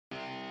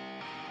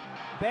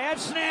Bad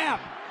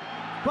snap.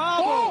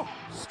 Bobble.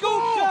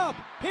 Scooped up.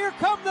 Here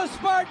come the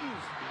Spartans.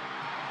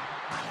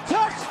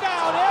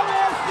 Touchdown,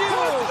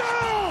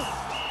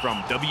 MSU!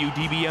 From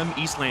WDBM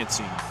East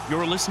Lansing,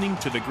 you're listening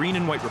to the Green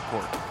and White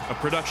Report, a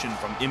production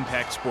from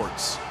Impact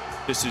Sports.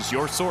 This is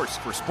your source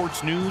for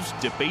sports news,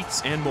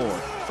 debates, and more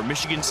from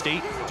Michigan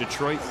State,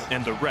 Detroit,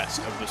 and the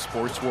rest of the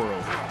sports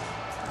world.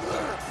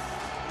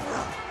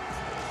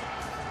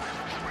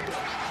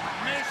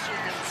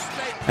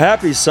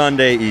 Happy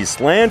Sunday, East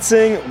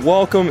Lansing.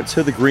 Welcome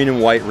to the Green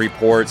and White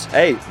Reports.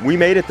 Hey, we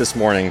made it this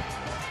morning.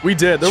 We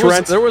did.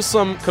 There was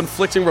some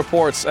conflicting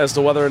reports as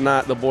to whether or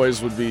not the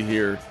boys would be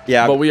here.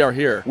 Yeah, but we are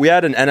here. We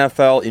had an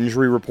NFL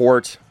injury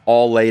report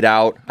all laid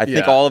out. I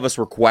think all of us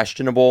were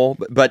questionable,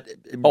 but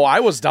I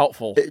was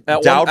doubtful.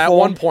 At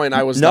one point,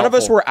 I was None doubtful.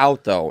 of us were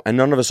out, though, and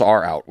none of us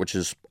are out, which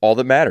is all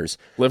that matters.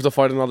 Live to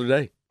fight another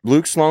day.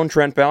 Luke Sloan,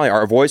 Trent Valley,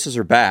 our voices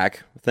are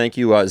back. Thank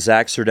you,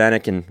 Zach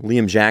Serdanik and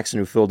Liam Jackson,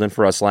 who filled in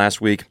for us last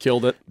week.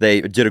 Killed it.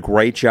 They did a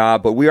great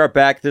job, but we are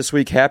back this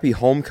week. Happy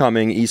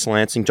homecoming, East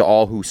Lansing, to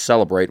all who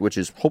celebrate, which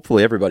is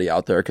hopefully everybody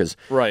out there, because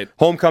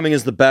homecoming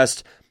is the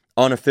best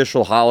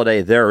unofficial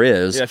holiday there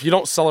is. Yeah, if you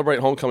don't celebrate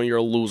homecoming, you're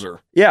a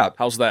loser. Yeah.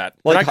 How's that?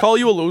 Can I call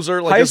you a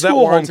loser? High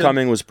school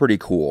homecoming was pretty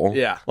cool.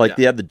 Yeah.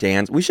 They had the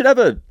dance. We should have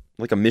a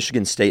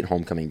Michigan State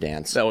homecoming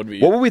dance. That would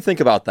be. What would we think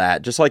about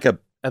that? Just like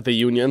at the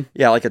Union?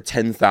 Yeah, like a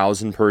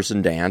 10,000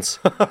 person dance.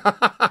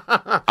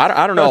 I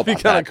don't know about that. That'd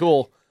be kind of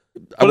cool.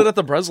 Put it at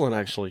the Breslin,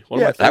 actually. What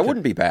am I thinking? That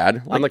wouldn't be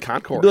bad. On the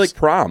concourse. It'd be like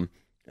prom.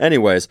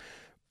 Anyways,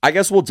 I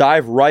guess we'll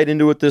dive right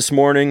into it this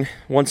morning.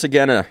 Once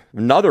again,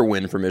 another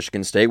win for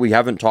Michigan State. We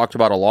haven't talked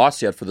about a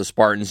loss yet for the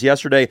Spartans.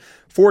 Yesterday,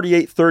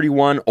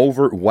 48-31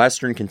 over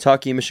Western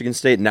Kentucky. Michigan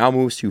State now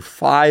moves to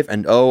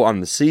 5-0 on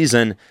the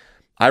season.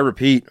 I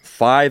repeat,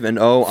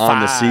 5-0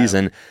 on the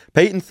season.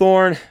 Peyton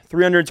Thorne,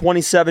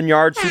 327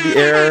 yards through the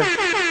air.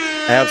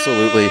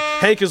 Absolutely.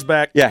 Hank is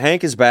back. Yeah,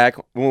 Hank is back.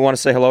 We want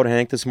to say hello to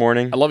Hank this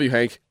morning. I love you,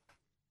 Hank.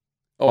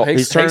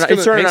 Hank's turning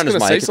on his gonna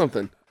mic. Say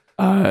something.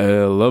 I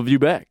love you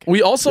back.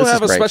 We also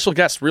have a special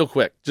guest, real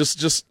quick. Just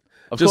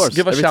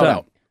give a shout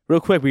out.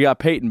 Real quick, we got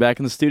Peyton back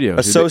in the studio.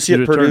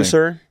 Associate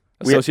producer.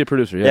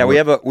 Producer, yeah.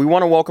 We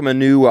want to welcome a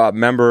new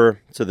member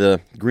to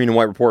the Green and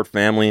White Report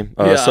family.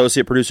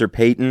 Associate producer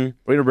Peyton.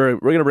 We're gonna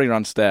bring her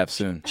on staff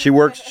soon.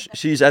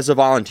 She's as a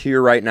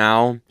volunteer right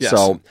now,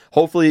 so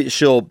hopefully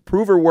she'll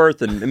prove her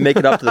worth and make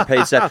it up to the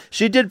paid staff.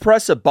 She did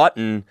press a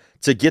button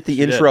to get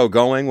the intro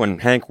going when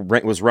Hank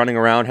was running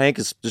around. Hank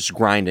is just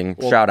grinding.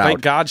 Well, Shout out! Thank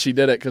God she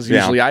did it, because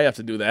usually I have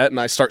to do that, and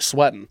I start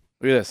sweating.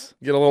 Look at this.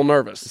 Get a little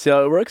nervous. See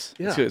how it works?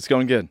 Yeah. It's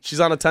going good. She's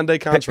on a 10-day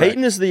contract.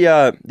 Peyton is the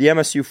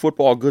MSU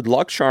football good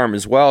luck charm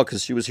as well,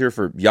 because she was here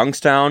for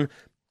Youngstown,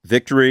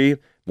 victory,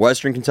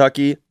 Western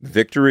Kentucky,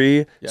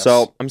 victory. Yes.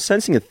 So I'm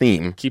sensing a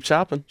theme. Keep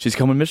chopping. She's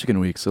coming Michigan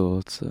week, so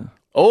let's...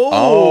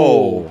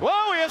 Oh!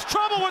 Whoa, he has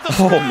trouble with the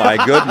Oh, my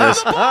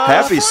goodness.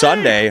 Happy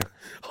Sunday.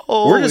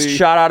 We're just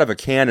shot out of a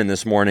cannon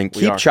this morning.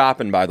 Keep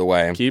chopping, by the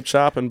way. Keep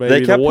chopping,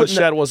 baby. The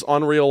woodshed was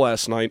unreal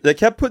last night. They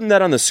kept putting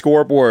that on the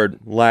scoreboard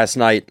last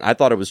night. I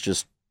thought it was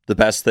just the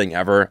best thing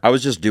ever. I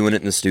was just doing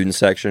it in the student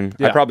section.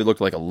 Yeah. I probably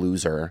looked like a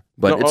loser,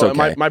 but it's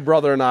okay. My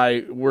brother and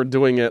I were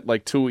doing it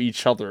like to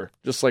each other,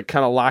 just like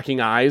kind of locking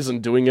eyes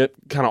and doing it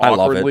kind of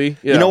awkwardly. I love it.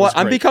 Yeah, you know what?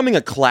 I'm becoming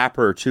a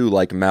clapper too,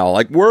 like Mel.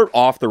 Like, we're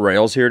off the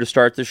rails here to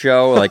start the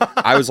show. Like,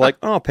 I was like,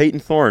 oh, Peyton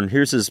Thorne,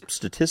 here's his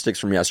statistics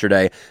from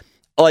yesterday.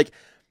 Like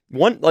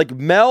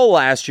Mel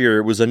last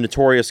year was a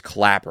notorious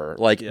clapper.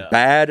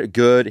 Bad,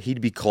 good, he'd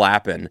be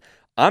clapping.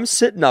 I'm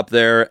sitting up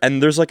there,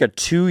 and there's like a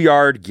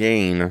 2-yard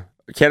gain.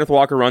 Kenneth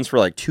Walker runs for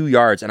like 2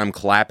 yards, and I'm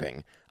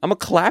clapping. I'm a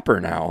clapper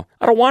now.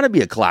 I don't want to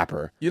be a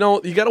clapper. You know,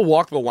 you got to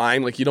walk the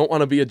line. Like, you don't want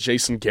to be a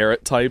Jason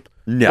Garrett type.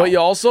 No. But you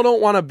also don't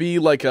want to be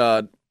like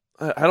I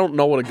don't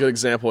know what a good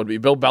example would be.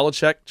 Bill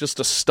Belichick, just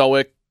a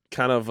stoic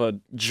kind of a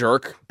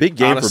jerk. Big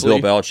game for Bill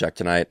Belichick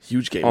tonight.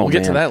 Huge game. We'll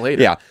get to that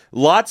later. Yeah,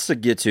 lots to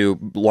get to.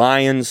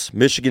 Lions,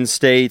 Michigan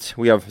State.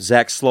 We have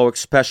Zach Slowick,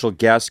 special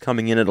guest,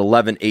 coming in at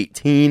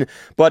 11:18.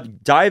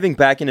 But diving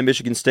back into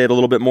Michigan State a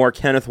little bit more,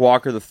 Kenneth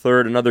Walker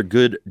III, another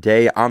good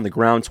day on the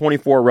ground.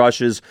 24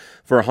 rushes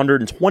for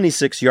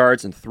 126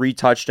 yards and 3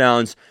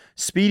 touchdowns.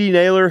 Speedy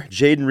Naylor,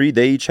 Jaden Reed,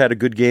 they each had a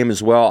good game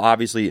as well.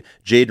 Obviously,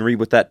 Jaden Reed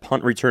with that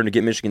punt return to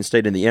get Michigan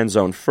State in the end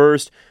zone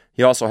first.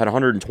 He also had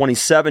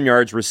 127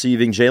 yards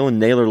receiving. Jalen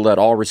Naylor led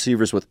all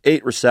receivers with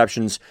 8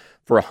 receptions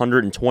for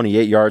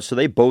 128 yards, so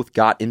they both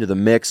got into the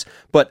mix.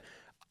 But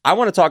I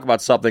want to talk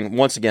about something.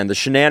 Once again, the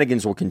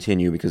shenanigans will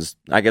continue because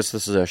I guess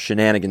this is a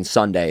shenanigan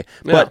Sunday.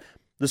 Yeah. But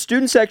the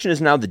student section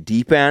is now the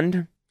deep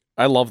end.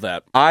 I love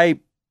that.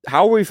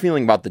 How are we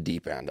feeling about the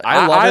deep end?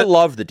 I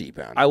love the deep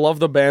end. I love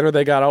the banner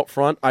they got out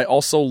front. I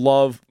also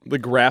love the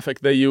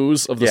graphic they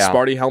use of the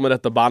Sparty helmet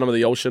at the bottom of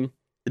the ocean.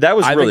 That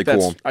was really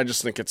cool. I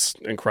just think it's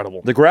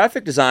incredible. The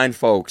graphic design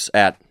folks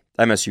at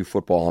MSU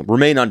football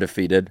remain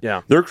undefeated.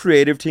 Yeah. Their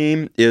creative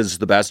team is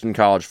the best in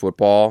college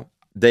football.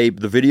 the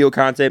video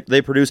content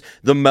they produce,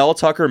 the Mel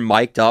Tucker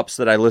mic'd ups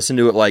that I listen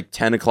to at like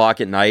 10 o'clock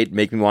at night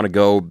make me want to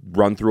go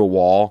run through a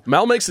wall.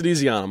 Mel makes it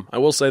easy on him. I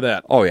will say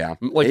that. Oh, yeah.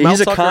 Like He's Mel a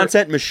Tucker-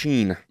 content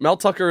machine. Mel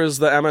Tucker is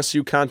the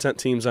MSU content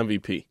team's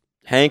MVP.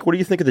 Hank, what do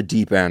you think of the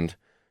Deep End?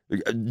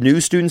 New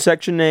student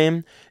section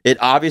name. It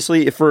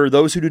obviously, for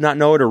those who do not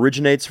know, it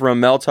originates from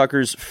Mel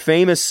Tucker's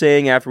famous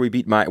saying after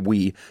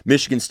we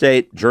Michigan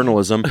State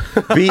journalism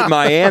beat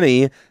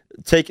Miami,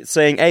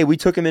 saying, "Hey, we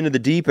took him into the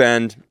deep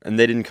end and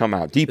they didn't come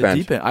out." Deep The end.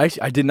 deep end.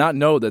 I did not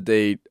know that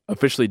they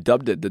officially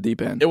dubbed it the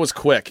deep end. It was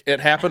quick. It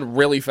happened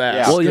really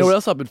fast. Well, you know what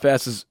else happened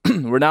fast is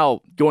we're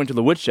now going to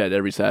the woodshed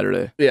every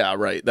Saturday. Yeah,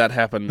 right. That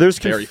happened There's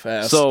very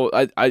fast. So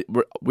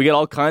we get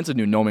all kinds of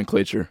new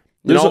nomenclature.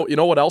 you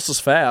know what else is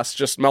fast?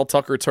 Just Mel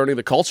Tucker turning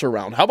the culture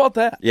around. How about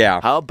that? Yeah.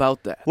 How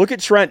about that? Look at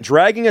Trent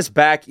dragging us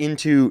back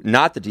into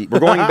not the deep.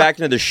 We're going back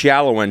into the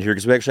shallow end here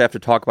because we actually have to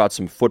talk about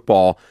some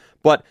football.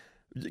 But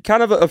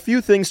kind of a few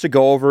things to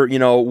go over.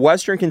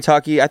 Western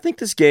Kentucky, I think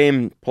this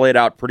game played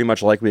out pretty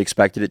much like we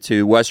expected it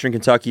to. Western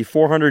Kentucky,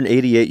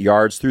 488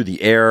 yards through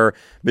the air.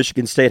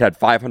 Michigan State had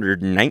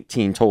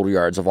 519 total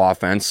yards of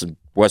offense.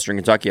 Western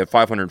Kentucky had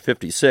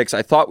 556.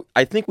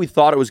 I think we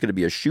thought it was going to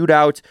be a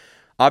shootout.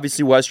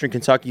 Obviously, Western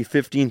Kentucky,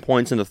 15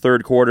 points in the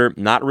third quarter.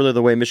 Not really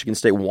the way Michigan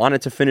State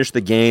wanted to finish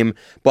the game.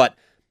 But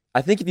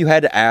I think if you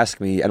had to ask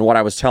me, and what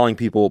I was telling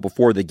people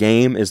before the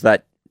game is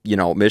that,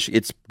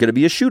 it's going to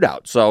be a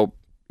shootout. So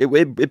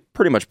it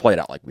pretty much played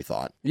out like we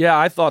thought. Yeah,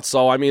 I thought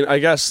so. I mean, I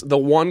guess the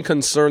one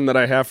concern that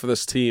I have for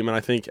this team, and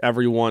I think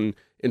everyone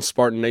in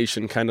Spartan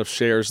Nation kind of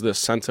shares this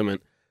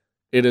sentiment,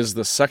 it is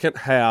the second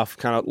half,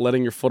 kind of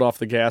letting your foot off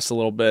the gas a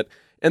little bit.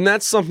 And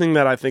that's something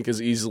that I think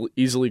is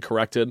easily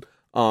corrected.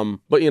 But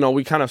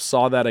we kind of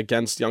saw that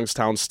against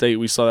Youngstown State.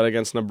 We saw that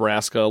against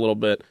Nebraska a little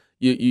bit.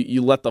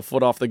 You let the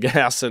foot off the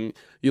gas and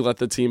you let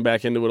the team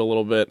back into it a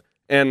little bit.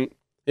 And,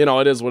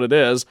 it is what it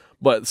is.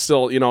 But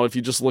still, if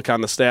you just look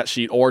on the stat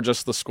sheet or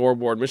just the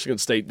scoreboard, Michigan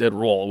State did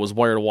roll. It was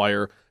wire to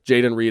wire.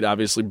 Jaden Reed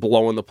obviously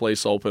blowing the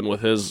place open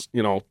with his,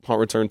 punt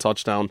return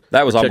touchdown.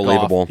 That was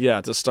unbelievable.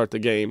 Yeah, to start the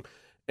game.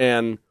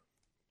 And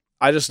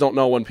I just don't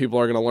know when people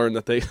are going to learn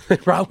that they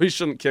probably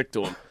shouldn't kick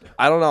to him.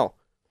 I don't know.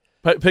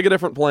 Pick a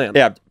different plan.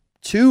 Yeah.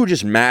 Two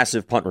just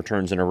massive punt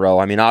returns in a row.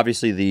 I mean,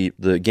 obviously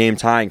the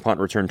game-tying punt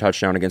return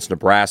touchdown against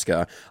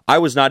Nebraska. I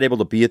was not able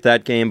to be at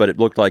that game, but it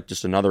looked like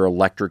just another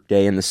electric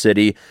day in the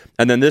city.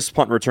 And then this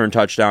punt return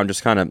touchdown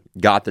just kind of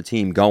got the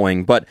team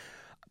going. But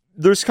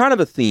there's kind of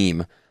a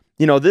theme.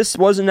 This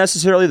wasn't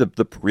necessarily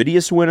the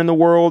prettiest win in the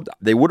world.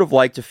 They would have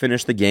liked to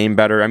finish the game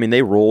better. I mean,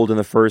 they rolled in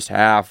the first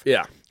half.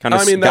 Yeah.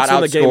 That's when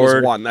the game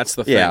was won. That's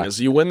the thing, Yeah. is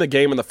you win the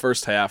game in the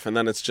first half, and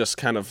then it's just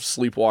kind of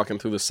sleepwalking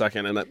through the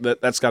second, and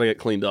that's got to get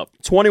cleaned up.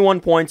 21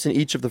 points in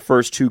each of the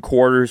first two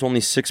quarters, only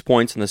 6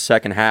 points in the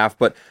second half,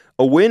 but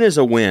a win is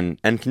a win.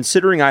 And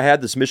considering I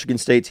had this Michigan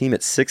State team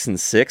at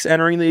 6-6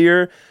 entering the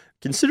year,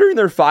 considering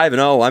they're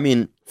 5-0, I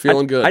mean,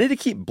 Feeling good. I need to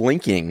keep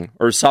blinking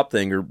or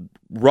something or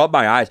rub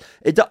my eyes.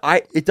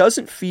 It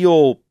doesn't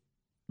feel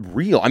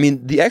real. I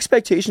mean, the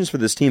expectations for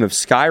this team have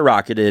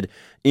skyrocketed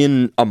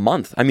in a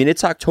month. I mean,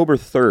 it's October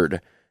 3rd,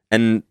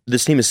 and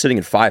this team is sitting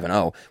at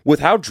 5-0. With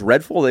how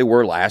dreadful they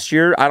were last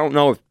year, I don't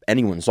know if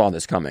anyone saw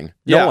this coming.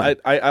 No one.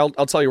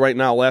 I'll tell you right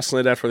now, last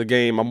night after the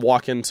game, I'm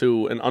walking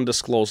to an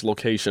undisclosed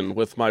location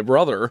with my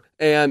brother,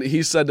 and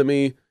he said to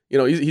me,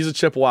 he's a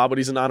Chippewa, but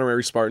he's an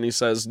honorary Spartan. He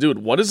says, dude,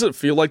 what does it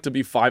feel like to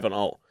be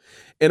 5-0?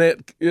 And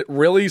it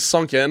really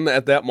sunk in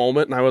at that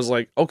moment, and I was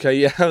like, okay,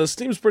 yeah, this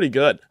team's pretty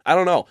good. I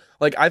don't know.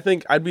 I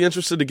think I'd be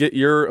interested to get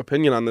your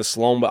opinion on this,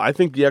 Sloan, but I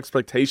think the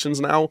expectations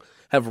now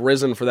have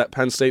risen for that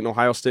Penn State and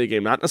Ohio State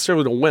game. Not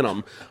necessarily to win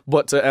them,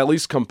 but to at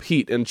least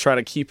compete and try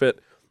to keep it,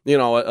 a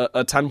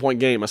 10-point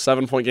game, a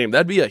 7-point game.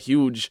 That'd be a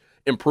huge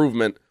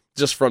improvement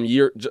just from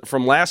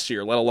last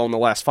year, let alone the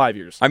last 5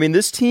 years. I mean,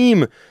 this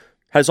team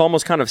has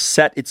almost kind of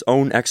set its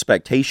own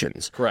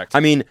expectations. Correct. I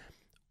mean,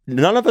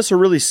 none of us are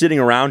really sitting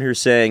around here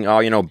saying,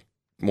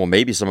 well,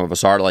 maybe some of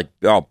us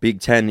are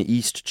Big Ten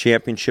East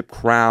championship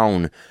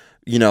crown,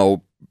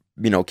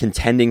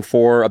 contending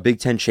for a Big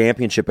Ten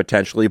championship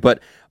potentially.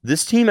 But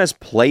this team has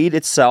played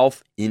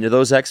itself into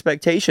those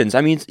expectations.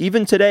 I mean,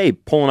 even today,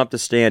 pulling up the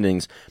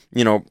standings,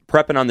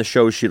 prepping on the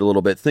show sheet a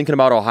little bit, thinking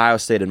about Ohio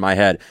State in my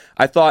head,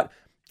 I thought,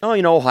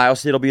 Ohio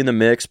State will be in the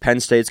mix. Penn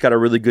State's got a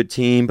really good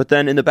team. But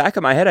then in the back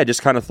of my head, I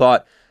just kind of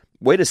thought,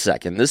 wait a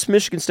second, this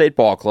Michigan State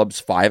ball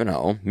club's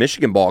 5-0.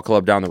 Michigan ball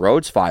club down the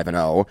road's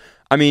 5-0.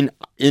 I mean,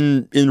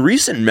 in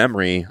recent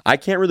memory, I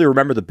can't really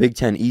remember the Big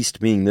Ten East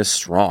being this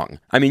strong.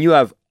 I mean, you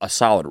have a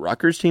solid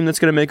Rutgers team that's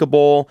going to make a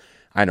bowl.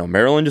 I know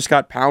Maryland just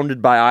got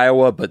pounded by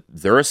Iowa, but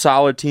they're a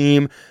solid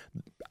team.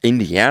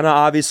 Indiana,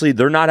 obviously,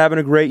 they're not having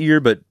a great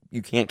year, but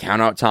you can't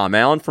count out Tom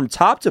Allen. From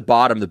top to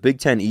bottom, the Big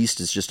Ten East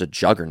is just a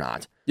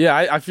juggernaut. Yeah,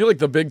 I feel like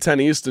the Big Ten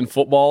East in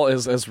football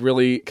has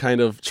really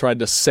kind of tried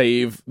to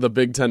save the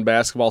Big Ten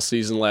basketball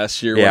season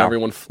last year when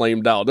everyone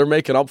flamed out. They're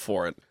making up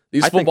for it.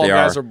 These football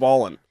guys are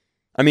balling.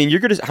 I mean,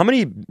 how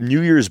many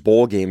New Year's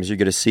bowl games you're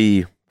going to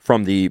see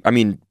from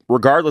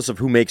regardless of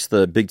who makes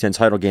the Big Ten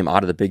title game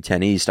out of the Big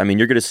Ten East, I mean,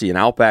 you're going to see an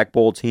Outback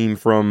Bowl team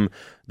from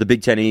the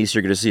Big Ten East.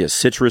 You're going to see a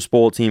Citrus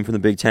Bowl team from the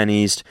Big Ten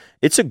East.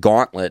 It's a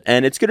gauntlet,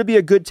 and it's going to be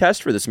a good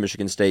test for this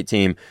Michigan State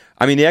team.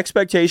 I mean, the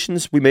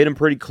expectations, we made them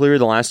pretty clear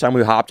the last time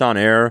we hopped on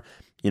air.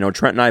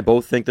 Trent and I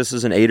both think this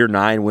is an 8 or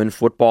 9 win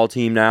football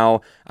team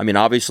now. I mean,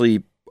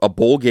 obviously, a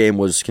bowl game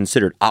was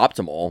considered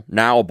optimal.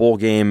 Now a bowl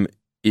game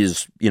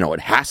is, it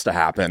has to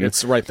happen.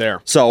 It's right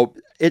there. So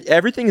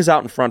everything is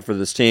out in front for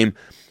this team.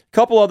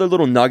 Couple other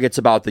little nuggets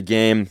about the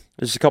game.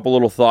 There's a couple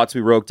little thoughts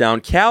we wrote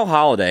down. Cal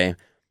Holiday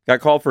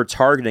got called for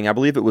targeting. I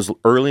believe it was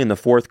early in the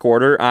fourth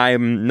quarter.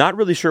 I'm not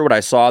really sure what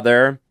I saw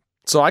there.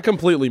 So I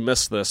completely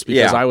missed this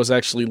because I was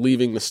actually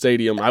leaving the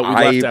stadium. We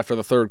left after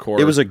the third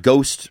quarter. It was a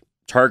ghost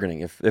targeting,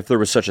 if there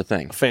was such a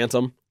thing.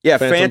 Phantom? Yeah,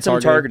 phantom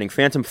targeting.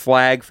 Phantom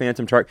flag,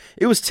 phantom target.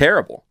 It was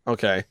terrible.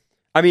 Okay.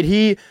 I mean,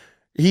 he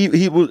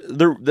was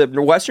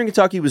the Western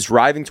Kentucky was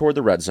driving toward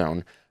the red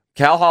zone.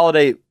 Cal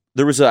Holiday,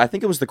 I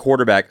think it was the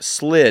quarterback,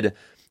 slid.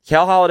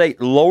 Cal Holiday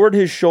lowered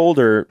his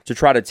shoulder to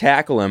try to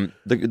tackle him.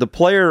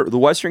 The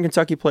Western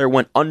Kentucky player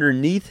went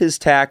underneath his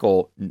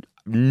tackle.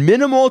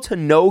 Minimal to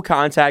no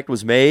contact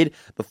was made.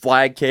 The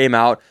flag came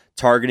out,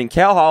 targeting.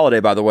 Cal Holiday,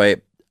 by the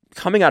way,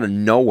 coming out of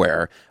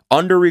nowhere,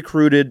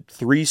 under-recruited,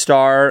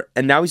 3-star,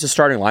 and now he's a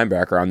starting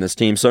linebacker on this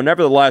team. So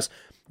nevertheless,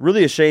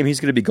 really a shame he's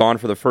going to be gone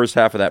for the first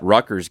half of that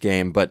Rutgers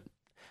game, but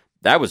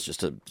that was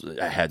just a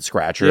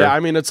head-scratcher. Yeah, I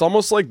mean, it's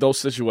almost like those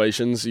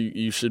situations,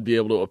 you should be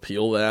able to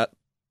appeal that.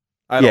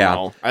 I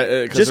don't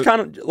know. Just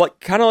kind of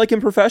like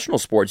in professional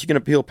sports, you can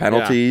appeal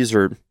penalties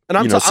or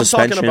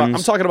suspensions. I'm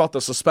talking about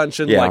the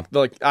suspension. Yeah.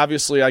 Like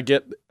obviously, I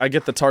get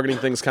the targeting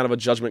thing is kind of a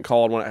judgment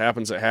call, and when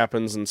it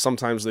happens, and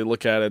sometimes they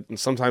look at it, and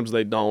sometimes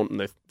they don't, and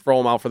they throw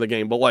them out for the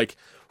game. But like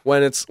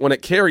when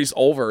it carries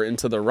over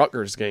into the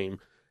Rutgers game,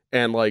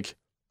 and like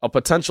a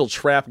potential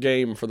trap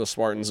game for the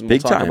Spartans, and we'll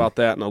talk about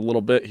that in a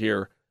little bit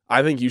here.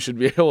 I think you should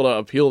be able to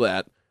appeal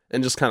that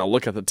and just kind of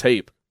look at the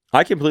tape.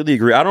 I completely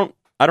agree. I don't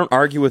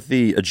argue with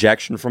the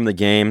ejection from the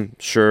game.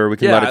 Sure, we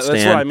can let it stand.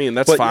 That's what I mean.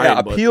 That's fine. Yeah,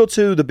 appeal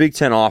to the Big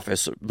Ten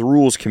office, the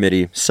rules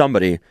committee,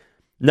 somebody.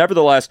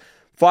 Nevertheless,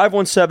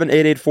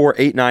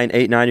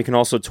 517-884-8989. You can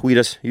also tweet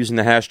us using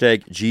the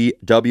hashtag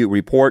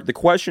GWReport. The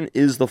question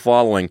is the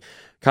following,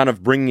 kind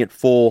of bringing it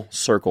full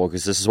circle,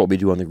 because this is what we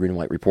do on the Green and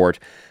White Report.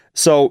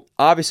 So,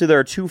 obviously, there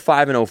are 2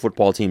 5-0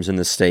 football teams in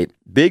this state.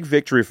 Big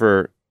victory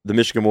for the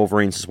Michigan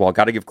Wolverines as well.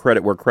 Got to give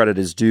credit where credit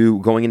is due.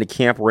 Going into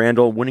Camp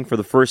Randall, winning for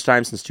the first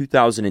time since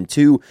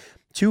 2002.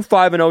 2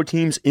 5-0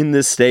 teams in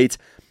this state.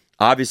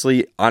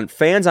 Obviously, on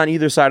fans on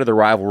either side of the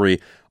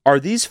rivalry, are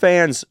these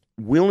fans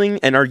willing,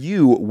 and are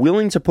you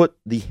willing to put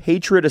the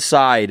hatred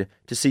aside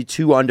to see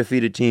 2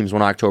 undefeated teams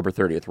when October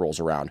 30th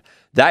rolls around?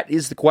 That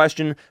is the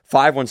question.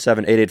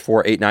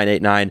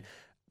 517-884-8989.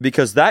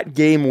 Because that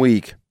game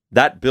week,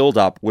 that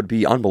build-up would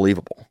be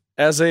unbelievable.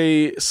 As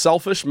a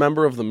selfish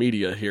member of the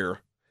media here,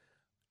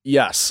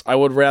 yes, I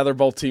would rather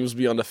both teams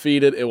be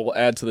undefeated. It will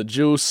add to the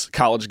juice.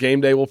 College Game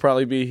Day will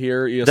probably be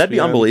here. ESPN. That'd be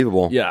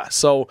unbelievable. Yeah.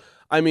 So,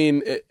 I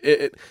mean,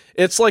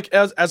 it's like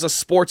as a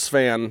sports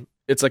fan,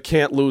 it's a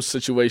can't-lose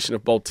situation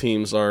if both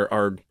teams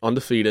are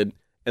undefeated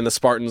and the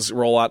Spartans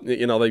roll out.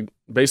 They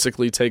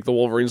basically take the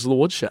Wolverines to the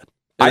woodshed.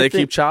 And they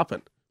keep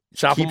chopping.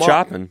 Keep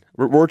chopping.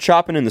 We're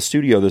chopping in the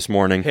studio this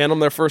morning. Hand them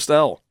their first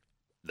L.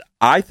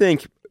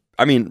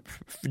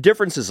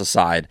 Differences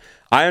aside,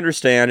 I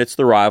understand it's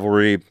the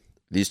rivalry.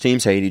 These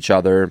teams hate each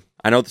other.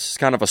 I know this is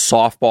kind of a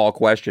softball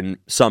question,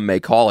 some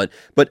may call it,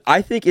 but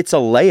I think it's a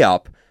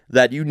layup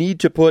that you need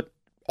to put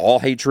all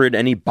hatred,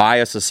 any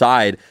bias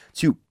aside,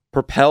 to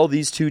propel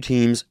these 2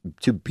 teams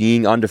to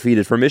being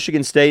undefeated. For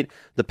Michigan State,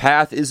 the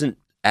path isn't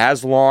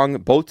as long.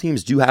 Both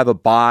teams do have a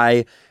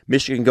bye.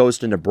 Michigan goes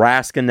to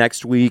Nebraska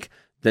next week.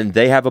 Then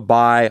they have a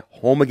bye,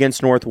 home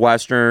against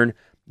Northwestern.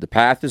 The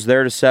path is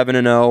there to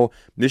 7-0.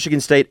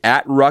 Michigan State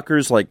at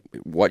Rutgers, like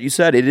what you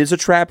said, it is a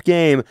trap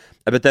game,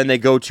 but then they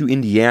go to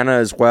Indiana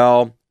as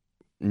well.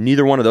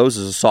 Neither one of those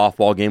is a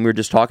softball game. We were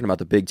just talking about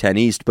the Big Ten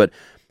East, but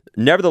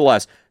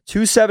nevertheless,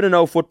 2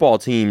 7-0 football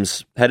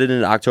teams headed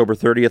into October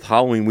 30th,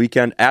 Halloween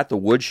weekend at the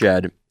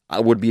Woodshed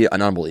would be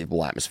an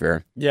unbelievable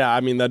atmosphere. Yeah,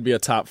 I mean, that'd be a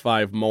top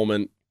 5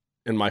 moment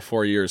in my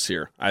 4 years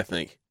here, I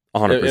think.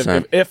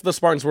 100%. If the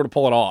Spartans were to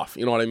pull it off,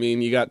 you know what I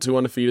mean? You got 2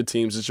 undefeated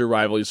teams. It's your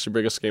rival. It's your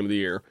biggest game of the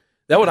year.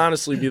 That would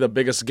honestly be the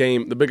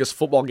biggest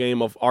football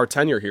game of our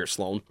tenure here,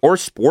 Sloan. Or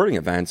sporting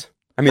event.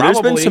 I mean, There's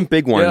been some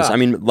big ones. Yeah. I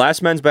mean,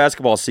 last men's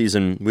basketball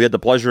season, we had the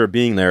pleasure of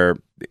being there.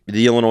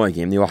 The Illinois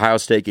game, the Ohio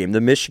State game,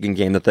 the Michigan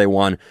game that they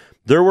won.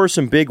 There were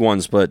some big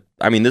ones, but,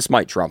 I mean, this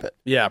might trump it.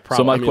 Yeah,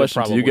 probably. So my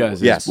question to you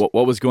guys is,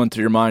 what was going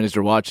through your mind as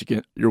you're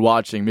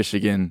watching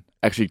Michigan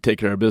actually take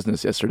care of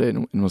business yesterday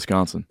in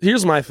Wisconsin?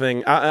 Here's my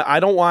thing.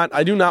 I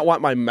do not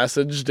want my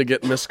message to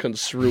get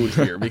misconstrued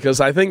here because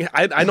I think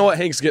I know what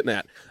Hank's getting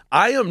at.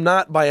 I am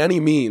not by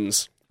any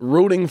means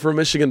rooting for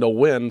Michigan to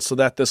win so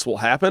that this will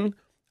happen.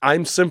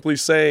 I'm simply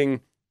saying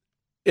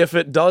if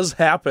it does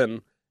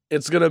happen,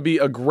 it's going to be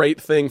a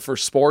great thing for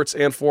sports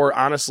and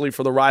honestly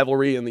for the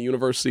rivalry and the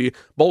university,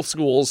 both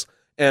schools.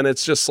 And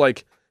it's just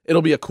like,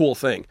 it'll be a cool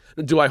thing.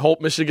 Do I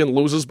hope Michigan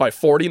loses by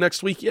 40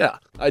 next week? Yeah,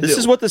 I do. This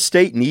is what the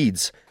state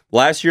needs.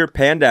 Last year,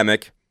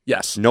 pandemic.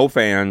 Yes. No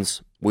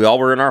fans. We all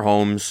were in our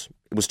homes.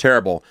 It was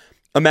terrible.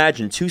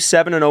 Imagine 2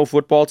 7-0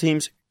 football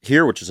teams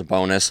here, which is a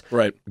bonus.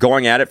 Right.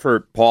 Going at it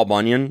for Paul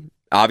Bunyan.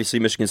 Obviously,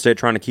 Michigan State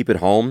trying to keep it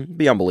home. It'd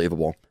be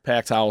unbelievable.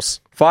 Packed house.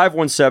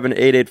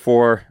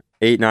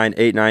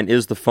 517-884-8989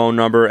 is the phone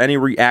number. Any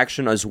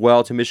reaction as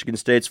well to Michigan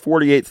State's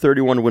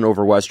 48-31 win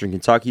over Western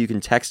Kentucky, you can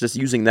text us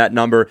using that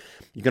number.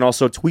 You can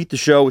also tweet the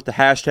show with the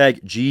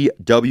hashtag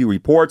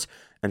GWReport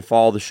and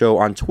follow the show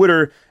on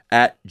Twitter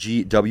at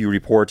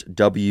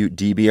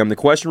GWReportWDBM. The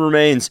question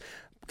remains,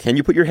 can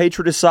you put your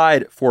hatred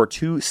aside for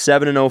 2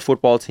 7-0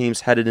 football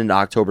teams headed into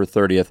October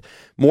 30th?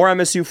 More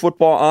MSU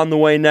football on the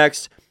way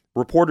next.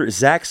 Reporter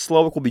Zach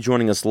Slowick will be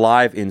joining us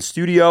live in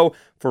studio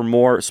for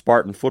more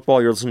Spartan football.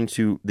 You're listening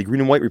to the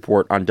Green and White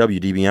Report on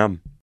WDBM.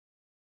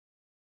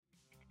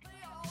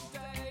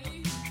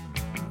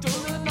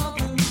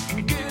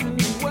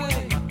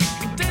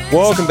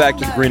 Welcome back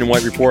to the Green and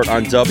White Report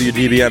on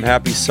WDBM.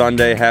 Happy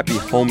Sunday. Happy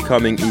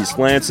homecoming, East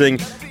Lansing.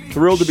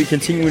 Thrilled to be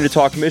continuing to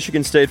talk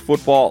Michigan State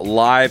football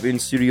live in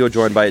studio,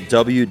 joined by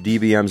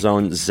WDBM's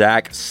own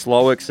Zach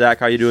Slowick. Zach,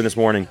 how you doing this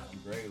morning?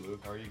 Great,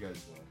 Luke. How are you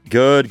guys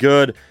doing?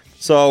 Good.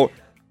 So,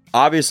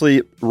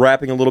 obviously,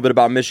 wrapping a little bit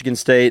about Michigan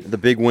State, the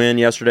big win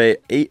yesterday,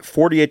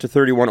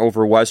 48-31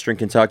 over Western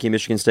Kentucky.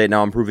 Michigan State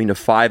now improving to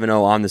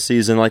 5-0 on the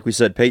season. Like we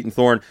said, Peyton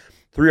Thorne,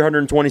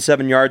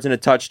 327 yards and a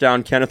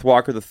touchdown. Kenneth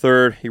Walker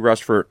III, he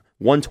rushed for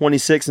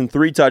 126 and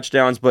 3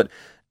 touchdowns. But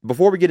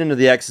before we get into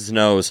the X's and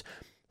O's,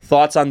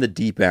 thoughts on the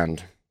deep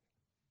end?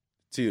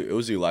 It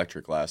was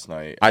electric last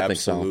night. I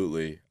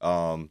Absolutely. think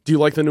so. Do you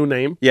like the new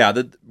name? Yeah,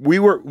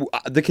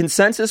 the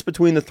consensus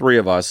between the three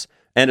of us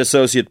and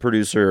associate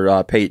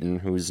producer Peyton,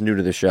 who is new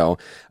to the show,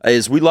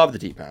 is we love the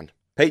deep end.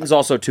 Peyton's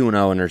also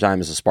 2-0 in her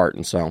time as a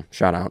Spartan, so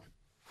shout out.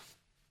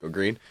 Go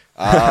Green.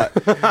 No,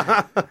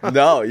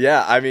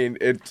 yeah, I mean,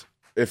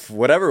 if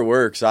whatever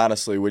works,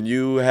 honestly, when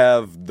you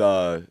have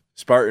the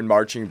Spartan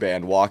marching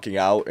band walking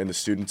out and the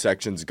student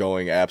section's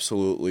going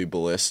absolutely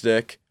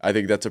ballistic, I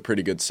think that's a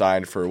pretty good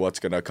sign for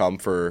what's going to come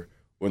for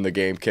when the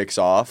game kicks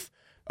off.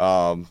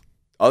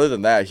 Other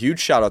than that, huge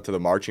shout out to the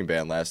marching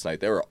band last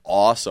night. They were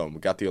awesome. We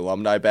got the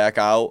alumni back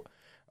out.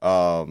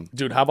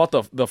 Dude, how about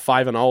the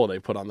 5-0 they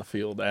put on the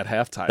field at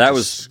halftime? That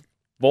was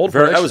bold.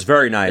 That was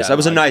very nice. Yeah, that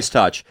was a nice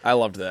touch. I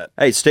loved that.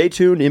 Hey, stay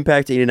tuned.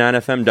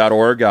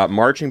 Impact89fm.org.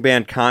 Marching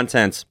band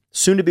content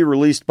soon to be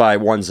released by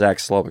one Zach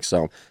Slowick,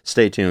 so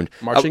stay tuned.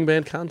 Marching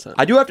band content.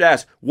 I do have to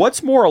ask,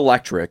 what's more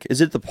electric?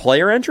 Is it the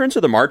player entrance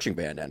or the marching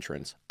band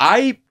entrance?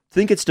 I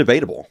think it's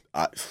debatable.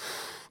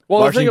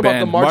 Well, the thing about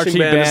the marching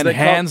band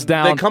is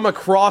they come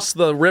across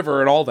the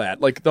river and all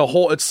that. Like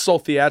it's so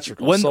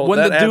theatrical. When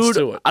that the adds dude,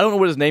 to it. I don't know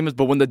what his name is,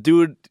 but when the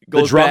dude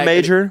goes the drum back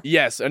major,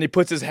 yes, and he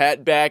puts his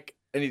hat back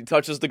and he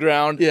touches the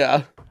ground,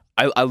 yeah,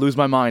 I lose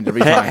my mind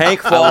every time.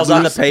 Hank falls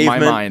on the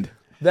pavement. My mind.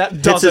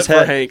 That does it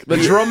for Hank. The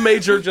drum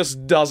major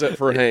just does it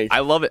for Hank. I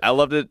love it. I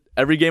loved it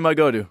every game I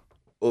go to.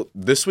 Well,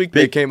 this week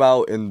they came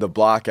out in the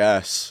Block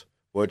S,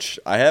 which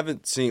I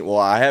haven't seen. Well,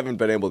 I haven't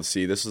been able to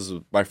see. This is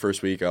my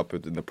first week up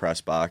in the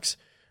press box.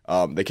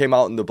 They came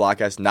out in the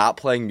Block S not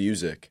playing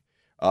music.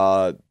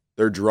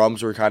 Their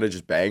drums were kind of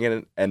just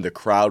banging, and the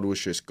crowd was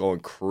just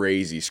going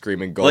crazy,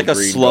 screaming, "Go like Green,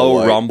 a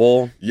slow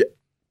rumble." Yeah,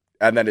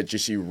 and then it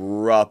just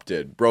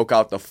erupted, broke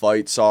out the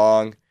fight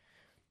song.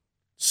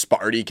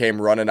 Sparty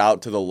came running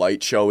out to the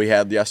light show we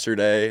had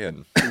yesterday,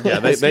 and yeah,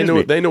 they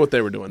knew what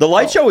they were doing. The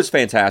light show was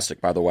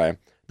fantastic, by the way.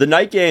 The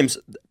night games,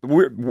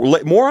 we're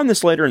more on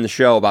this later in the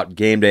show about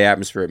game day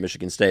atmosphere at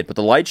Michigan State, but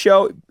the light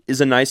show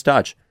is a nice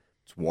touch.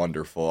 It's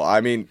wonderful.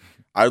 I mean,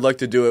 I'd like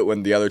to do it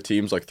when the other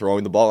team's like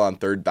throwing the ball on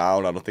third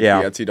down. I don't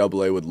think the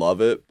NCAA would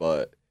love it,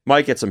 but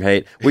might get some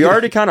hate. We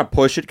already kind of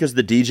push it because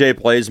the DJ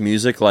plays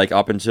music like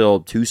up until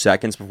 2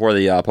 seconds before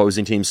the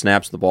opposing team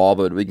snaps the ball,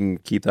 but we can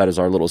keep that as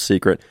our little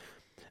secret.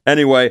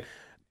 Anyway,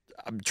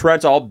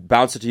 Trent, I'll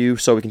bounce it to you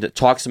so we can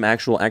talk some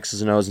actual X's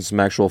and O's and some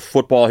actual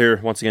football here.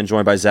 Once again,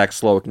 joined by Zach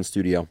Slowick in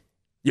studio.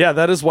 Yeah,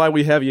 that is why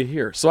we have you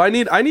here. So I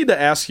need to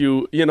ask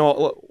you,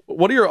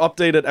 what are your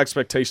updated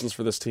expectations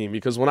for this team?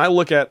 Because when I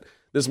look at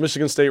this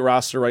Michigan State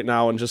roster right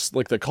now and just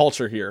like the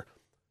culture here,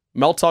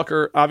 Mel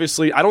Tucker,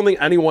 obviously, I don't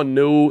think anyone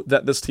knew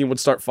that this team would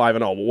start 5-0.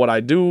 But what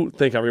I do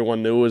think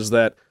everyone knew is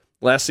that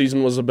last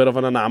season was a bit of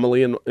an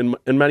anomaly in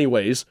many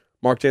ways.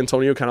 Mark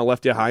D'Antonio kind of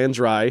left you high and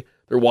dry.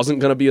 There wasn't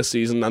going to be a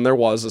season, then there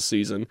was a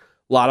season.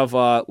 A lot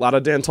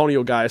of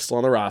D'Antonio guys still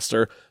on the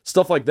roster,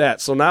 stuff like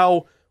that. So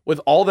now, with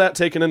all that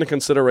taken into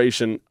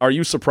consideration, are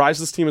you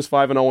surprised this team is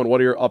 5-0, and what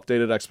are your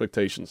updated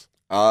expectations?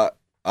 I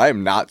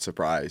am not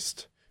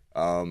surprised.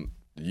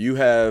 You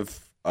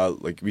have,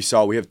 like we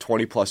saw, we have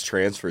 20-plus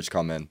transfers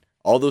come in.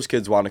 All those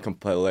kids want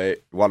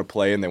to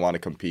play, and they want to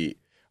compete.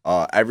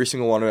 Every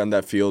single one on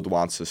that field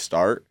wants to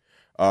start.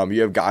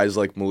 You have guys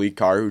like Malik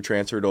Carr, who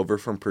transferred over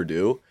from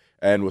Purdue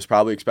and was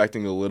probably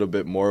expecting a little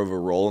bit more of a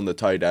role in the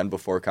tight end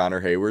before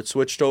Connor Hayward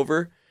switched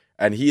over,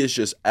 and he is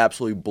just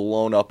absolutely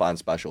blown up on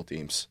special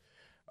teams.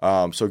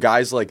 So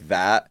guys like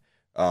that,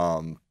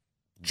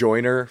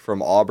 Joyner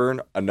from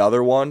Auburn,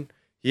 another one.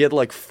 He had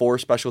like 4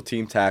 special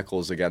team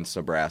tackles against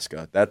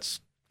Nebraska. That's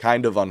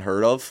kind of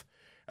unheard of.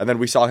 And then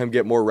we saw him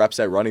get more reps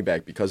at running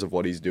back because of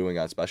what he's doing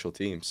on special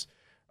teams.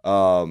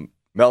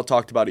 Mel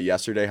talked about it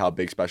yesterday, how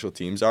big special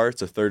teams are.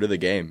 It's a third of the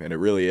game, and it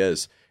really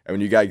is. And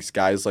when you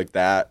guys like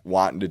that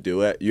wanting to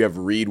do it, you have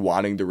Reed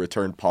wanting to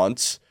return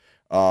punts.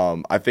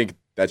 I think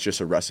that's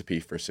just a recipe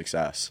for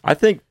success. I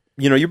think,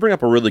 you bring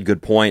up a really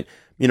good point.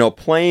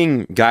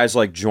 Playing guys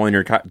like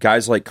Joyner,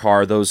 guys like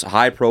Carr, those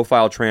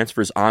high-profile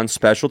transfers on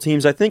special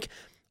teams, I think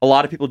a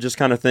lot of people just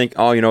kind of think,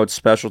 it's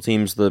special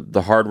teams,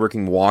 the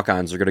hardworking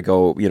walk-ons are going to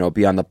go,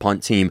 be on the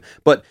punt team.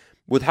 But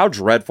with how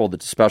dreadful the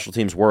special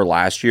teams were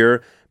last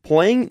year,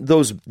 playing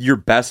your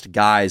best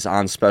guys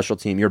on special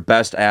team, your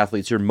best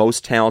athletes, your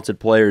most talented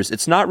players,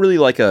 it's not really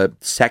like a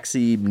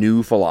sexy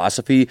new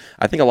philosophy.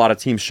 I think a lot of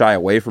teams shy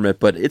away from it,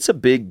 but it's a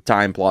big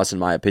time plus, in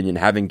my opinion,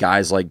 having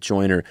guys like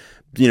Joyner,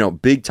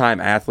 big time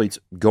athletes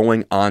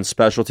going on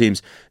special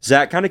teams.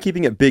 Zach, kind of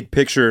keeping it big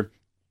picture,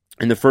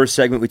 in the first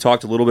segment we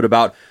talked a little bit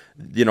about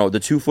the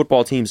 2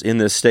 football teams in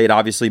this state.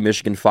 Obviously,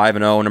 Michigan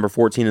 5-0, number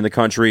 14 in the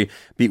country,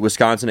 beat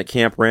Wisconsin at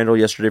Camp Randall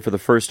yesterday for the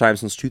first time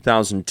since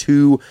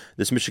 2002.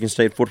 This Michigan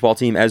State football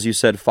team, as you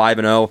said,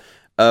 5-0.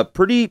 A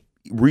pretty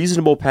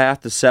reasonable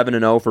path to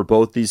 7-0 for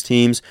both these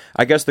teams.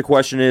 I guess the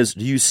question is,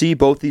 do you see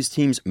both these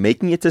teams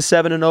making it to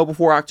 7-0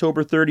 before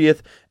October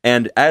 30th?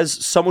 And as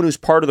someone who's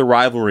part of the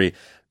rivalry,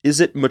 is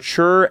it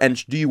mature,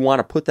 and do you want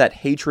to put that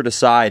hatred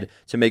aside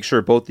to make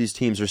sure both these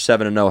teams are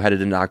 7-0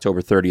 headed into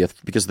October 30th?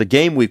 Because the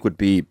game week would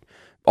be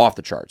off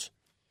the charts.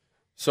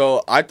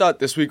 So I thought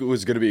this week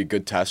was going to be a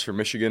good test for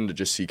Michigan to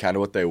just see kind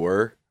of what they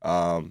were.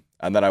 And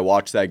then I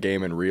watched that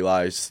game and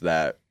realized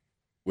that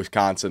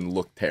Wisconsin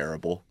looked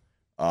terrible,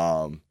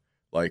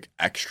 like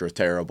extra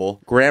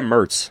terrible. Graham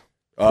Mertz.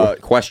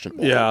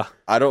 Questionable. Yeah,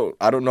 I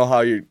don't know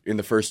how you in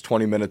the first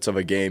 20 minutes of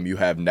a game you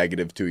have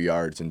 -2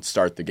 yards and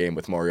start the game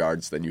with more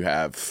yards than you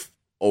have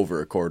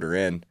over a quarter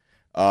in.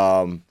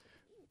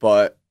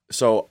 But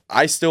so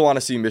I still want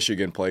to see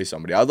Michigan play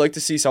somebody. I'd like to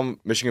see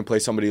Michigan play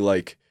somebody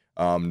like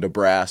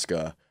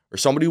Nebraska or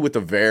somebody with a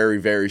very,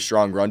 very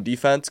strong run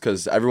defense,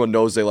 because everyone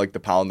knows they like to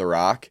pound the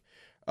rock.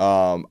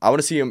 I want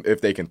to see them if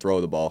they can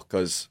throw the ball,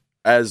 because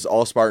as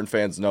all Spartan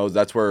fans know,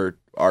 that's where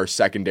our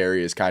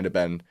secondary has kind of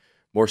been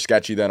more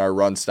sketchy than our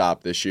run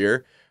stop this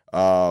year.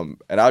 And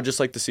I'd just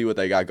like to see what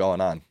they got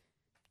going on.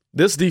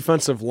 This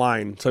defensive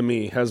line, to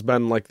me, has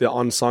been like the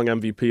unsung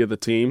MVP of the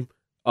team.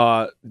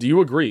 Do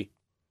you agree?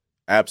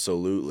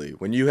 Absolutely.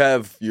 When you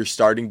have your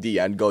starting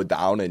DN go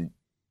down and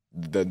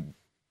the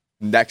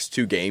next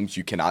 2 games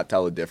you cannot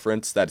tell a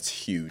difference, that's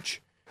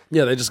huge.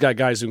 Yeah, they just got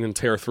guys who can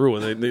tear through,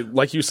 and they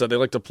like you said, they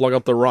like to plug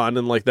up the run,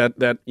 and like that.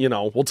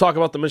 We'll talk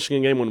about the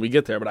Michigan game when we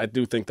get there, but I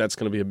do think that's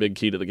going to be a big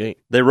key to the game.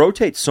 They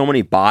rotate so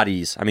many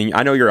bodies. I mean,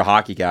 I know you're a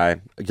hockey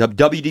guy,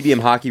 WDBM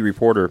hockey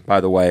reporter,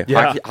 by the way.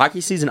 Yeah. Hockey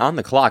season on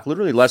the clock,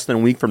 literally less than a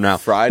week from now.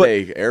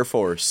 Friday, Air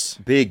Force.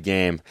 Big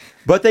game.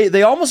 But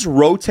they almost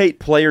rotate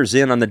players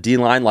in on the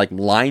D-line like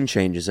line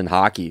changes in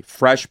hockey.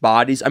 Fresh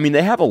bodies. I mean,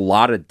 they have a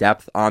lot of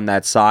depth on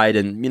that side.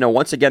 And,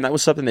 once again, that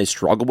was something they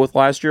struggled with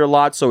last year a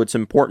lot. So it's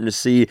important to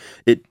see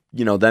it,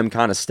 them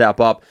kind of step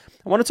up.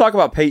 I want to talk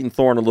about Peyton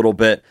Thorne a little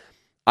bit.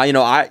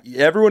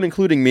 Everyone,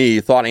 including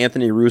me, thought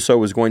Anthony Russo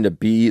was going to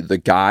be the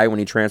guy when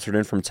he transferred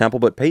in from Temple.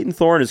 But Peyton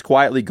Thorne has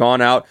quietly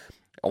gone out.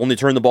 Only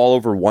turned the ball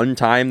over 1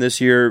 time this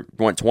year.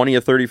 Went 20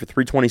 of 30 for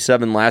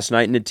 327 last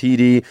night in a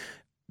TD.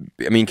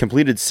 I mean,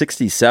 completed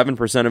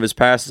 67% of his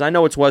passes. I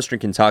know it's Western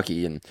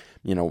Kentucky, and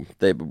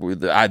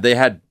they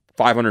had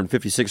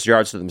 556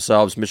 yards to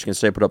themselves. Michigan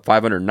State put up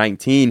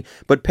 519.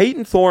 But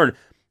Peyton Thorne,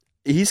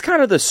 he's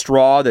kind of the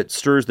straw that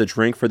stirs the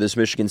drink for this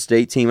Michigan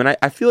State team, and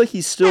I feel like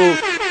he's still.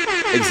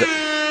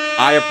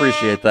 I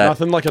appreciate that.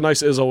 Nothing like a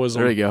nice Izzoism.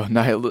 There you go.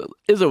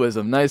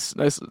 Izzoism. Nice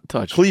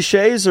touch.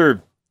 Cliches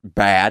are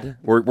bad.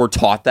 We're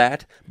taught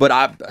that, but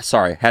I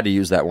had to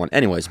use that one.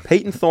 Anyways,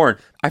 Peyton Thorne,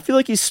 I feel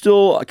like he's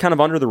still kind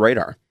of under the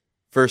radar.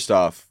 First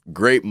off,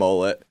 great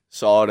mullet.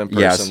 Saw it in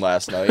person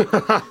last night.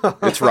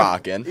 It's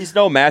rocking. He's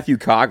no Matthew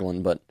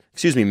Coughlin, but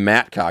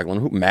Matt Coughlin.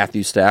 Who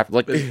Matthew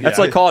Stafford? That's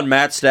like calling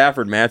Matt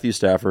Stafford Matthew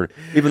Stafford,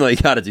 even though you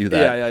got to do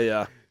that.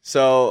 Yeah.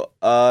 So,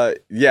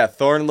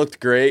 Thorne looked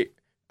great.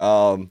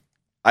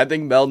 I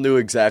think Mel knew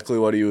exactly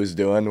what he was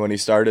doing when he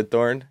started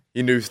Thorne.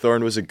 He knew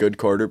Thorne was a good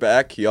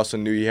quarterback. He also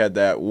knew he had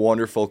that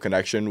wonderful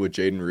connection with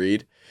Jaden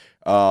Reed.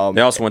 They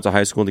also went to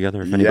high school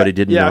together, if anybody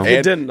didn't know. Yeah, if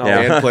you didn't know.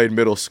 And played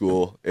middle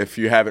school, if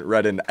you haven't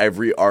read in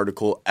every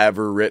article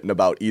ever written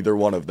about either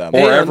one of them.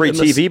 Or every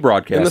TV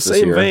broadcast in the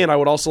same year. vein, I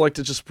would also like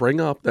to just bring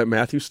up that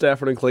Matthew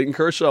Stafford and Clayton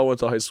Kershaw went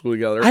to high school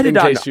together. I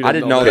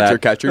didn't know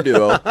that. Catcher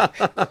duo.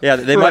 Yeah,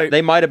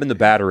 they might have been the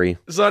battery.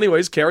 So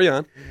anyways, carry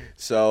on.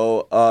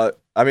 So,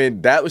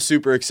 that was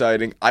super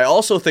exciting. I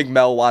also think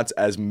Mel wants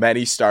as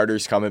many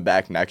starters coming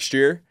back next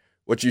year.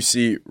 What you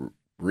see,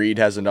 Reed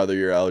has another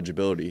year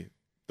eligibility.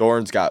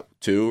 Thorne's got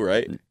 2,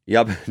 right?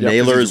 Yep.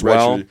 Naylor as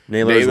well.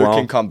 Naylor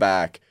can come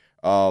back.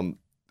 You're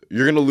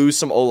going to lose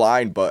some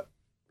O-line, but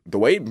the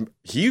way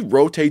he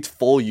rotates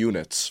full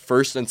units,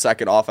 first and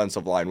second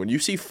offensive line, when you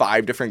see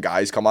 5 different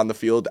guys come on the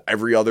field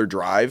every other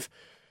drive,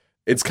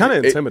 it's kind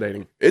of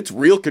intimidating. It's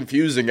real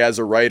confusing as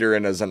a writer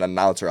and as an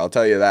announcer, I'll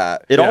tell you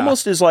that. It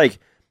almost is like,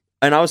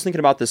 and I was thinking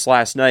about this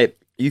last night,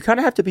 you kind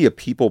of have to be a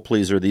people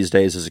pleaser these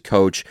days as a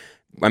coach.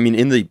 I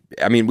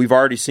mean, we've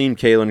already seen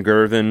Kalen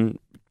Gervin,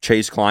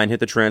 Chase Klein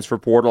hit the transfer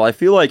portal. I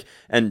feel like,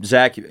 and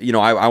Zach,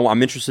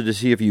 I'm interested to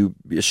see if you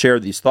share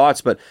these thoughts,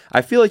 but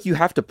I feel like you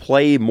have to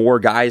play more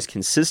guys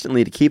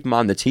consistently to keep them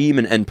on the team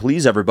and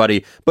please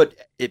everybody. But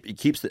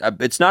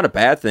it's not a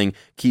bad thing.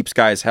 Keeps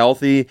guys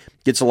healthy,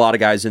 gets a lot of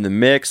guys in the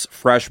mix,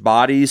 fresh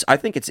bodies. I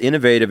think it's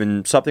innovative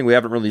and something we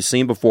haven't really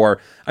seen before.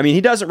 I mean,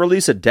 he doesn't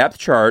release a depth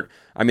chart.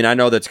 I mean, I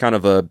know that's kind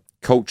of a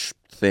coach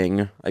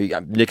thing,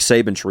 Nick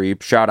Saban tree,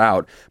 shout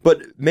out.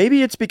 But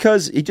maybe it's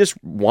because he just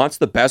wants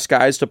the best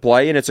guys to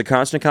play and it's a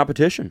constant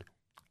competition.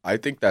 I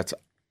think that's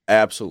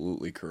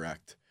absolutely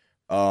correct.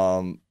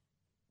 The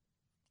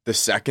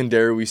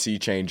secondary we see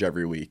change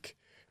every week.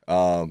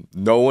 No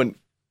one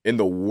in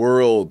the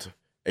world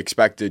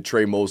expected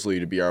Trey Mosley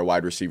to be our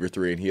wide receiver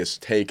 3, and he has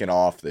taken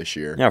off this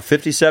year. Yeah,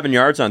 57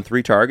 yards on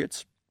 3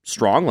 targets.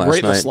 Strong last night.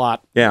 Great in the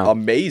slot. Yeah.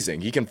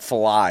 Amazing. He can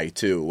fly,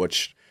 too,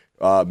 which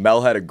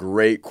Mel had a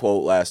great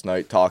quote last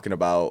night talking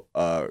about,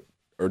 or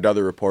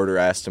another reporter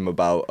asked him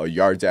about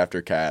yards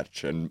after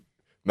catch, and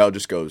Mel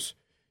just goes,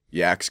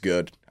 "Yak's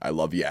good. I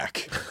love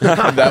Yak."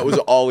 That was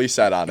all he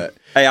said on it.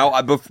 Hey,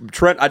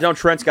 I know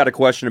Trent's got a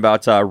question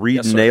about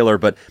Reed and Naylor,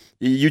 but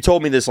you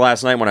told me this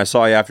last night when I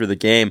saw you after the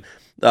game.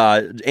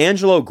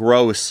 Angelo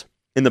Gross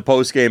in the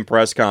post-game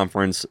press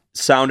conference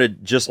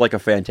sounded just like a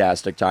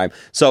fantastic time.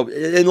 So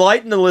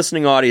enlighten the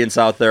listening audience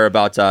out there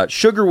about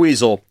Sugar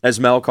Weasel, as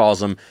Mel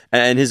calls him,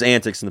 and his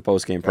antics in the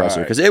post-game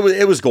presser, because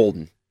it was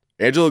golden.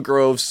 Angelo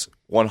Groves,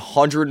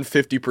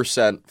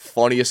 150%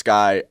 funniest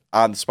guy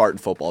on the Spartan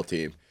football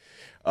team.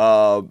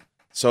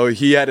 So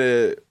he had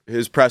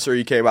his presser,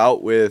 he came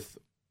out with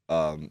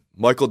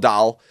Michael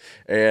Dowell,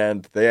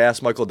 and they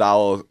asked Michael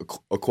Dowell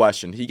a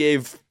question. He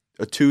gave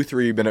a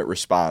 2-3 minute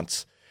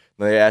response.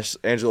 They asked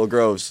Angelo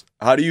Groves,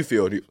 "How do you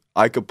feel?"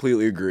 "I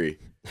completely agree.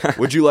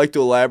 Would you like to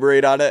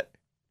elaborate on it?"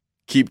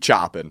 "Keep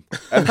chopping."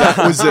 And that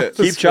was it.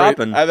 Keep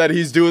chopping. And then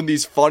he's doing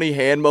these funny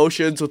hand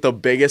motions with the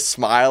biggest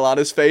smile on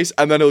his face,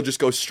 and then he'll just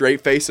go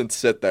straight face and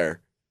sit there.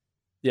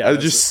 Yeah,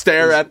 and just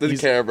stare at the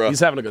camera.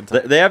 He's having a good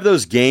time. They have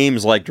those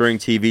games like during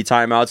TV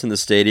timeouts in the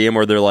stadium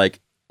where they're like,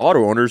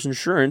 Auto Owners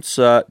Insurance,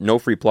 no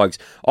free plugs.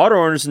 Auto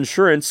Owners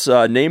Insurance,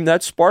 name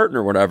that Spartan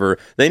or whatever.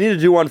 They need to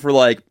do one for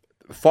like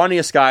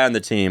funniest guy on the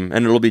team,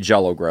 and it'll be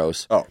Jello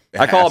Gross. Oh,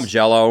 I call him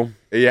Jello.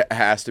 Yeah, it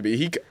has to be.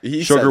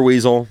 He Sugar said,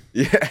 Weasel.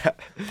 Yeah,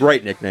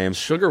 great nickname.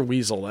 Sugar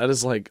Weasel. That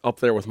is like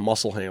up there with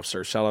Muscle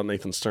Hamster. Shout out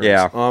Nathan Stearns.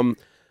 Yeah.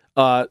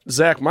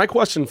 Zach, my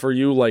question for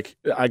you, like,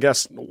 I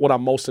guess what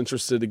I'm most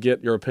interested to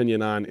get your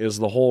opinion on is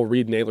the whole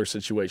Reed Naylor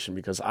situation,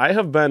 because I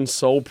have been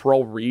so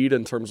pro Reed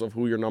in terms of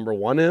who your number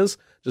 1 is,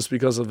 just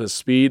because of his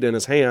speed and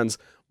his hands.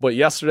 But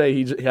yesterday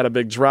he had a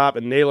big drop,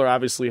 and Naylor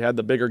obviously had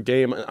the bigger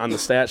game on the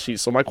stat sheet.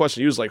 So my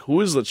question to you is, like,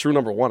 who is the true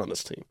number 1 on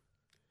this team?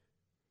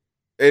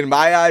 In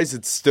my eyes,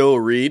 it's still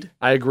Reed.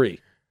 I agree.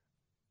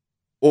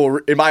 Well,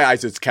 in my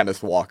eyes, it's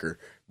Kenneth Walker.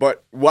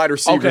 But wide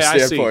receiver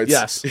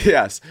standpoints,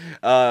 yes.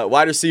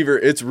 Wide receiver,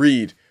 it's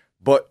Reed.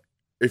 But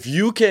if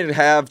you can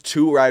have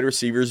 2 wide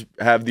receivers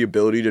have the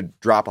ability to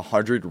drop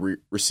 100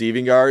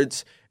 receiving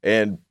yards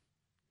and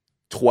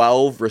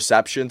 12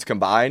 receptions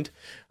combined,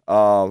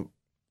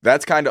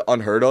 that's kind of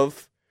unheard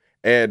of.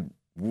 And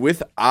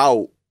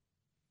without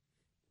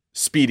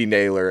Speedy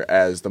Naylor,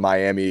 as the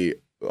Miami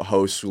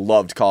hosts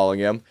loved calling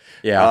him,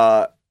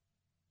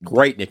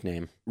 great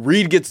nickname.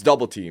 Reed gets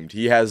double teamed.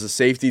 He has a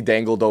safety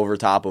dangled over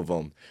top of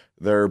him.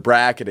 They're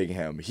bracketing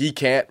him. He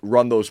can't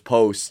run those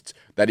posts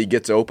that he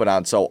gets open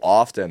on so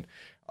often.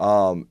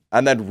 And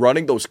then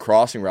running those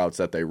crossing routes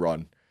that they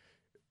run.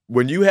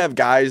 When you have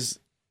guys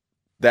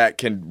that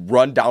can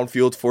run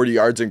downfield 40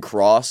 yards and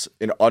cross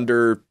in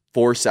under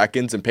 4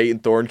 seconds, and Peyton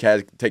Thorne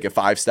can take a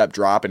 5-step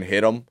drop and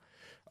hit him,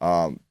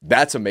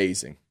 that's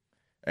amazing.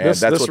 And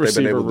that's what they've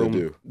been able to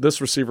do. This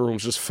receiver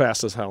room's just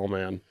fast as hell,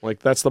 man.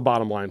 Like, that's the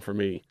bottom line for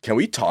me. Can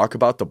we talk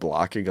about the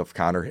blocking of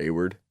Connor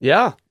Hayward?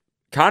 Yeah.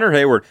 Connor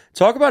Hayward,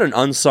 talk about an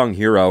unsung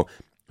hero.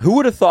 Who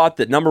would have thought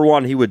that, number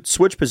 1, he would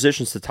switch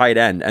positions to tight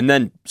end and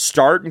then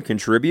start and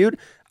contribute?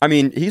 I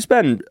mean, he's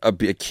been a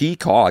key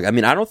cog. I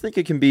mean, I don't think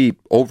it can be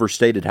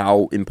overstated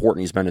how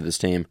important he's been to this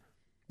team.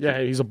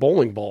 Yeah, he's a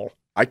bowling ball.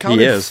 I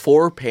counted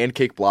 4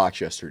 pancake blocks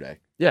yesterday.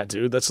 Yeah,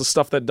 dude, that's the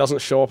stuff that doesn't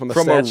show up in the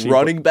from stat a sheet.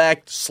 running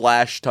back /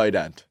 tight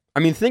end.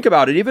 I mean, think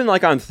about it. Even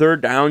like on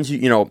third downs,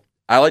 I'm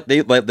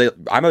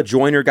a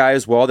Joyner guy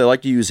as well. They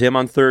like to use him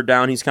on third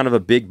down. He's kind of a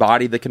big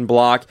body that can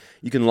block.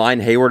 You can line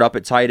Hayward up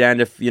at tight end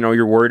if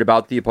you're worried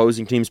about the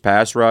opposing team's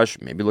pass rush.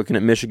 Maybe looking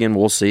at Michigan,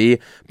 we'll see.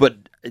 But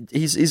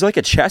he's like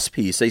a chess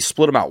piece. They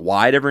split him out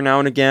wide every now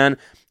and again.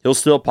 He'll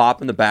still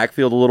pop in the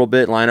backfield a little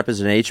bit, line up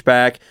as an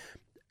H-back.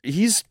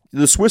 He's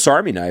the Swiss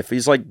Army knife.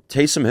 He's like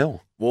Taysom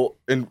Hill. Well,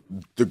 and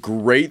the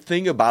great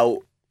thing about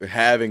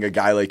having a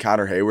guy like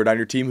Connor Hayward on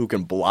your team who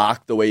can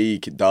block the way he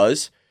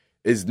does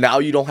is now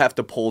you don't have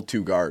to pull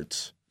 2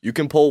 guards. You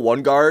can pull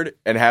 1 guard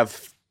and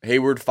have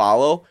Hayward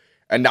follow,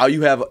 and now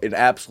you have an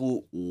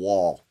absolute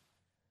wall.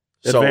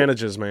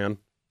 Advantages, man.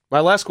 My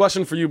last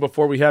question for you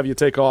before we have you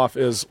take off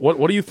is,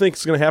 what do you think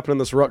is going to happen in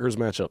this Rutgers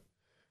matchup?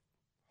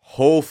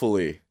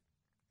 Hopefully,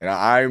 and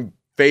I'm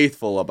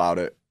faithful about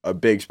it, a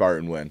big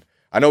Spartan win.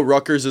 I know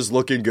Rutgers is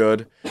looking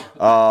good.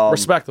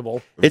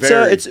 Respectable.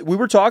 We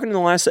were talking in the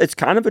last. It's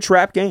kind of a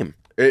trap game.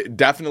 It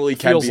definitely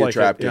can be a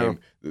trap game.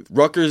 Yeah.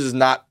 Rutgers is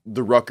not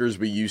the Rutgers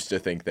we used to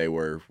think they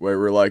were, where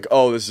we're like,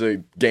 oh, this is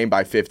a game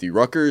by 50.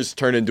 Rutgers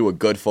turned into a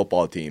good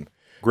football team.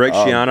 Greg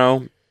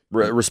Schiano,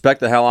 respect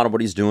the hell out of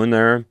what he's doing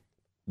there.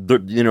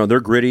 They're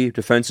gritty,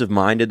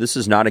 defensive-minded. This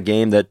is not a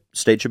game that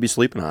State should be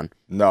sleeping on.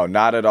 No,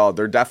 not at all.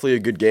 They're definitely a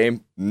good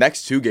game.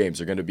 Next 2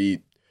 games are going to be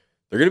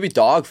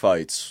dog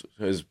fights,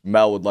 as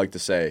Mel would like to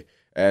say,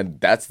 and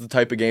that's the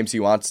type of games he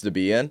wants to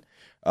be in.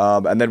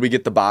 And then we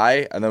get the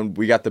bye, and then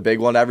we got the big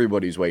one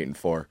everybody's waiting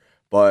for.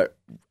 But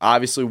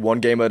obviously, 1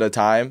 game at a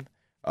time.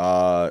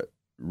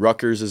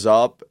 Rutgers is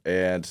up,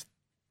 and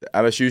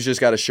MSU's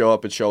just got to show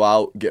up and show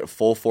out, get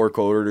full 4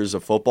 quarters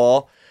of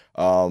football.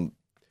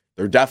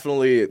 They're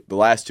definitely, the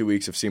last 2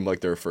 weeks have seemed like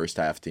they're a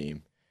first-half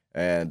team.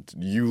 And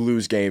you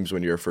lose games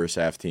when you're a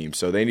first-half team.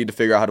 So they need to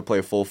figure out how to play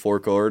a full 4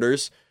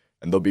 quarters,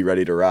 and they'll be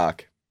ready to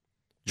rock.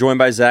 Joined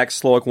by Zach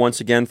Slowick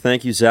once again.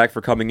 Thank you, Zach,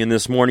 for coming in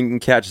this morning. You can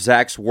catch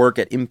Zach's work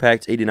at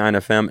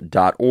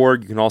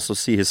impact89fm.org. You can also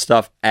see his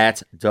stuff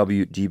at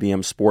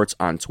WDBM Sports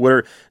on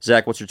Twitter.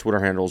 Zach, what's your Twitter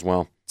handle as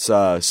well? It's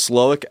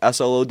Slowick,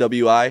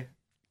 Slowi.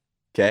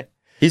 Okay.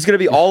 He's going to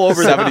be all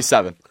over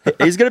 77.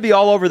 He's going to be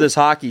all over this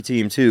hockey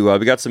team, too.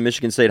 We got some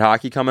Michigan State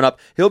hockey coming up.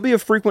 He'll be a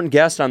frequent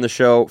guest on the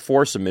show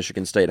for some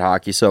Michigan State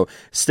hockey, so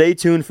stay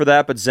tuned for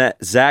that. But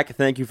Zach,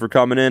 thank you for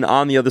coming in.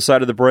 On the other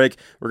side of the break,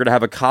 we're going to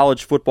have a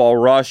college football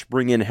rush,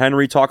 bring in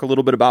Henry, talk a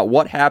little bit about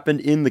what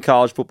happened in the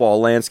college football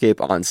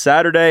landscape on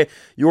Saturday.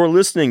 You're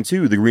listening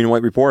to the Green and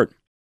White Report.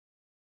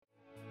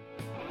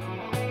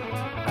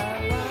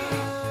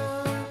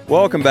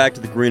 Welcome back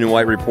to the Green and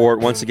White Report.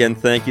 Once again,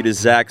 thank you to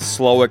Zach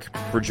Slowick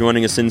for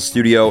joining us in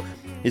studio.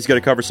 He's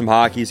going to cover some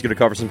hockey. He's going to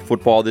cover some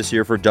football this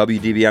year for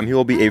WDBM. He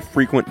will be a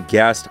frequent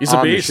guest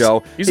on the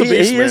show. He's a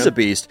beast. He is a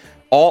beast.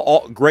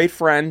 All great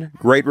friend,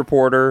 great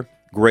reporter,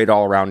 great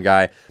all-around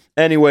guy.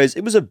 Anyways,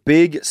 it was a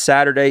big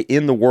Saturday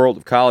in the world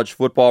of college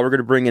football. We're going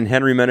to bring in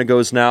Henry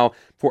Menegos now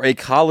for a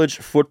college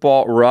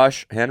football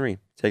rush. Henry,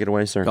 take it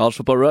away, sir. College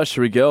football rush.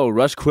 Here we go.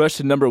 Rush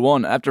question number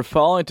 1. After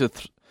falling to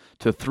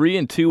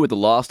 3-2 with the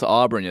loss to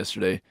Auburn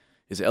yesterday,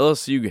 is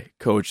LSU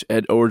coach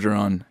Ed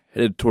Orgeron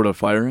headed toward a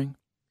firing?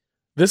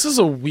 This is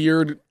a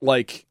weird,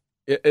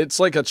 it's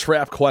like a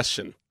trap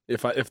question,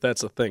 if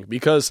that's a thing,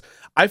 because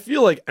I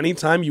feel like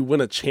anytime you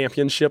win a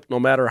championship, no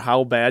matter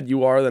how bad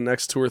you are the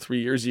next 2 or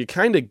 3 years, you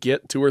kind of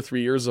get 2 or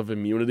 3 years of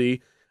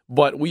immunity.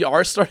 But we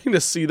are starting to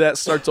see that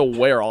start to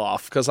wear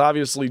off, because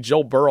obviously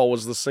Joe Burrow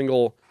was the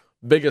single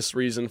biggest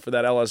reason for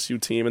that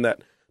LSU team, and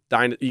that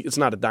it's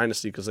not a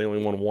dynasty because they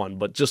only won 1,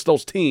 but just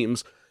those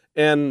teams.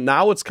 And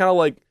now it's kind of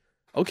like,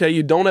 okay,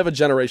 you don't have a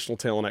generational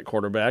talent at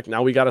quarterback.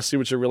 Now we got to see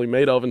what you're really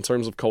made of in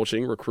terms of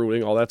coaching,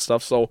 recruiting, all that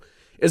stuff. So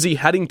is he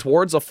heading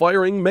towards a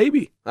firing?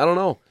 Maybe. I don't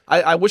know.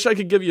 I wish I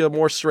could give you a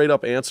more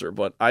straight-up answer,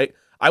 but I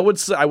would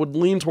say I would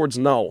lean towards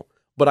no,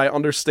 but I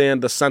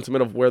understand the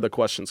sentiment of where the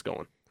question's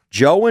going.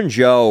 Joe and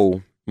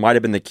Joe might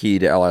have been the key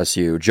to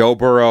LSU. Joe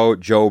Burrow,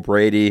 Joe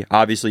Brady.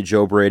 Obviously,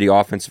 Joe Brady,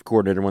 offensive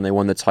coordinator when they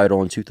won the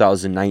title in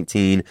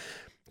 2019.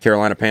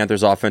 Carolina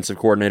Panthers offensive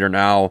coordinator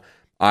now.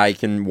 I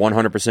can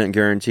 100%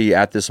 guarantee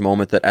at this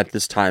moment that at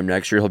this time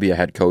next year he'll be a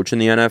head coach in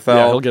the NFL.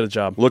 Yeah, he'll get a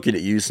job. Looking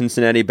at you,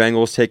 Cincinnati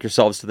Bengals, take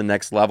yourselves to the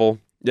next level.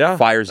 Yeah,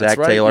 fire Zach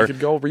right. Taylor. You could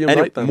go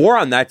reunite them. More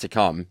on that to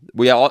come.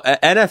 We have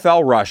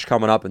NFL rush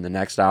coming up in the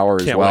next hour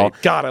as well. Wait.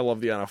 God, I love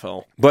the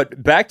NFL.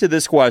 But back to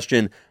this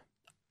question,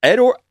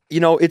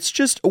 it's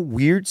just a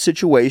weird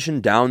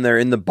situation down there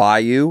in the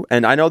Bayou,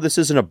 and I know this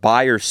isn't a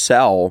buy or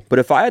sell, but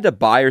if I had to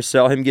buy or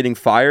sell him getting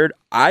fired,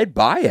 I'd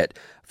buy it.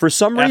 For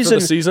some reason,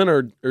 after the season,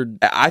 or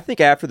I think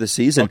after the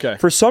season. Okay.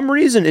 For some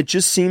reason, it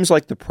just seems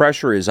like the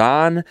pressure is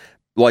on.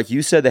 Like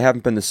you said, they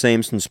haven't been the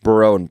same since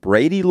Burrow and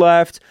Brady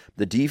left.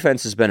 The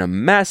defense has been a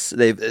mess.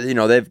 They've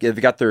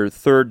got their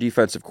 3rd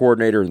defensive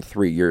coordinator in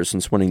 3 years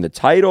since winning the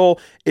title.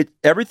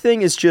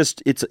 Everything is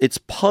just it's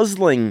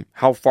puzzling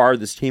how far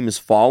this team has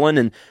fallen,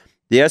 and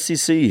the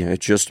SEC, it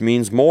just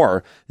means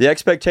more. The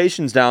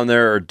expectations down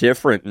there are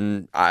different,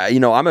 and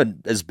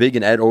I'm as big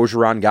an Ed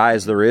Orgeron guy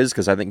as there is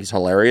because I think he's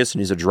hilarious and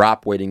he's a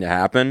drop waiting to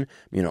happen.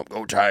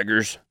 Go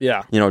Tigers.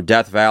 Yeah.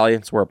 Death Valley.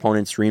 It's where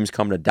opponents' dreams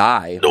come to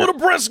die. Go to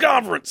press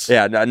conference.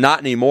 Yeah,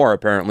 not anymore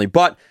apparently.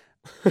 But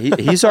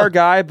he's our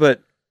guy.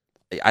 But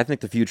I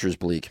think the future is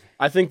bleak.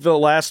 I think the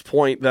last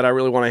point that I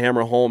really want to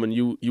hammer home, and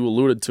you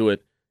alluded to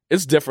it,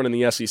 it's different in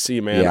the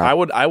SEC, man. Yeah. I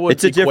would.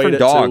 It's a different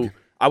dog.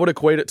 I would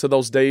equate it to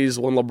those days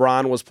when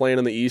LeBron was playing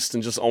in the East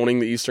and just owning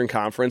the Eastern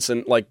Conference,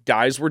 and like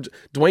guys were.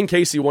 Dwayne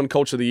Casey won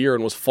Coach of the Year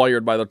and was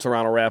fired by the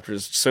Toronto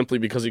Raptors simply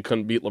because he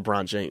couldn't beat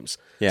LeBron James.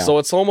 Yeah. So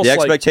it's almost the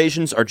like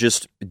expectations are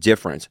just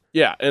different.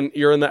 Yeah, and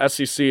you're in the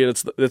SEC,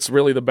 and it's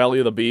really the belly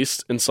of the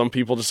beast, and some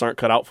people just aren't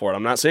cut out for it.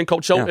 I'm not saying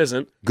Coach O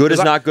isn't. Good is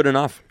not good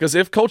enough. Because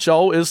if Coach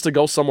O is to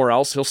go somewhere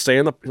else, he'll stay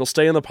in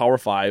the Power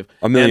 5.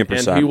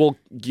 1,000,000%. And he will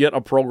get a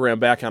program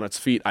back on its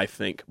feet, I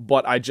think.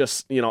 But I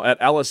just, at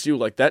LSU,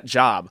 like that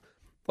job,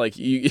 like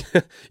you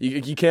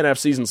can't have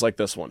seasons like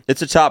this one.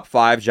 It's a top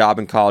 5 job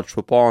in college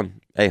football,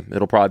 and hey,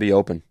 it'll probably be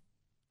open.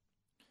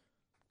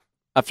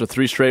 After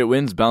 3 straight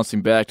wins,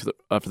 bouncing back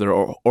after their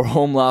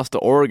home loss to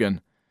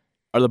Oregon,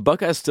 are the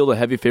Buckeyes still the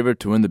heavy favorite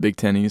to win the Big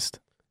Ten East?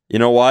 You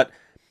know what?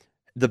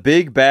 The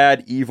big,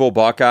 bad, evil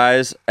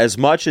Buckeyes, as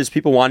much as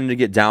people wanted to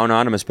get down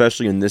on them,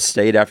 especially in this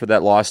state after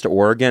that loss to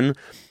Oregon,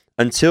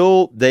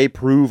 until they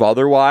prove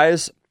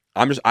otherwise,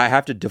 I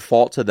have to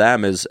default to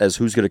them as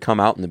who's going to come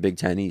out in the Big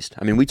Ten East.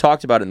 I mean, we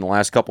talked about it in the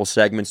last couple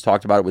segments,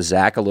 talked about it with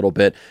Zach a little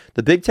bit.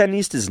 The Big Ten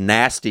East is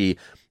nasty,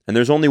 and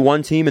there's only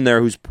one team in there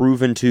who's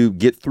proven to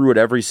get through it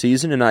every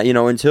season. And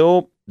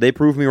until they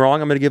prove me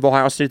wrong, I'm going to give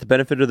Ohio State the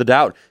benefit of the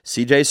doubt.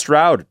 C.J.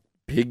 Stroud,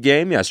 big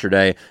game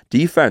yesterday.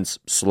 Defense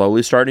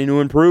slowly starting to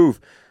improve.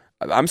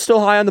 I'm still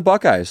high on the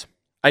Buckeyes.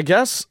 I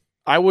guess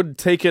I would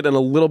take it in a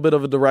little bit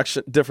of a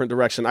different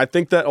direction. I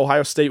think that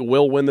Ohio State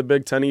will win the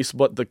Big Ten East,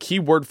 but the key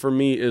word for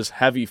me is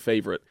heavy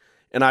favorite.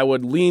 And I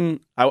would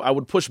I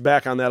would push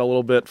back on that a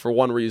little bit for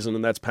one reason,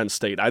 and that's Penn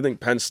State. I think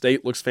Penn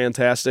State looks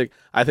fantastic.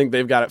 I think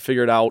they've got it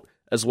figured out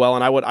as well,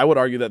 and I would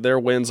argue that their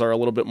wins are a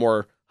little bit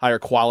more higher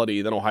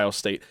quality than Ohio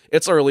State.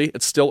 It's early.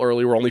 It's still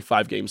early. We're only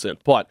 5 games in.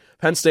 But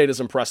Penn State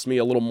has impressed me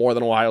a little more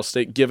than Ohio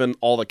State, given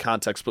all the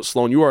context. But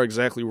Sloan, you are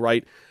exactly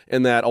right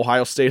in that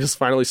Ohio State is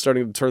finally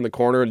starting to turn the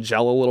corner and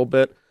gel a little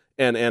bit.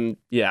 And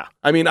yeah,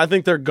 I mean, I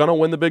think they're going to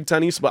win the Big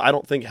Ten East, but I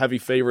don't think heavy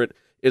favorite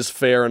is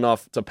fair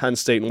enough to Penn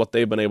State and what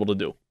they've been able to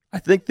do. I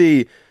think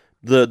the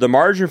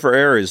margin for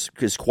error is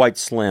quite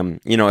slim.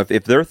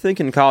 If they're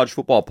thinking college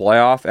football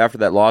playoff after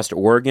that loss to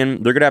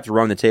Oregon, they're going to have to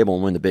run the table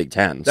and win the Big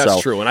Ten.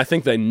 That's true, and I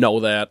think they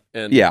know that.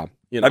 And yeah,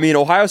 I mean,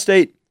 Ohio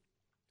State,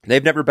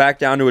 they've never backed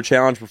down to a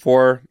challenge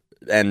before,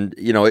 and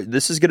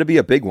this is going to be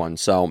a big one.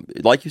 So,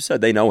 like you said,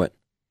 they know it.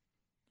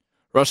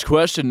 Rush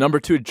question number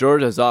 2: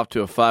 Georgia is off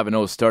to a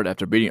 5-0 start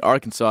after beating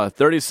Arkansas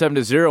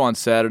 37-0 on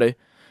Saturday.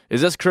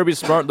 Is this Kirby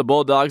Smart, the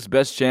Bulldogs'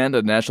 best chance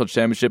at a national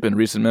championship in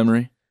recent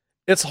memory?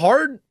 It's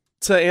hard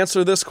to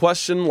answer this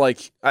question,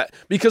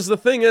 because the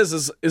thing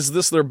is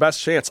this their best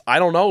chance? I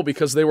don't know,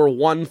 because they were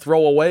one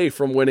throw away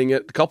from winning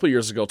it a couple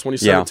years ago,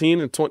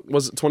 2017, and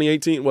was it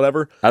 2018,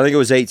 whatever? I think it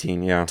was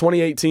 18, yeah.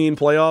 2018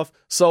 playoff.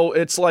 So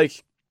it's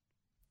like,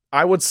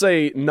 I would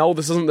say, no,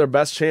 this isn't their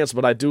best chance,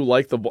 but I do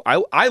like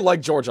I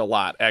like Georgia a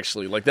lot,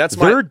 actually.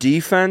 Their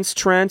defense,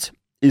 Trent,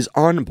 is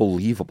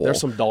unbelievable. They're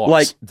some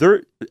dogs.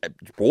 They're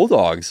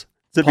Bulldogs.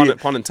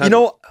 Pun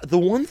intended. The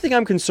one thing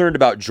I'm concerned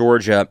about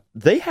Georgia,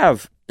 they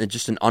have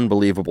just an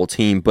unbelievable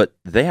team, but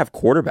they have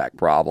quarterback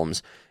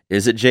problems.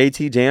 Is it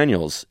JT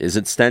Daniels? Is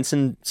it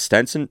Stenson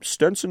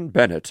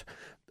Bennett?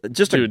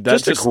 Just a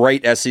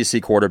great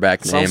SEC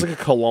quarterback name. Sounds like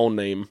a cologne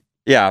name.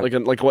 Yeah.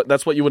 Like what?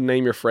 That's what you would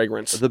name your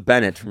fragrance. The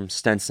Bennett from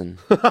Stenson.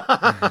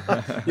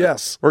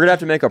 Yes. We're going to have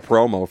to make a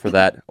promo for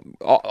that.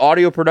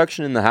 Audio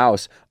production in the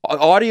house.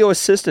 Audio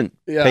assistant,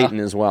 Peyton,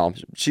 as well.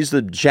 She's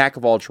the jack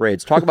of all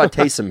trades. Talk about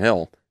Taysom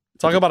Hill.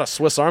 Talk about a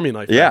Swiss Army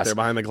knife back there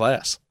behind the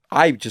glass.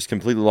 I just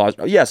completely lost.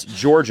 Yes,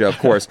 Georgia, of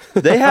course.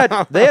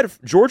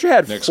 Georgia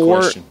had Next 4.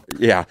 Question.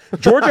 Yeah,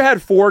 Georgia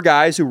had 4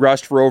 guys who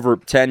rushed for over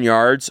 10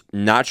 yards.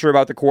 Not sure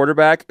about the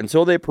quarterback.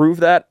 Until they prove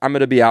that, I'm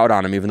going to be out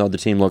on him, even though the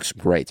team looks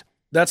great.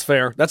 That's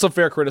fair. That's a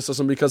fair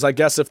criticism, because I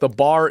guess if the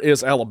bar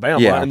is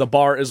Alabama and the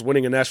bar is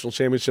winning a national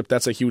championship,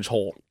 that's a huge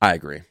hole. I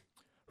agree.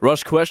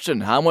 Rush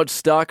question: how much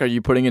stock are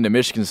you putting into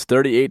Michigan's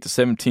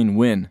 38-17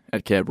 win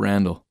at Camp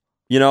Randall?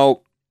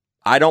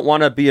 I don't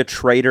want to be a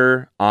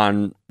traitor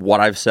on what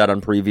I've said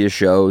on previous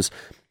shows.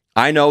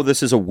 I know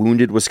this is a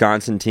wounded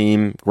Wisconsin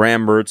team.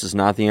 Graham Mertz is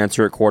not the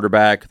answer at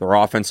quarterback. Their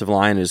offensive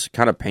line is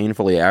kind of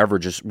painfully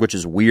average, which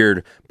is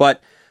weird.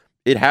 But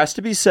it has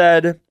to be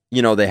said,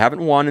 they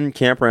haven't won in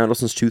Camp Randall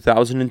since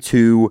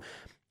 2002.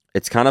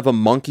 It's kind of a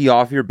monkey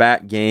off your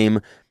back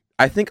game.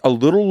 I think a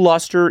little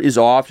luster is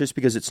off just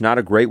because it's not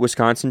a great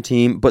Wisconsin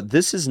team, but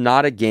this is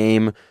not a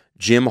game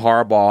Jim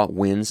Harbaugh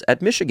wins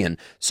at Michigan.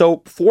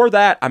 So for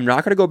that, I'm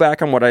not going to go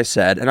back on what I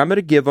said, and I'm going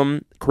to give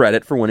them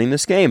credit for winning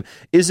this game.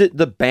 Is it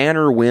the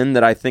banner win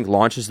that I think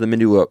launches them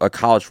into a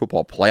college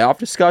football playoff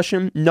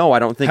discussion? No, I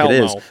don't think it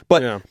is. No.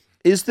 But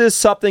is this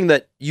something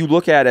that you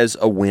look at as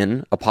a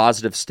win, a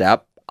positive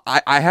step?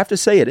 I have to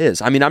say it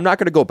is. I mean, I'm not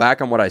going to go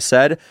back on what I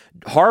said.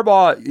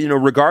 Harbaugh,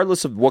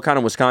 regardless of what kind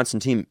of Wisconsin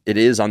team it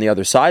is on the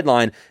other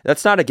sideline,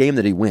 that's not a game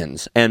that he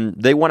wins. And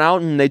they went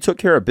out and they took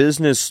care of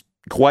business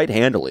quite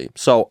handily.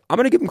 So I'm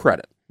going to give him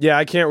credit. Yeah,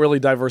 I can't really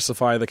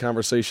diversify the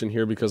conversation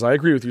here, because I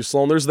agree with you,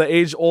 Sloan. There's the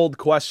age-old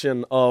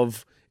question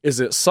of, is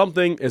it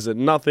something? Is it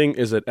nothing?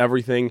 Is it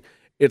everything?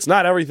 It's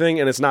not everything,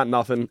 and it's not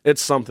nothing.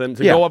 It's something.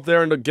 To go up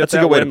there and to get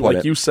that win,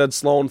 like you said,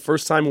 Sloan,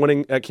 first time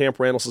winning at Camp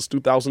Randall since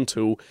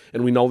 2002,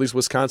 and we know these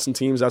Wisconsin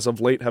teams as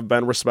of late have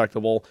been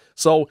respectable.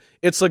 So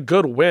it's a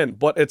good win,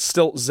 but it's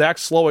still, Zach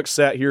Slowick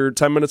sat here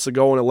 10 minutes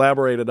ago and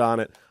elaborated on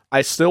it.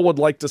 I still would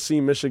like to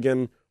see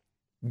Michigan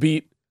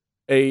beat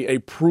a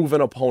proven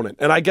opponent.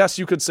 And I guess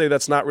you could say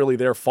that's not really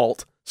their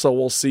fault. So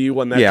we'll see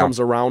when that comes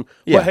around.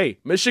 But hey,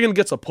 Michigan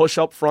gets a push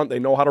up front. They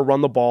know how to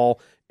run the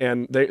ball,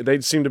 and they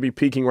seem to be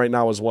peaking right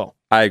now as well.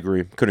 I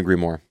agree. Couldn't agree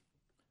more.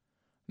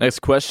 Next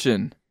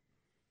question.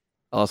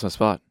 I lost my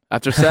spot.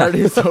 After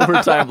Saturday's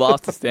overtime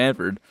loss to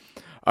Stanford,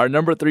 are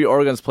number 3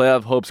 Oregon's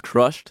playoff hopes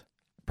crushed?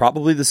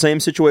 Probably the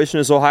same situation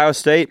as Ohio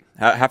State.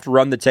 Have to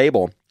run the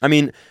table. I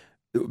mean,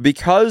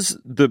 because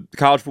the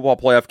College Football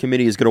Playoff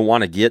Committee is going to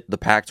want to get the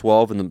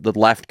Pac-12 and the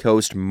left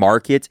coast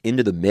market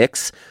into the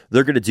mix,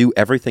 they're going to do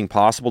everything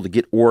possible to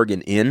get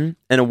Oregon in.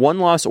 And a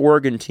one-loss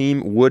Oregon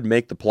team would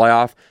make the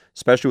playoff,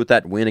 especially with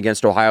that win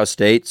against Ohio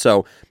State.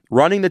 So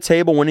running the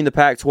table, winning the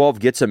Pac-12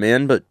 gets them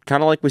in. But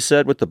kind of like we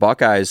said with the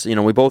Buckeyes,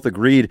 we both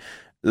agreed.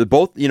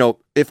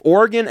 If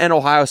Oregon and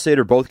Ohio State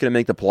are both going to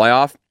make the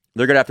playoff,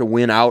 they're going to have to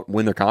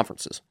win their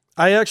conferences.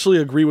 I actually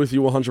agree with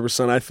you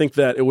 100%. I think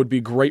that it would be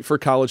great for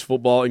college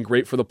football and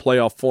great for the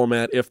playoff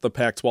format if the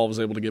Pac-12 is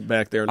able to get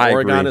back there. And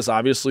Oregon is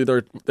obviously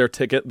their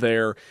ticket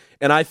there.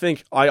 And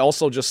I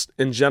also just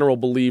in general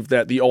believe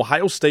that the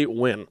Ohio State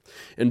win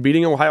and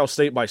beating Ohio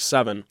State by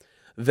 7,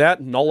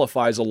 that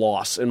nullifies a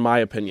loss, in my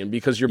opinion,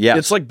 because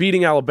it's like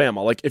beating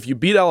Alabama. Like if you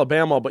beat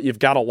Alabama but you've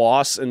got a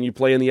loss and you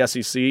play in the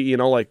SEC,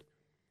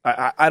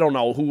 I don't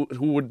know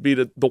who would be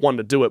the one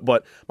to do it,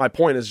 but my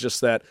point is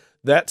just that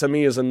to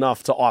me is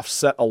enough to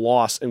offset a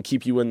loss and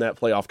keep you in that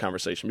playoff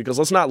conversation. Because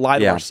let's not lie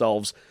to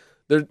ourselves.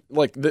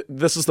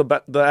 This is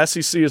the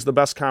SEC is the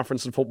best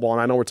conference in football,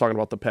 and I know we're talking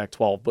about the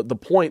Pac-12, but the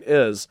point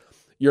is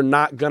you're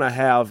not going to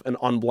have an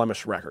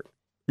unblemished record.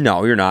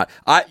 No, you're not.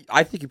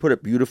 I think you put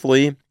it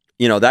beautifully.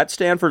 That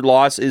Stanford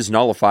loss is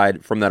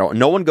nullified from that.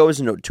 No one goes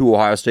to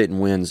Ohio State and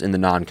wins in the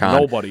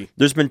non-con. Nobody.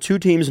 There's been 2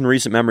 teams in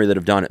recent memory that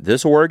have done it.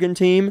 This Oregon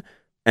team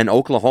and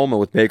Oklahoma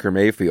with Baker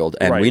Mayfield,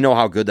 and we know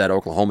how good that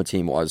Oklahoma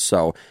team was.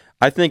 So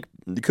I think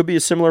it could be a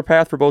similar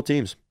path for both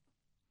teams.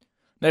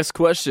 Next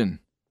question.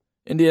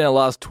 Indiana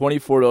lost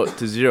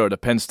 24-0 to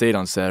Penn State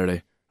on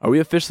Saturday. Are we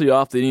officially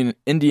off the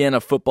Indiana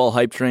football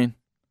hype train?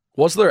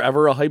 Was there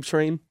ever a hype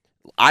train?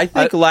 I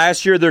think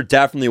last year there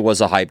definitely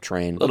was a hype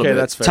train. Okay,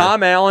 that's fair.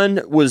 Tom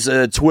Allen was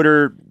a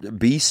Twitter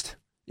beast.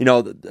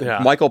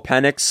 Michael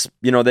Penix,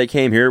 they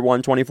came here,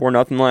 won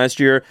 24-0 last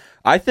year.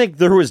 I think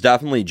there was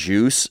definitely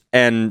juice.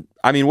 And,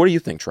 I mean, what do you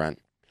think, Trent?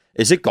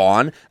 Is it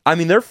gone? I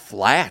mean, they're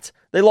flat.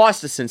 They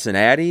lost to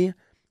Cincinnati.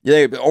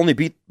 They only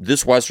beat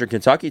this Western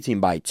Kentucky team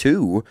by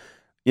 2.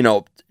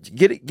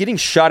 Getting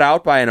shut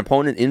out by an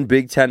opponent in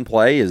Big Ten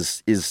play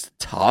is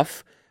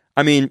tough.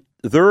 I mean,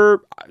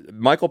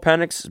 Michael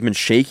Penix has been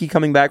shaky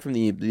coming back from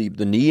the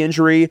knee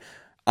injury.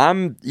 I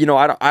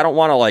don't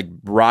want to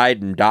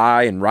ride and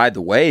die and ride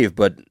the wave,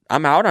 but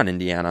I'm out on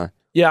Indiana.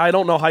 Yeah, I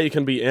don't know how you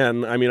can be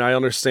in. I mean, I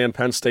understand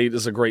Penn State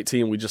is a great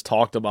team. We just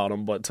talked about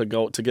them, but to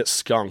get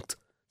skunked,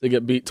 to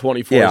get beat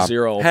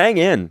 24-0. Hang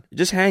in.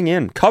 Just hang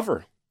in.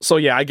 Cover. So,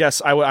 yeah, I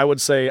guess I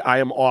would say I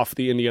am off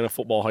the Indiana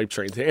football hype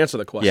train to answer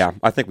the question. Yeah,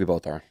 I think we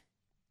both are.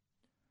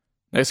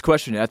 Next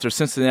question. After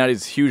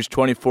Cincinnati's huge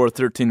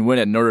 24-13 win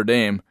at Notre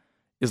Dame,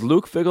 is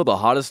Luke Fickell the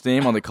hottest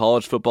name on the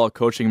college football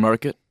coaching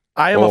market?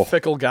 I am a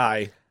Fickell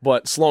guy,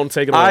 but Sloan,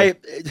 take it away.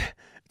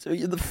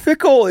 The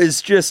Fickell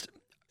is just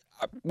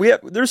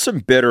there's some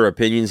bitter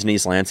opinions in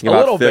East Lansing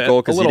about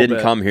Fickell because he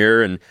didn't come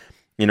here, and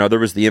there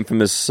was the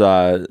infamous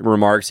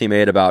remarks he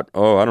made about,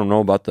 I don't know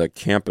about the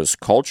campus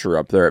culture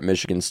up there at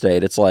Michigan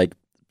State. It's like,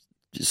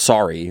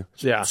 sorry,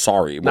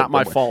 not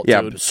my fault.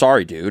 Yeah, dude.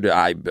 Sorry, dude.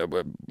 I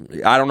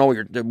don't know what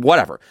you're.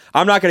 Whatever.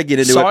 I'm not going to get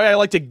into it. Sorry, I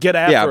like to get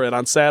after it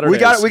on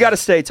Saturdays. We got to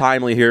stay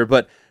timely here,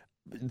 but.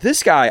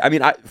 This guy, I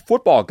mean,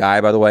 football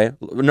guy, by the way.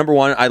 Number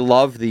one, I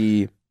love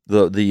the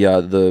not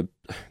the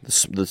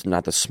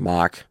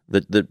smock.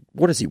 The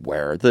what does he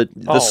wear? The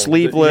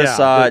sleeveless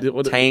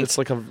tank. It's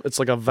like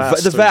a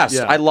vest. The vest.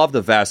 I love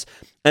the vest,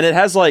 and it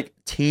has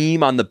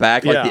team on the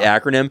back, the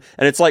acronym,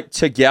 and it's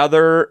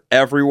together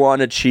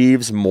everyone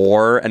achieves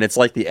more, and it's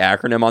the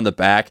acronym on the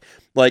back.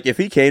 If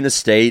he came to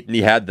State and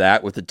he had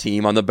that with the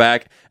team on the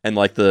back and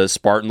the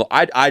Spartan,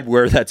 I'd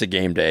wear that to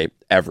game day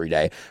every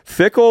day.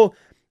 Fickell.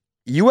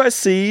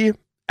 USC,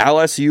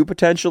 LSU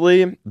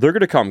potentially, they're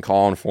going to come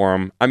calling for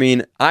him. I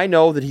mean, I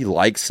know that he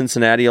likes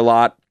Cincinnati a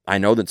lot. I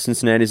know that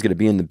Cincinnati is going to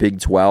be in the Big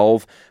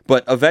 12,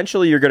 but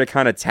eventually you're going to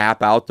kind of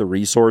tap out the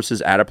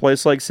resources at a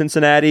place like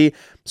Cincinnati.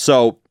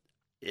 So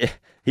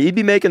he'd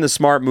be making the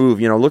smart move.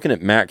 Looking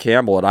at Matt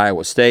Campbell at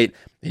Iowa State,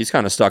 he's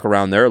kind of stuck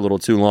around there a little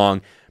too long.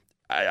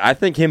 I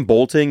think him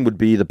bolting would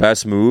be the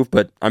best move,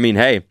 but I mean,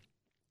 hey,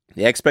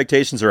 the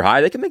expectations are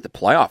high. They can make the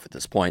playoff at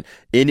this point.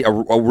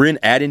 We're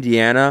at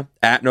Indiana,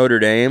 at Notre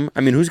Dame.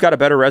 I mean, who's got a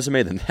better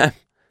resume than them?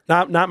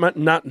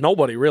 Not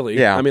nobody really.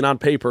 Yeah. I mean, on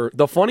paper.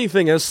 The funny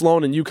thing is,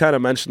 Sloan, and you kind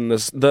of mentioned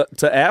this,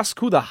 to ask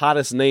who the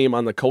hottest name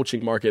on the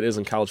coaching market is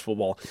in college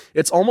football,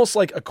 it's almost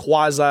like a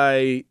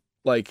quasi,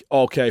 like,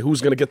 okay,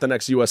 who's going to get the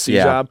next USC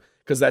job?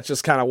 Because that's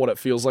just kind of what it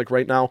feels like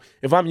right now.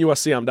 If I'm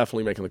USC, I'm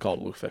definitely making the call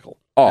to Luke Fickell.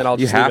 Oh, and I'll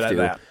just you have leave it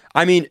to. at that.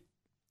 I mean,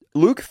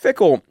 Luke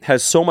Fickell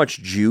has so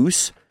much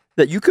juice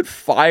that you could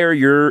fire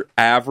your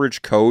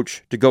average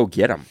coach to go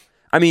get him.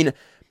 I mean,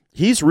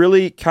 he's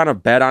really kind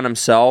of bet on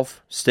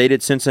himself, stayed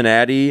at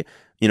Cincinnati.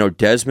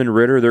 Desmond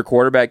Ridder, their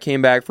quarterback,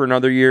 came back for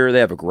another year. They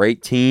have a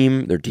great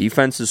team. Their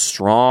defense is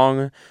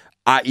strong.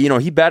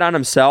 He bet on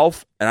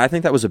himself, and I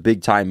think that was a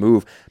big-time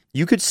move.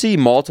 You could see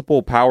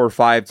multiple Power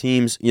 5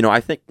 teams. I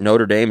think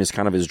Notre Dame is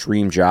kind of his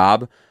dream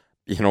job.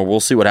 We'll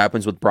see what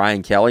happens with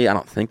Brian Kelly. I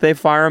don't think they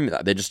fire him.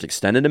 They just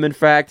extended him, in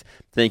fact.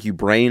 Thank you,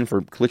 Brain,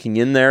 for clicking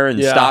in there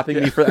and stopping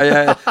me for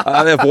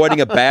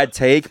avoiding a bad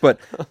take. But,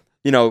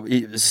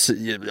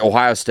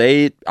 Ohio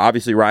State,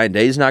 obviously Ryan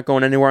Day's not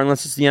going anywhere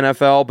unless it's the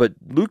NFL. But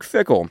Luke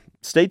Fickell,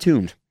 stay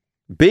tuned.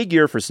 Big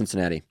year for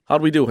Cincinnati.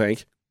 How'd we do,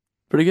 Hank?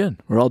 Pretty good.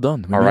 We're all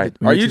done. All right.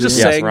 Are you just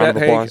saying that,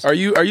 Hank? Are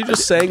you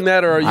just saying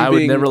that, or are you I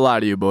being... would never lie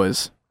to you,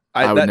 boys.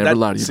 I would never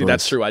lie to you, See, boys.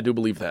 that's true. I do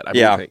believe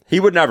that. He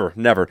would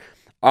never.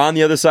 On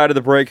the other side of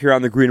the break here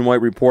on the Green and White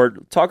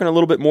Report, talking a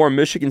little bit more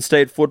Michigan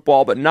State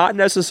football, but not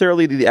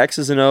necessarily the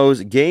X's and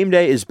O's. Game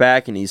day is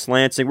back in East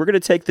Lansing. We're going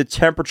to take the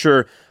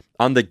temperature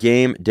on the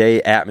game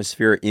day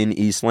atmosphere in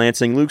East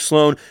Lansing. Luke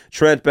Sloan,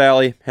 Trent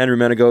Bally, Henry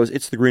Menegos.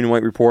 It's the Green and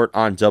White Report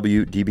on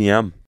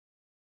WDBM.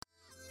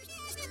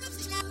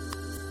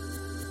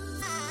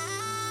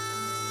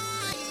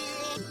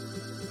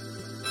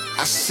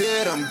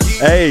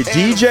 Hey,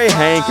 DJ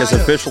Hank is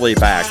officially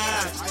back.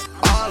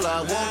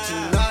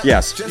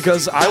 Yes.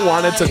 Because I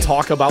wanted to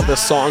talk about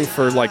this song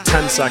for like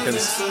 10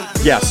 seconds.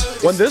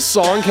 Yes. When this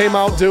song came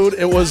out, dude,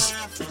 it's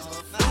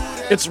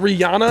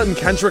Rihanna and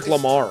Kendrick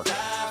Lamar.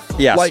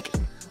 Yes. Like,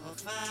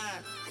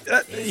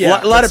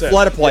 let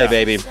it play,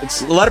 baby.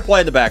 Let it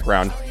play in the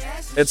background.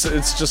 It's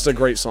just a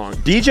great song.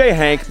 DJ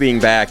Hank being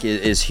back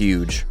is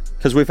huge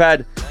because we've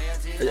had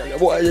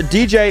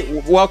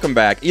DJ. Welcome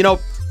back.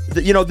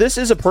 This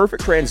is a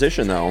perfect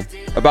transition, though,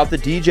 about the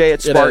DJ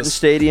at Spartan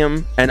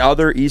Stadium and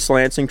other East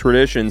Lansing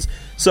traditions.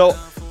 So,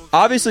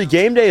 obviously,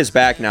 game day is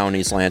back now in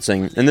East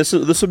Lansing, and this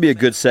will be a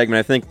good segment.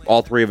 I think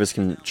all three of us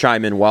can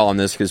chime in well on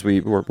this because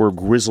we're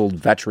grizzled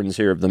veterans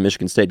here of the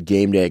Michigan State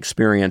game day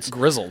experience.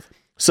 Grizzled.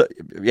 So,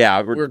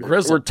 yeah, we're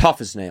grizzled. We're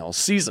tough as nails.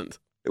 Seasoned.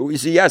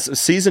 Yes,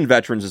 seasoned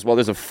veterans as well.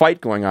 There's a fight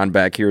going on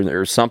back here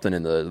or something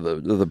in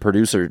the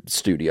producer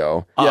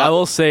studio. I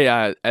will say,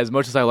 as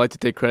much as I like to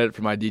take credit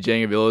for my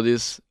DJing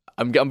abilities,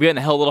 I'm getting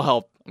a little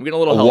help. I'm getting a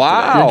little help.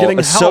 Wow, today. You're getting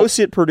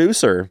associate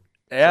producer.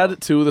 Add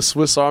to the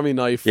Swiss Army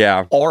knife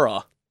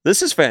aura.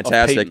 This is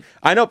fantastic.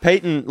 I know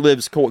Peyton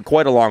lives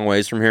quite a long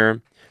ways from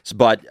here,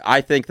 but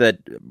I think that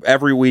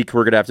every week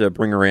we're going to have to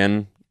bring her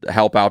in,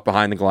 help out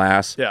behind the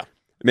glass. Yeah.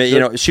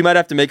 She might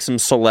have to make some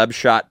celeb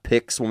shot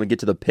picks when we get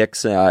to the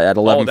picks at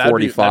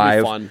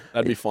 11:45.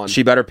 That'd be fun.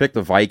 She better pick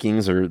the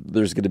Vikings, or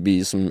there's going to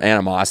be some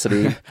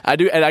animosity. I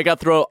do, and I got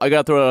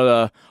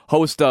to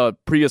throw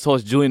previous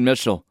host Julian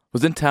Mitchell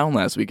was in town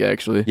last week.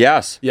 Actually,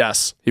 yes,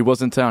 he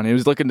was in town. He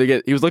was looking to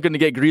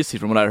get greasy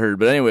from what I heard.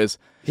 But anyways,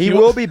 he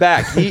will be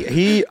back.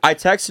 I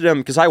texted him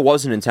because I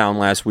wasn't in town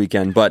last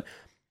weekend, but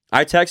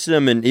I texted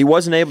him and he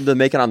wasn't able to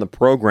make it on the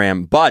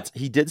program. But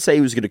he did say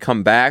he was going to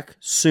come back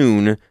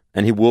soon.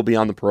 And he will be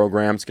on the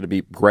program. It's going to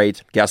be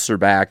great. Guests are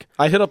back.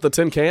 I hit up the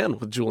Tin Can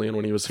with Julian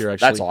when he was here,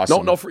 actually. That's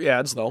awesome. No free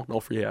ads, though. No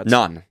free ads.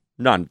 None.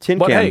 Tin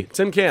But Can. hey,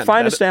 Tin Can.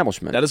 Fine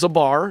establishment. That is a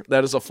bar.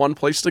 That is a fun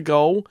place to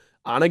go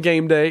on a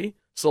game day.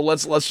 So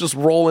let's just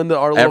roll into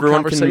our little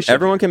conversation.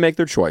 Everyone can make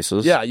their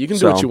choices. Yeah, you can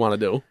do what you want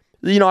to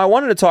do. I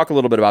wanted to talk a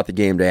little bit about the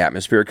game day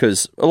atmosphere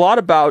because a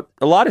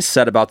lot is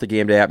said about the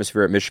game day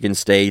atmosphere at Michigan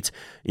State.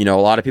 A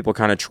lot of people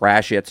kind of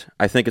trash it.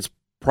 I think it's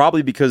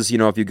probably because,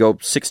 if you go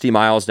 60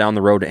 miles down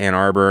the road to Ann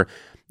Arbor,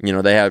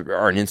 they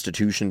are an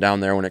institution down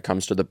there when it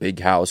comes to the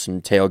big house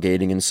and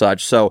tailgating and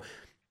such. So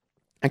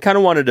I kind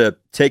of wanted to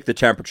take the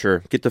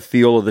temperature, get the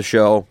feel of the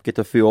show, get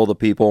the feel of the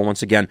people.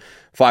 Once again,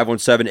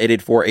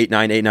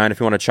 517-884-8989 if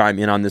you want to chime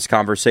in on this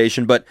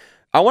conversation. But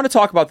I want to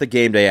talk about the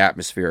game day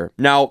atmosphere.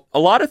 Now, a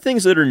lot of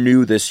things that are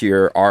new this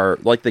year are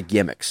like the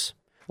gimmicks,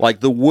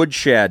 like the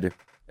woodshed.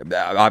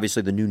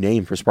 Obviously, the new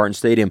name for Spartan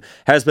Stadium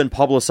has been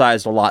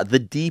publicized a lot. The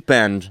deep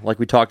end, like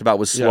we talked about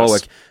with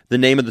Slowick, the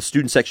name of the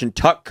student section,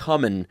 Tuck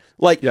Comin'.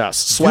 Swag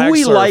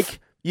surf.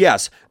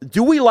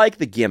 Do we like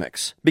the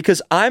gimmicks? Because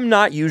I'm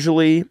not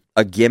usually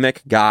a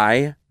gimmick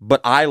guy,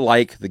 but I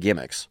like the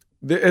gimmicks.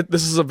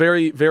 This is a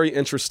very, very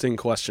interesting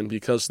question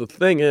because the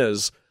thing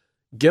is,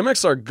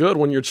 gimmicks are good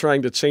when you're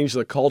trying to change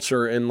the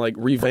culture and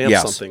revamp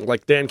something.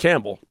 Like Dan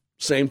Campbell,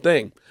 same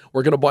thing.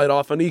 We're going to bite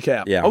off a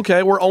kneecap. Yeah.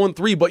 Okay, we're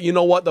 0-3, but you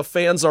know what? The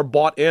fans are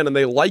bought in and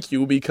they like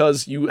you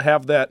because you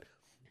have that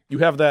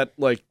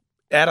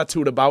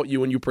attitude about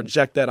you and you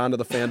project that onto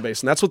the fan base.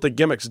 And that's what the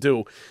gimmicks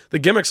do. The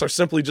gimmicks are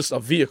simply just a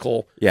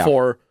vehicle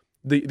for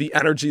the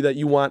energy that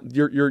you want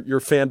your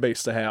fan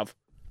base to have.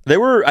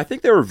 I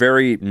think they were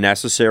very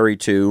necessary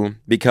too,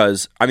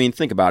 because I mean,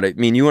 think about it. I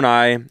mean, you and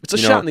I. It's a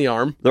shot in the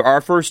arm.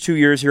 Our first 2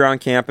 years here on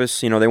campus,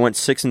 they went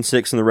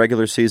 6-6 in the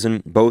regular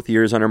season, both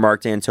years under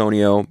Mark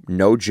D'Antonio.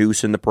 No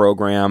juice in the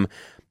program.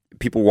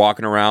 People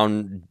walking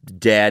around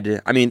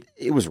dead. I mean,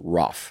 it was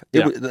rough.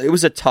 It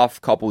was a tough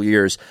couple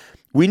years.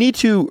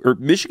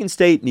 Michigan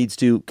State needs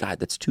to. God,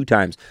 that's 2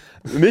 times.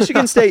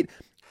 Michigan State.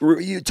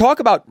 You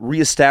talk about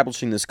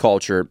reestablishing this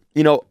culture.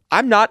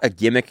 I'm not a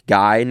gimmick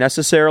guy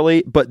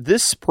necessarily, but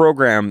this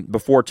program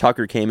before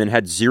Tucker came in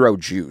had zero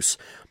juice.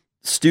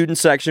 Student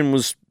section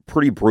was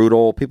pretty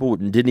brutal. People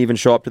didn't even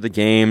show up to the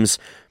games.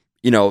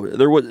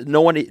 There was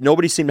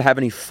nobody seemed to have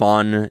any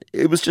fun.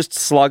 It was just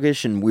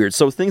sluggish and weird.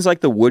 So things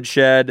like the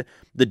woodshed,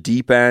 the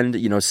deep end,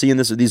 seeing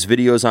these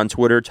videos on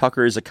Twitter,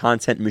 Tucker is a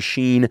content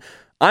machine.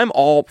 I'm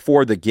all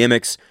for the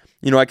gimmicks.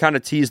 I kind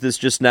of teased this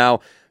just now.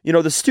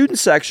 The student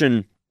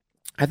section,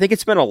 I think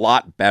it's been a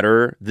lot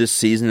better this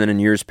season than in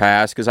years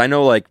past, because I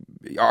know like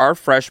our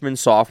freshman,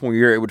 sophomore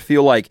year, it would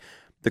feel like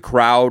the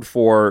crowd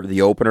for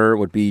the opener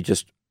would be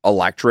just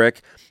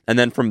electric. And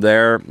then from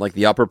there, like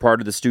the upper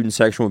part of the student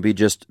section would be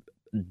just,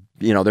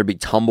 there'd be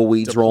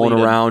tumbleweeds rolling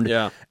around.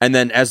 Yeah. And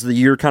then as the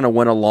year kind of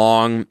went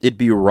along, it'd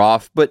be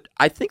rough. But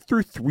I think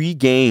through 3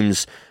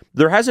 games,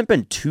 there hasn't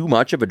been too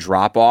much of a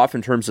drop-off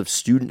in terms of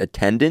student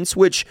attendance,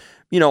 which,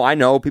 I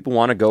know people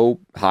want to go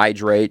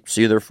hydrate,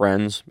 see their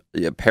friends,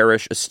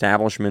 parish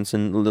establishments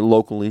in the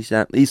local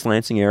East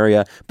Lansing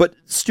area. But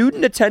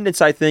student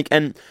attendance, I think,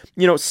 and,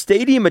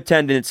 stadium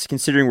attendance,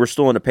 considering we're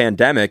still in a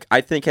pandemic,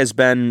 I think has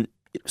been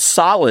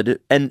solid,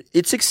 and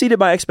it's exceeded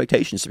my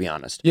expectations, to be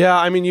honest. Yeah,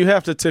 I mean, you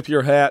have to tip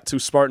your hat to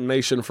Spartan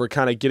Nation for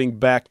kind of getting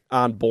back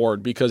on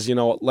board, because,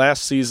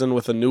 last season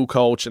with a new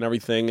coach and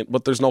everything,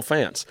 but there's no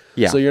fans.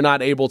 Yeah. So you're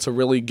not able to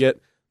really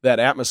get that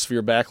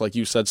atmosphere back, like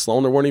you said,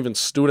 Sloan. There weren't even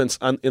students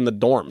in the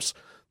dorms.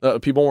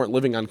 People weren't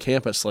living on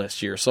campus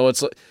last year. So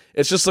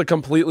it's just a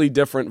completely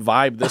different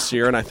vibe this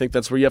year, and I think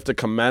that's where you have to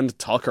commend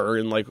Tucker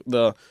and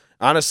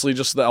honestly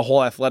just the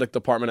whole athletic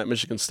department at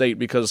Michigan State,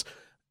 because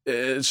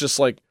it's just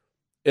like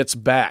it's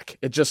back.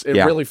 It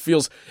really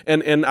feels,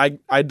 and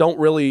I don't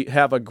really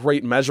have a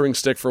great measuring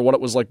stick for what it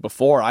was like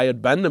before. I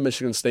had been to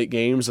Michigan State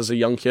games as a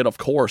young kid, of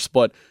course,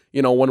 but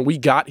when we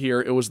got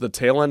here, it was the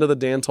tail end of the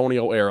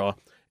D'Antonio era,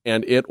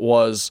 and it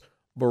was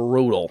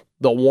brutal.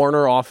 The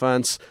Warner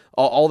offense,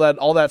 all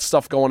that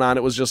stuff going on.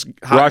 It was just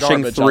hot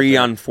rushing garbage 3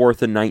 on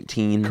 4th and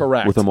 19.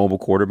 Correct. With a mobile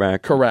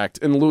quarterback. Correct.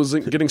 And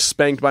getting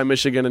spanked by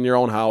Michigan in your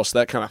own house,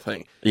 that kind of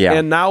thing. Yeah.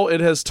 And now it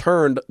has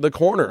turned the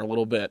corner a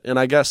little bit. And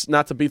I guess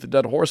not to beat the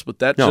dead horse, but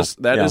that is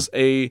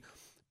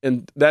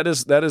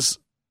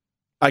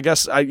I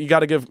guess you got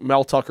to give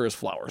Mel Tucker his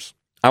flowers.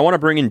 I want to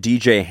bring in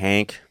DJ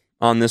Hank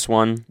on this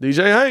one.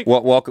 DJ Hank.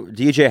 Welcome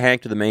DJ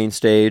Hank to the main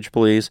stage,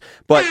 please.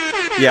 But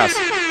yes,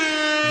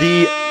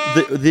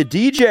 the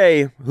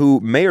DJ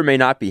who may or may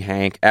not be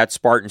Hank at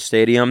Spartan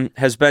Stadium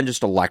has been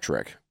just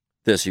electric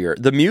this year.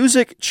 The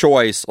music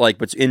choice,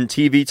 but in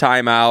TV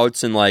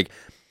timeouts and on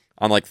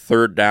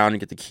 3rd down and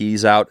get the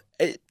keys out,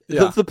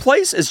 the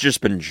place has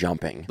just been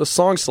jumping. The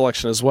song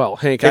selection as well,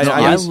 Hank.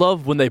 I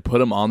love when they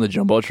put him on the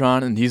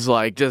Jumbotron and he's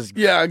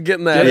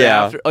getting that.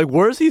 After.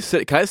 Where is he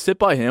sit? Can I sit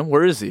by him?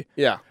 Where is he?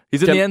 Yeah.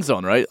 He's in the end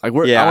zone, right?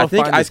 I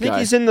think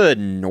he's in the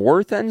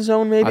north end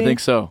zone, maybe. I think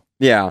so.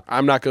 Yeah.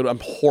 I'm not good. I'm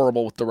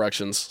horrible with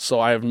directions, so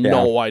I have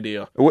no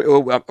idea.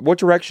 What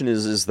direction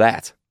is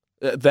that?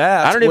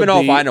 That I don't even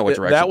know if I know what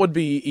direction. That would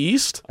be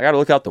east. I got to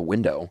look out the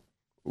window.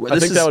 I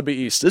think that would be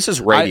east. This is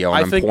radio.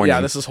 I think, pointing.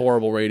 yeah, this is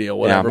horrible radio.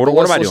 Whatever. Yeah,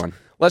 what am I doing?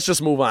 Let's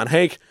just move on.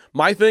 Hank,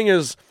 my thing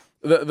is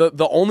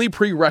the only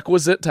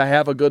prerequisite to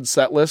have a good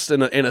set list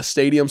in a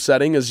stadium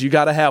setting is you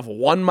got to have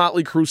one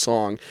Motley Crue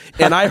song.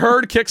 And I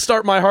heard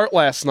 "Kickstart My Heart"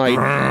 last night.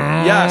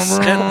 Yes,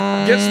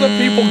 and gets the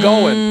people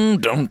going.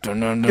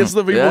 Gets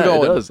the people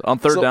going. It does. On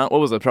 3rd down,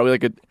 what was it? Probably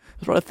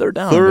it's probably 3rd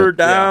down. 3rd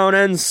down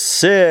and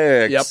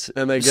 6. Yep,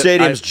 and they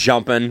stadium's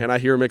jumping, and I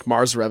hear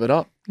McMars rev it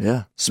up.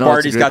 Yeah,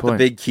 Sparty's got the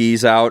big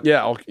keys out.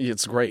 Yeah,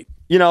 it's great.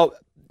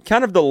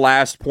 Kind of the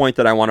last point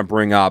that I want to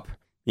bring up.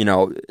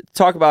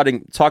 Talk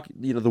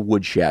the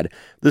woodshed.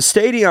 The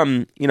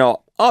stadium,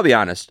 I'll be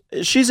honest,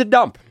 she's a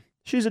dump.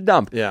 She's a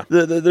dump. Yeah.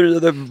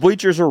 The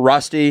bleachers are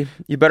rusty.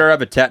 You better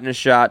have a tetanus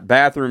shot.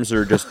 Bathrooms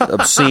are just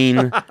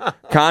obscene.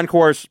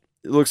 Concourse,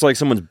 it looks like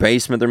someone's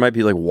basement. There might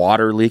be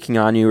water leaking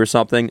on you or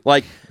something.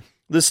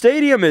 The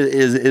stadium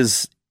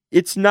is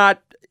it's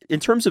not, in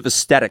terms of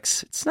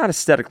aesthetics, it's not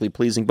aesthetically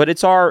pleasing, but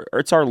it's our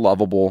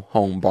lovable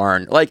home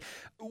barn. I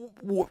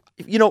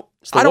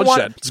don't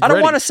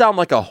want to sound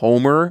like a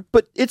homer,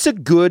 but it's a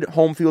good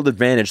home field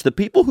advantage. The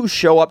people who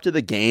show up to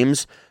the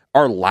games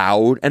are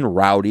loud and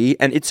rowdy,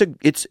 and it's a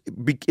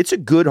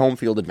good home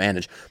field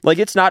advantage. Like,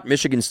 it's not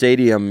Michigan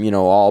Stadium,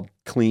 all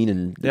clean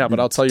and but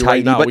I'll tell you tiny,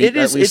 right now, but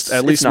at least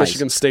nice.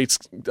 Michigan State's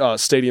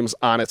stadium's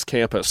on its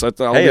campus.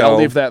 I'll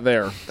leave that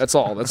there. That's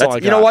all. That's all I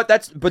got. You know what?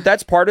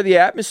 That's part of the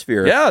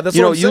atmosphere. Yeah, that's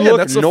what I'm saying. You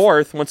look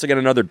north, once again,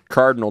 another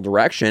cardinal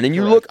direction, and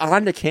you look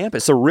onto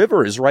campus. The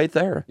river is right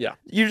there. Yeah.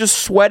 You're just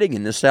sweating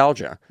in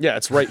nostalgia. Yeah,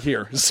 it's right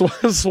here.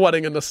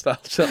 Sweating in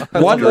nostalgia.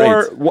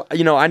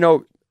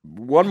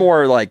 One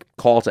more like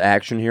call to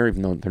action here,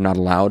 even though they're not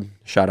allowed.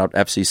 Shout out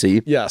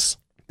FCC. Yes.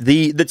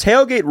 The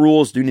tailgate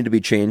rules do need to be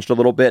changed a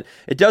little bit.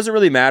 It doesn't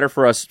really matter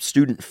for us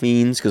student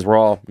fiends because we're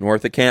all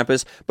north of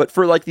campus, but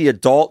for like the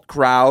adult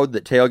crowd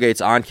that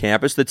tailgates on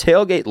campus, the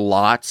tailgate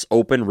lots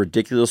open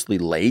ridiculously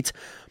late.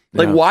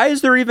 Like, why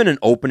is there even an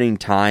opening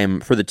time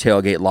for the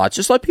tailgate lots?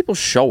 Just let people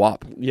show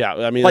up. Yeah,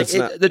 I mean,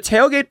 the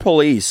tailgate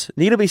police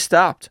need to be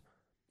stopped.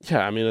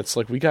 Yeah, I mean, it's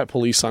like we got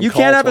police on you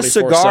call can't have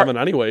 24/7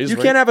 anyways. You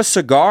right? can't have a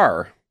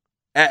cigar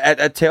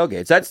at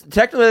tailgates.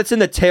 That's in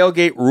the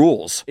tailgate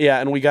rules. Yeah,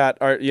 and we got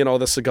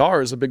the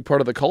cigar is a big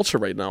part of the culture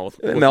right now.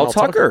 With Mel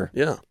Tucker.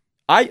 Yeah,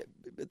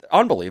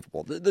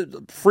 unbelievable.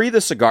 Free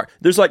the cigar.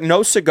 There's like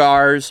no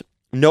cigars,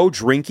 no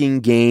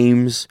drinking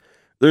games.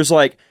 There's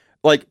I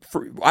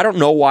don't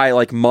know why,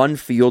 like Munn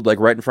Field, like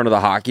right in front of the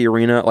hockey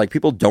arena, like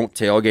people don't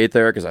tailgate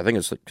there because I think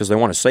it's because they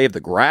want to save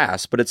the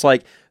grass. But it's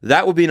like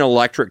that would be an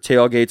electric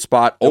tailgate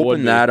spot.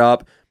 Open that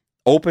up.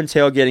 Open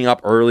tailgating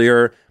up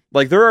earlier.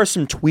 Like, there are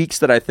some tweaks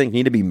that I think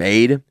need to be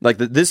made. Like,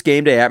 this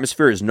game day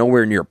atmosphere is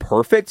nowhere near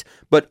perfect,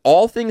 but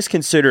all things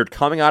considered,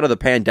 coming out of the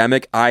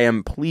pandemic, I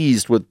am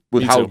pleased with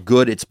how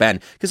good it's been.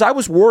 Because I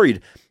was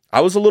worried.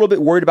 I was a little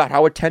bit worried about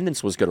how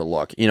attendance was going to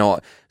look.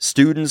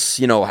 Students,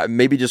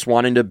 maybe just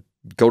wanting to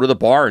go to the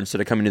bar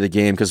instead of coming to the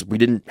game because we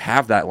didn't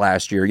have that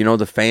last year.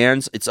 The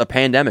fans, it's a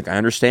pandemic. I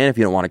understand if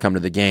you don't want to come to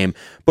the game,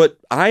 but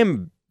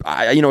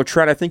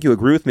Trent, I think you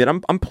agree with me.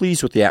 And I'm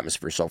pleased with the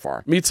atmosphere so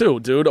far. Me too,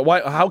 dude.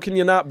 How can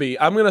you not be?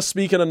 I'm going to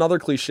speak in another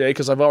cliche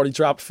because I've already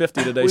dropped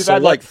 50 today. We've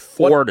had like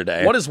 4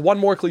 today. What is one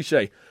more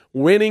cliche?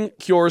 Winning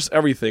cures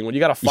everything. When you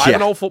got a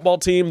 5-0 football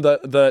team,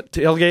 the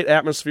tailgate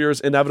atmosphere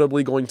is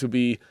inevitably going to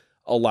be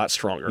a lot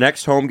stronger.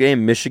 Next home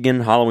game,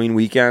 Michigan Halloween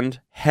weekend.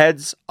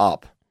 Heads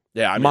up.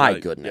 Yeah, I mean, my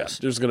goodness.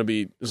 Yeah, this is going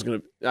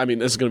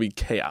to be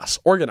chaos,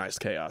 organized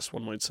chaos,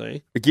 one might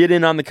say. Get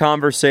in on the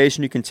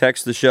conversation. You can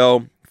text the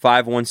show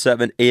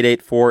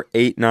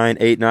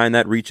 517-884-8989.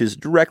 That reaches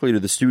directly to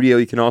the studio.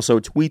 You can also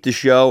tweet the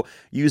show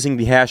using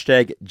the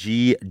hashtag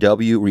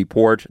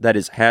GWReport.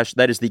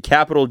 That is the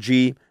capital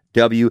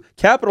GW,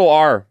 capital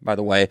R, by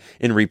the way,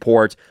 in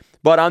report.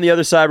 But on the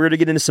other side, we're going to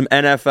get into some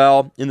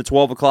NFL in the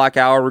 12 o'clock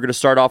hour. We're going to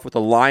start off with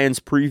the Lions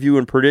preview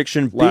and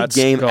prediction. Big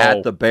game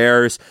at the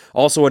Bears.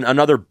 Also,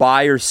 another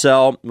buy or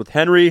sell with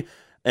Henry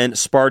and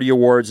Sparty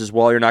Awards as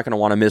well. You're not going to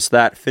want to miss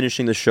that.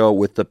 Finishing the show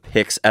with the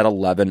picks at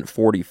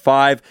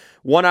 11:45.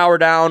 1 hour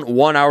down,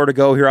 1 hour to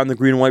go here on the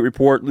Green and White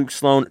Report. Luke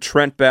Sloan,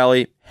 Trent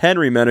Bally,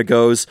 Henry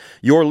Menegos.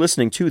 You're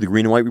listening to the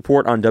Green and White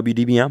Report on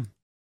WDBM.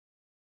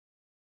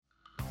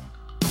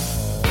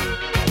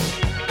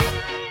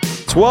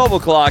 12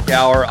 o'clock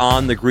hour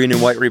on the Green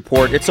and White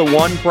Report. It's a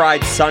One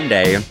Pride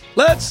Sunday.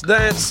 Let's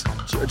dance.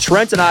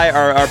 Trent and I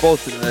are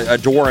both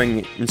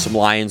adoring in some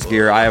Lions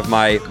gear. I have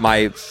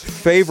my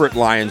favorite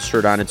Lions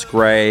shirt on. It's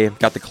gray.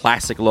 Got the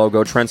classic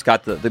logo. Trent's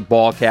got the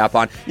ball cap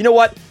on. You know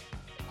what?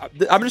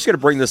 I'm just going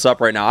to bring this up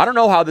right now. I don't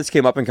know how this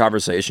came up in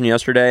conversation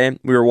yesterday.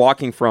 We were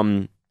walking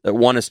from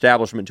one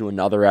establishment to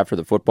another after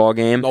the football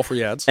game. No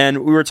free ads.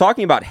 And we were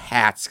talking about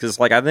hats because,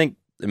 I think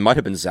it might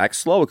have been Zach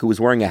Slowick who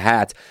was wearing a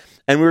hat.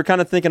 And we were kind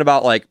of thinking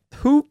about,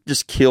 who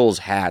just kills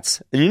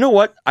hats? And you know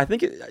what? I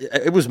think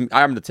it was, I'm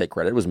going to take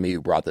credit. It was me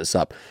who brought this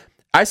up.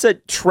 I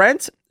said,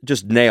 Trent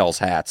just nails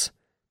hats.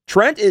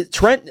 Trent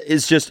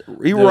is just,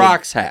 he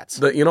rocks hats.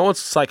 You know what's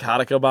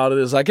psychotic about it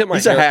is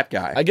he's a hat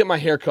guy. I get my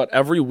hair cut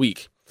every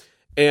week.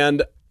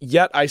 And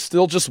yet I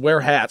still just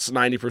wear hats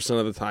 90%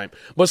 of the time.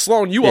 But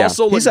Sloan, you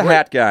also look he's a great.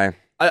 hat guy.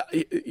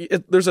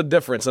 There's a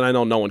difference, and I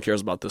know no one cares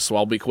about this, so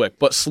I'll be quick.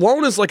 But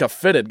Sloan is like a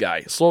fitted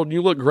guy. Sloan,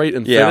 you look great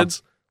in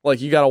fitteds. Like,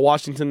 you got a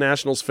Washington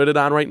Nationals fitted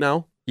on right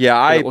now.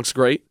 Yeah, it looks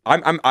great.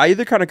 I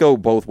either kind of go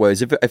both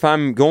ways. If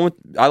I'm going with,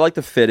 I like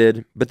the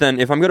fitted, but then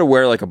if I'm going to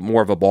wear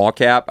more of a ball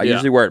cap, I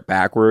usually wear it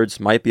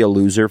backwards. Might be a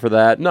loser for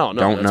that. No,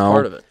 don't that's know.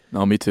 part of it.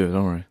 No, me too.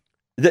 Don't worry.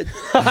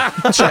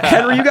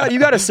 Henry, you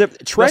got to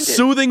sip. Trent, the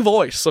soothing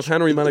voice of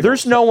Henry Menegos.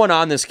 There's no one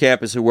on this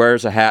campus who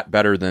wears a hat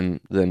better than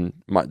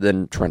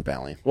Trent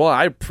Bally. Well,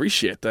 I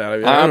appreciate that. I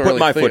mean, I'm putting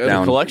my foot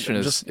down. The collection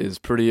is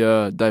pretty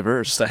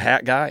diverse. Just a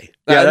hat guy.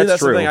 Yeah,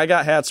 that's true. The thing. I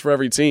got hats for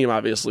every team,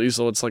 obviously,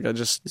 so it's like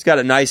He's got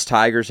a nice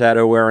Tigers hat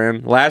to wear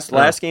in.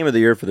 Last game of the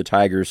year for the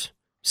Tigers.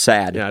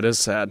 Sad. Yeah, it is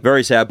sad.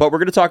 Very sad. But we're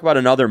going to talk about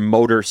another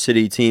Motor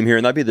City team here,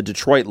 and that'd be the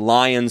Detroit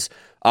Lions,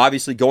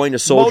 obviously going to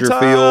Soldier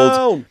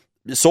Field.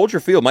 Soldier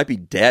Field might be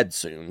dead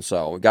soon,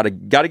 so got to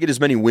get as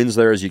many wins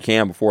there as you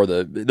can before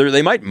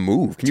they might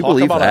move. Can you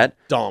believe that?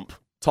 Dump.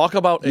 Talk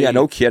about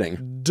no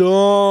kidding.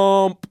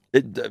 Dump.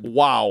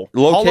 Wow.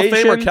 Hall of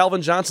Location- Famer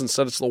Calvin Johnson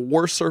said it's the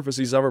worst surface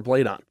he's ever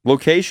played on.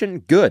 Location,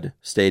 good.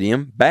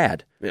 Stadium,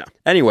 bad. Yeah.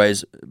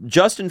 Anyways,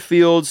 Justin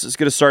Fields is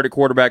going to start at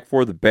quarterback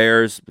for the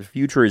Bears. The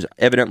future is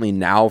evidently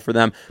now for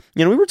them.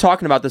 We were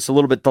talking about this a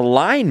little bit. The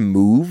line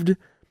moved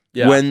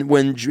when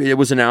it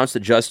was announced that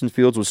Justin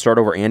Fields would start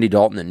over Andy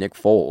Dalton and Nick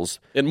Foles.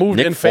 It moved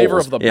in favor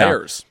of the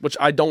Bears, which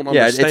I don't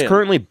understand. It's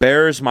currently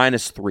Bears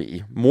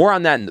 -3. More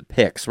on that in the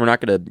picks. We're not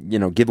going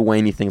to, give away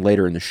anything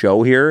later in the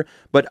show here,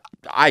 but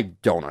I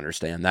don't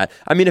understand that.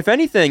 I mean, if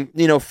anything,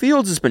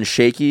 Fields has been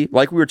shaky.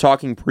 Like we were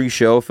talking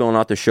pre-show, filling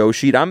out the show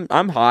sheet.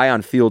 I'm high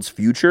on Fields'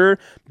 future,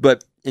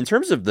 but in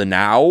terms of the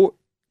now,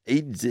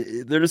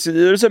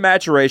 there's a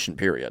maturation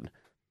period.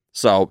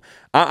 So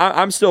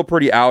I'm still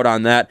pretty out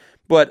on that.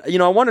 But,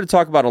 I wanted to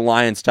talk about a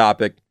Lions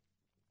topic.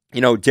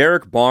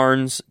 Derek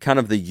Barnes, kind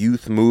of the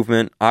youth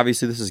movement.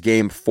 Obviously, this is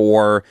game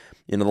 4.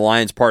 The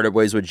Lions parted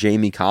ways with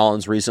Jamie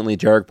Collins recently.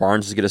 Derek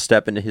Barnes is going to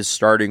step into his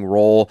starting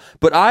role.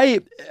 But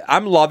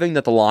I'm loving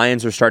that the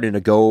Lions are starting to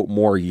go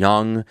more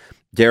young.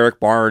 Derek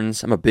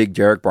Barnes, I'm a big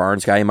Derek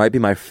Barnes guy. He might be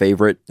my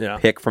favorite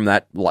pick from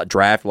that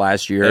draft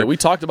last year. Hey, we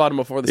talked about him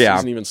before the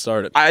season even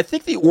started. I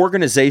think the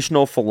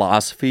organizational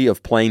philosophy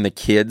of playing the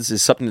kids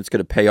is something that's going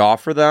to pay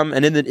off for them,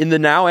 and in the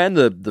now and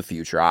the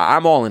future.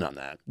 I'm all in on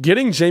that.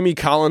 Getting Jamie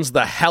Collins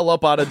the hell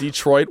up out of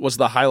Detroit was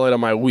the highlight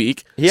of my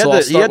week. He had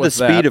the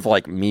speed of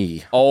like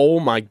me. Oh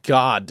my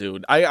God,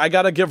 dude. I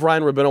got to give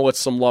Ryan Rabinowitz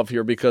some love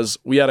here because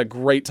we had a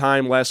great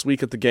time last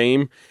week at the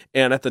game,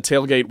 and at the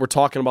tailgate, we're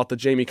talking about the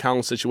Jamie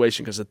Collins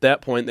situation because at that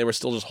point, they were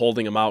still just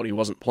holding him out. He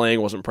wasn't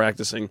playing, wasn't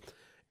practicing.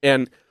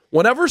 And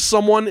whenever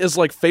someone is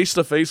like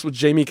face-to-face with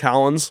Jamie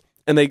Collins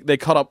and they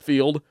cut up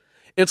field,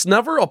 it's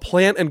never a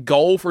plant and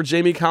go for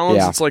Jamie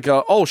Collins. Yeah. It's like,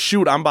 oh,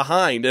 shoot, I'm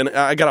behind, and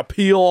I got to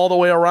peel all the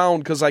way around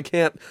because I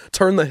can't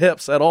turn the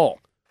hips at all.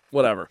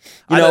 Whatever.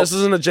 This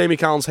isn't a Jamie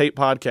Collins hate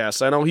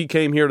podcast. I know he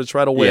came here to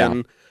try to win.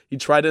 Yeah. He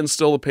tried to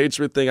instill the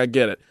Patriot thing. I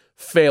get it.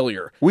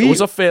 Failure. It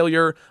was a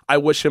failure. I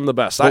wish him the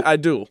best. I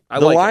do.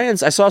 The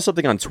Lions, I saw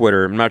something on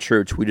Twitter. I'm not sure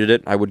who tweeted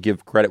it. I would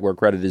give credit where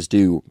credit is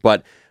due.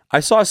 But I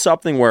saw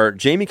something where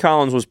Jamie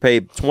Collins was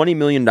paid $20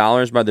 million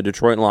by the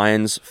Detroit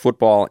Lions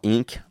Football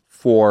Inc.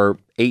 for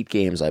 8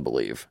 games, I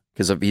believe,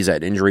 because he's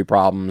had injury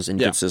problems,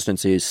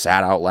 inconsistencies,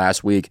 sat out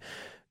last week.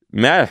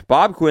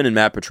 Bob Quinn and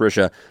Matt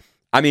Patricia,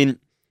 I mean,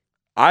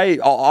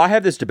 I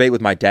have this debate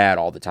with my dad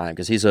all the time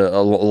because he's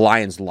a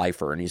Lions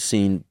lifer and he's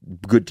seen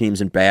good teams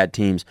and bad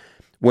teams.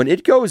 When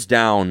it goes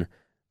down,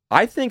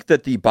 I think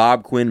that the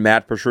Bob Quinn,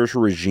 Matt Patricia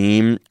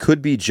regime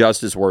could be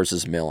just as worse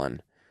as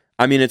Millen.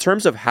 I mean, in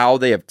terms of how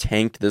they have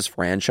tanked this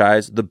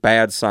franchise, the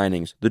bad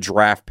signings, the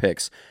draft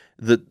picks,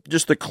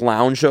 just the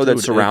clown show that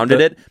surrounded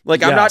it.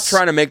 Like, I'm not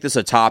trying to make this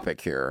a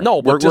topic here.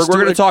 No, but we're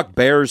going to talk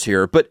Bears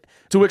here, but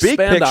to expand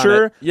big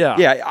picture, on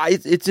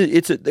it,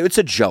 it's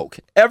a joke.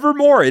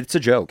 Evermore, it's a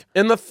joke.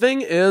 And the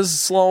thing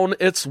is, Sloan,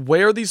 it's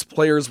where these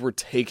players were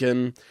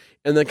taken.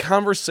 And the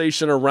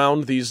conversation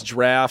around these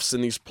drafts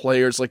and these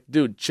players, like,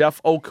 dude,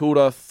 Jeff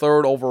Okudah,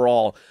 3rd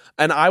overall.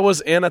 And I was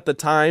in at the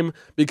time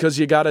because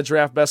you got to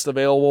draft best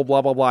available,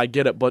 blah, blah, blah. I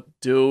get it. But,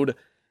 dude,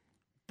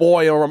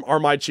 boy, are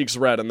my cheeks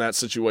red in that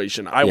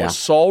situation. I was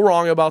so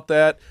wrong about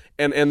that.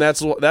 And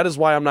that is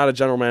why I'm not a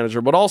general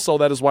manager. But also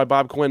that is why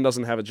Bob Quinn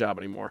doesn't have a job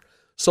anymore.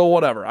 So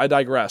whatever. I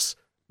digress.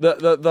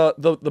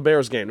 The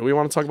Bears game. Do we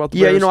want to talk about the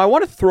Bears? Yeah, I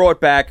want to throw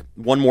it back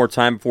one more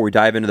time before we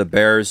dive into the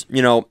Bears.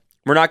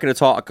 We're not going to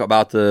talk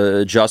about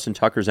the Justin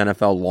Tucker's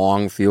NFL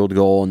long field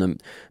goal and the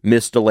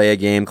missed delay of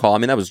game call. I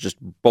mean, that was just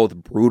both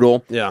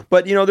brutal. Yeah.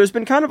 But, there's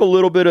been kind of a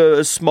little bit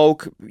of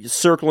smoke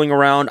circling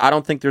around. I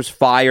don't think there's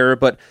fire,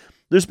 but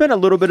there's been a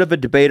little bit of a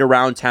debate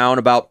around town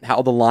about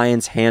how the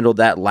Lions handled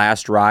that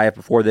last drive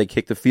before they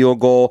kicked the field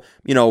goal.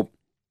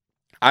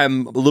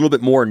 I'm a little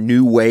bit more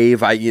new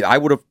wave. I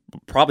would have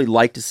probably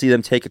liked to see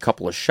them take a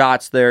couple of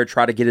shots there,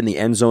 try to get in the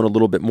end zone a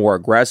little bit more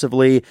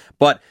aggressively.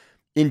 But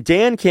in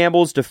Dan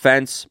Campbell's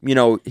defense,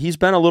 he's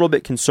been a little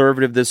bit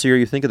conservative this year.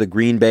 You think of the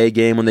Green Bay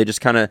game when they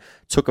just kind of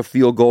took a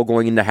field goal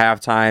going into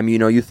halftime.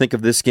 You think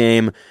of this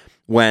game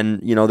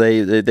when,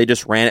 they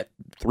just ran it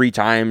 3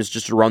 times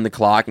just to run the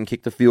clock and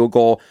kick the field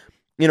goal.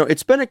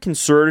 It's been a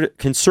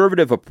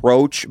conservative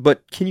approach,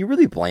 but can you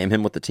really blame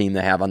him with the team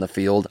they have on the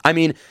field? I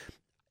mean,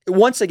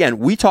 once again,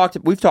 we've talked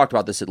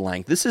about this at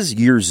length. This is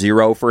year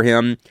 0 for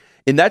him.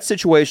 In that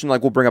situation,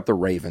 like we'll bring up the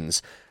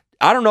Ravens.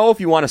 I don't know if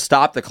you want to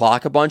stop the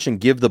clock a bunch and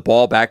give the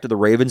ball back to the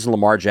Ravens and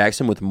Lamar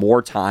Jackson with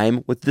more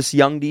time with this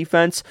young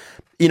defense.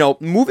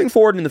 Moving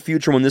forward in the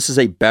future when this is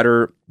a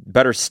better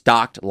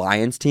stocked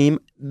Lions team,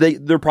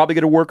 they're probably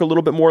going to work a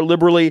little bit more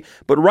liberally.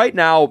 But right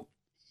now,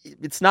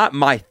 it's not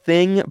my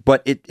thing,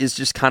 but it is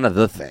just kind of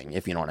the thing,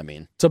 if you know what I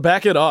mean. To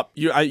back it up,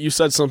 you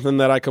said something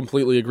that I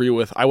completely agree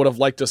with. I would have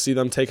liked to see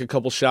them take a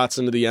couple shots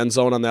into the end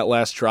zone on that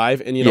last drive.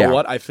 And you know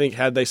what? I think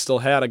had they still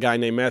had a guy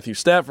named Matthew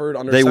Stafford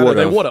under center,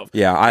 they would have.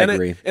 Yeah, I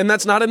agree. And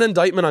that's not an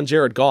indictment on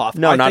Jared Goff.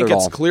 No, not at all. I think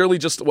it's clearly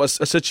just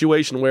a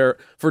situation where,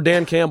 for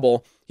Dan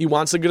Campbell, He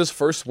wants to get his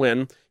first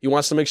win. He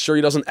wants to make sure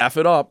he doesn't F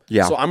it up.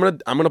 Yeah. So I'm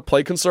gonna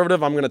play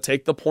conservative. I'm gonna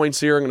take the points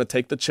here. I'm gonna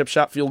take the chip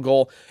shot field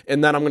goal,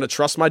 and then I'm gonna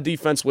trust my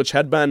defense, which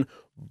had been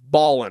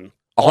balling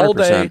all 100%.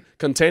 day,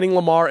 containing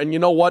Lamar. And you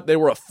know what? They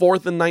were a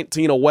 4th and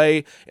 19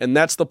 away, and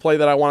that's the play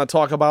that I want to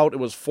talk about. It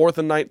was 4th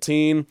and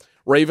 19.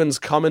 Ravens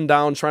coming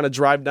down, trying to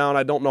drive down.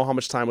 I don't know how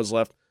much time was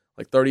left,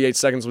 like 38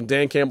 seconds, when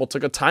Dan Campbell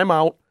took a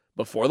timeout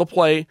before the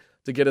play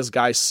to get his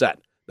guys set.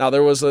 Now,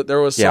 there was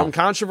some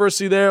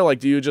controversy there. Like,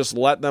 do you just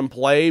let them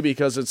play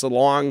because it's a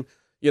long,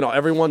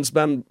 everyone's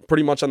been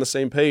pretty much on the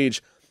same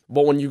page.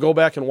 But when you go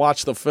back and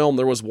watch the film,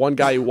 there was one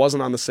guy who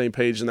wasn't on the same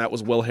page, and that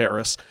was Will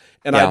Harris.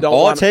 And I don't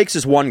all want it takes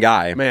is one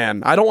guy.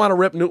 Man, I don't want to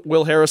rip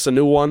Will Harris a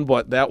new one,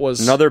 but that was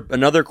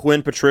Another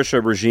Quinn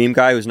Patricia regime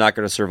guy who's not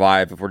going to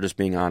survive, if we're just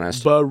being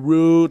honest.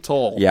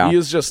 brutal. Yeah. He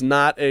is just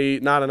not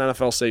an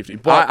NFL safety.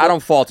 But I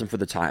don't fault him for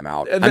the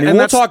timeout. And we'll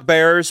that's- talk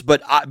Bears,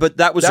 but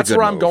that was a that's good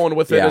where I'm move. going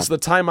with it. Yeah. Is the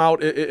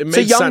timeout? It It's a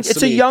makes young, sense. it's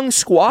to a me. young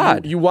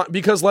squad. You want,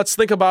 because let's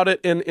think about it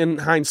in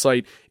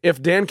hindsight.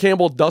 If Dan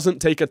Campbell doesn't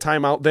take a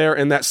timeout there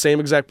and that same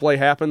exact play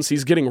happens,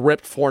 he's getting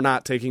ripped for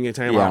not taking a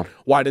timeout. Yeah.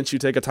 Why didn't you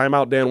take a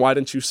timeout, Dan? Why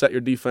didn't you set your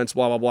defense?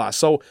 Blah, blah, blah.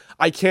 So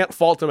I can't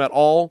fault him at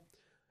all.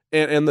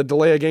 And the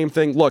delay of game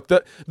thing. Look,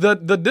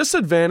 the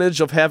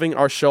disadvantage of having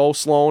our show,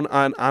 Sloan,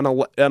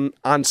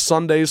 on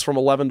Sundays from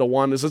 11 to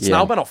 1 is it's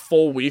now been a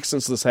full week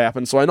since this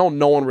happened. So I know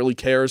no one really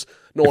cares.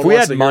 No If one we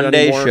wants had to hear it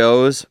Monday anymore.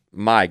 shows,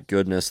 my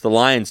goodness, the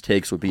Lions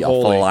takes would be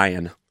Holy. a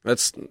flying.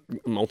 That's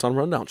Motown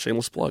Rundown.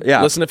 Shameless plug.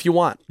 Yeah. Listen if you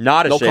want.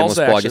 Not a No shameless calls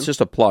to plug. action. It's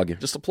just a plug.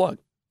 Just a plug.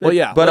 Well,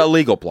 yeah, but a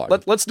legal plug.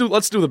 Let's do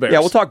the Bears. Yeah,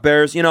 we'll talk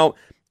Bears. A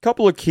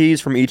couple of keys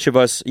from each of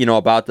us.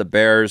 About the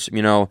Bears.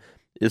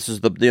 This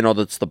is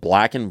that's the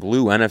black and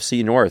blue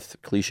NFC North.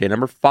 Cliche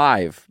number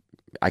 5.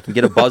 I can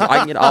get a buzz.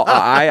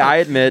 I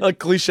admit. A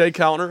cliche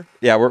counter.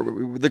 Yeah,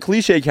 we're the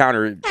cliche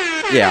counter.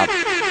 Yeah.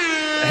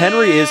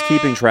 Henry is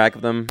keeping track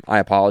of them. I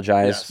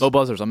apologize. Yes. No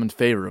buzzers. I'm in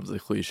favor of the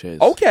cliches.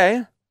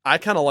 Okay. I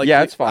kind of like.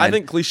 Yeah, it's fine. I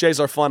think cliches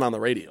are fun on the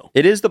radio.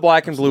 It is the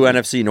black and blue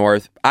NFC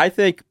North. I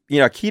think,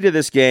 key to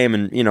this game,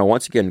 and,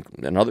 once again,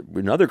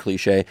 another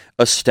cliche,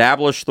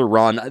 establish the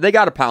run. They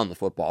got to pound the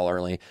football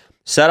early.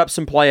 Set up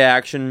some play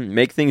action,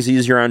 make things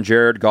easier on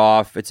Jared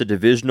Goff. It's a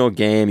divisional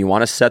game. You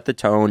want to set the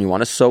tone. You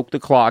want to soak the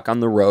clock on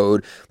the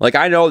road.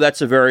 I know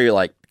that's a very,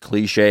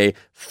 cliche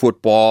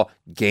football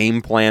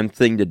game plan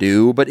thing to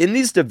do, but in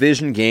these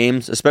division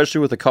games, especially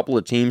with a couple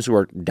of teams who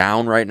are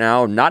down right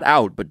now, not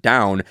out, but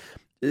down,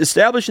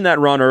 establishing that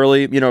run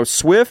early,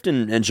 Swift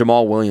and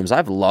Jamal Williams,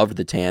 I've loved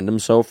the tandem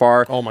so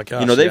far. Oh my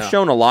gosh, they've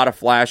shown a lot of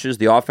flashes.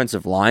 The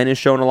offensive line has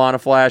shown a lot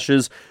of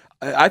flashes.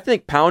 I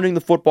think pounding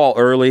the football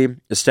early,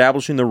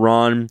 establishing the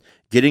run,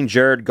 getting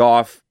Jared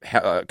Goff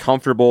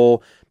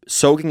comfortable,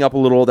 soaking up a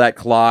little of that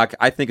clock,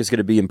 I think is going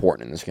to be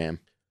important in this game.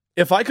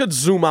 If I could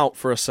zoom out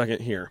for a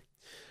second here,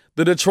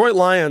 the Detroit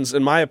Lions,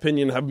 in my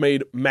opinion, have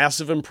made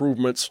massive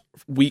improvements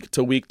week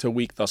to week to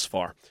week thus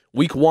far.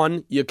 Week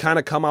 1, you kind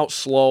of come out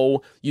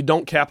slow. You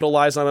don't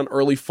capitalize on an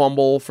early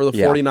fumble for the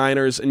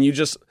 49ers, and you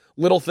just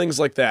little things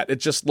like that. It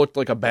just looked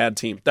like a bad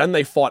team. Then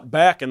they fought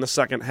back in the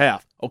second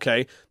half.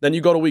 Okay, then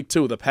you go to week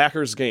 2, the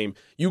Packers game.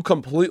 You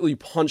completely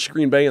punch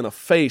Green Bay in the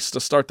face to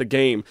start the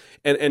game,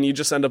 and you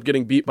just end up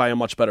getting beat by a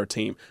much better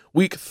team.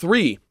 Week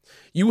 3,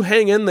 you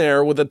hang in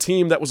there with a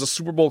team that was a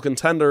Super Bowl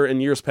contender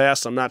in years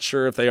past. I'm not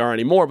sure if they are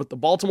anymore, but the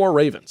Baltimore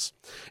Ravens.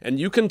 And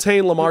you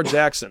contain Lamar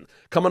Jackson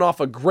coming off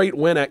a great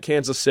win at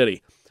Kansas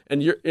City,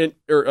 and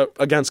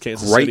against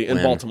Kansas City in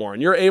Baltimore,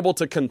 and you're able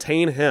to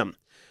contain him.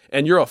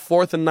 And you're a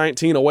 4th and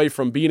 19 away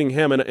from beating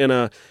him in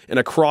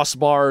a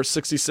crossbar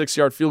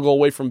 66-yard field goal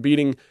away from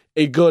beating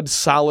a good,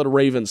 solid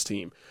Ravens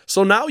team.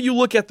 So now you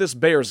look at this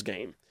Bears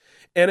game,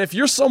 and if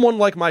you're someone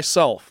like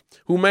myself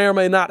who may or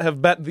may not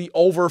have bet the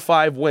over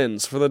 5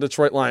 wins for the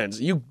Detroit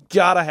Lions, you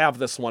gotta have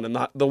this one. And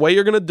the way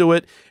you're gonna do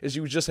it is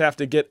you just have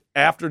to get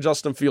after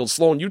Justin Fields.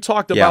 Sloan, you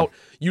talked about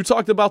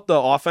the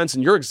offense,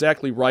 and you're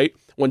exactly right.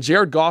 When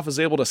Jared Goff is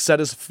able to set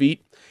his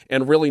feet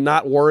and really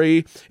not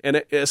worry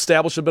and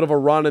establish a bit of a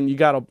run, and you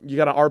got an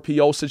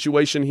RPO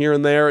situation here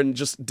and there, and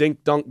just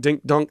dink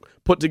dunk,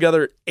 put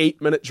together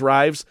 8-minute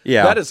drives.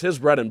 Yeah, that is his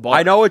bread and butter.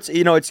 I know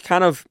it's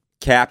kind of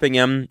capping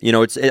him.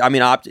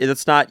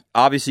 It's not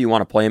obviously you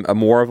want to play him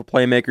more of a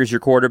playmaker as your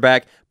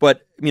quarterback,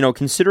 but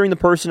considering the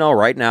personnel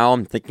right now,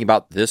 I'm thinking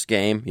about this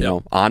game.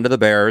 On to the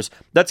Bears.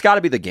 That's got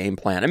to be the game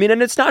plan.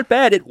 And it's not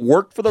bad. It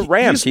worked for the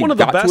Rams. He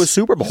got to a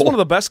Super Bowl. He's one of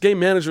the best game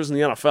managers in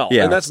the NFL.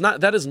 Yeah. And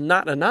that is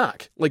not a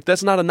knock.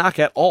 That's not a knock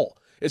at all.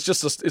 It's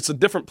just it's a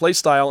different play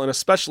style, and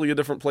especially a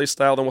different play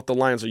style than what the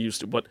Lions are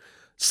used to. But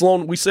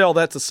Sloan, we say all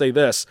that to say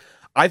this.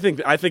 I think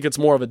it's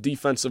more of a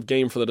defensive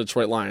game for the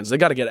Detroit Lions. They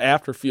got to get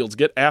after Fields,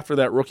 get after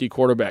that rookie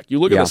quarterback. You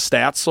look at the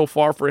stats so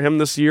far for him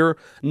this year,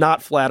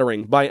 not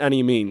flattering by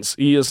any means.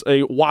 He is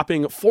a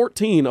whopping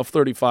 14 of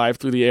 35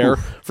 through the air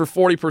for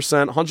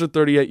 40%,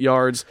 138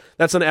 yards.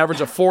 That's an average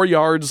of 4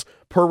 yards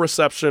per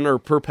reception or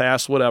per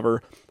pass,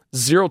 whatever.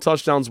 0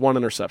 touchdowns, 1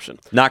 interception.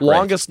 Not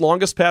great.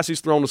 Longest pass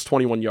he's thrown was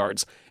 21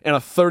 yards and a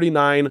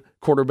 39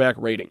 quarterback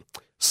rating.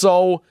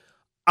 So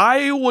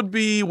I would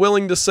be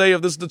willing to say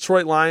if this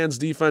Detroit Lions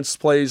defense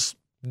plays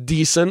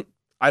decent,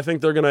 I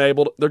think they're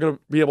gonna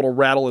be able to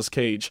rattle his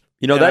cage.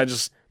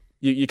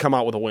 You come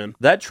out with a win.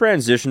 That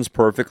transitions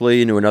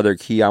perfectly into another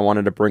key I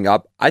wanted to bring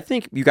up. I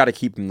think you got to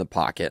keep him in the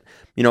pocket.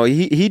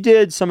 He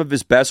did some of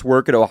his best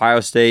work at Ohio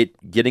State,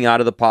 getting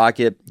out of the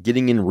pocket,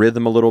 getting in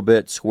rhythm a little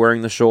bit,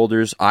 squaring the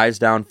shoulders, eyes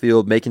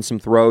downfield, making some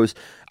throws.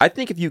 I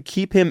think if you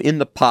keep him in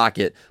the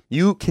pocket,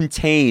 you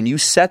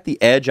set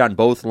the edge on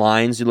both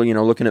lines.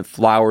 Looking at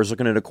Flowers,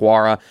 looking at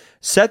Aquara,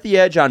 set the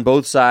edge on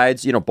both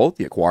sides. Both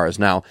the Aquaras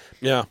now.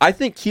 Yeah, I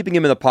think keeping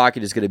him in the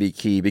pocket is going to be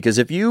key because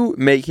if you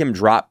make him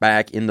drop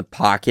back in the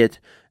pocket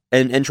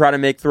and try to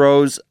make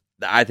throws,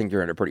 I think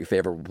you're in a pretty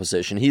favorable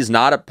position. He's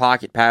not a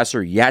pocket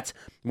passer yet.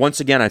 Once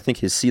again, I think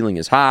his ceiling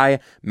is high.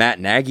 Matt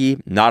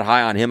Nagy, not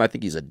high on him. I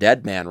think he's a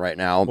dead man right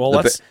now.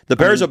 Well, the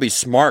Bears will be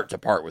smart to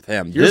part with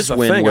him.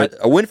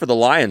 A win for the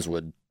Lions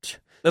would.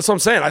 That's what I'm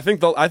saying. I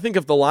think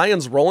if the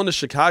Lions roll into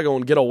Chicago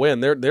and get a win,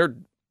 they're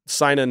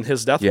signing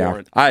his death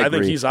warrant. I agree.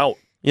 think he's out.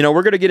 We're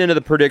going to get into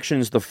the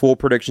predictions, the full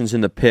predictions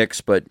in the picks,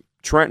 but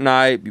Trent and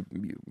I,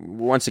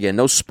 once again,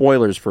 no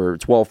spoilers for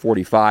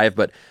 12:45,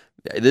 but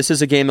this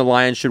is a game the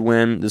Lions should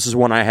win. This is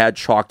one I had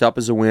chalked up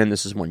as a win.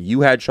 This is one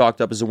you had chalked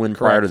up as a win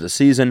prior to the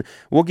season.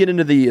 We'll get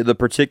into the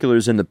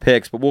particulars in the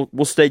picks, but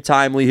we'll stay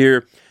timely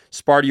here.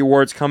 Sparty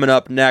Awards coming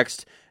up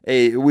next.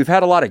 We've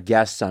had a lot of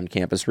guests on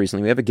campus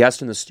recently. We have a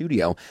guest in the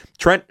studio.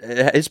 Trent,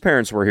 his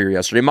parents were here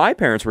yesterday. My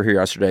parents were here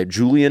yesterday.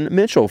 Julian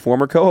Mitchell,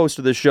 former co-host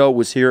of the show,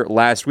 was here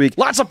last week.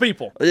 Lots of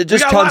people.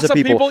 Just tons of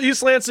people.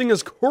 East Lansing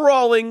is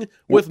crawling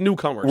with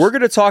newcomers. We're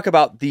going to talk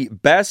about the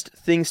best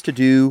things to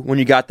do when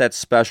you got that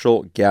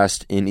special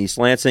guest in East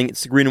Lansing.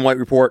 It's the Green and White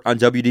Report on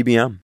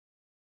WDBM.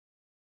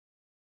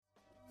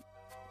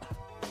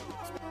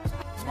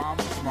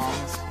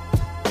 Mamas.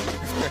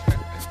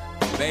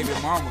 Baby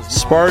mamas.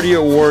 Sparty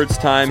Awards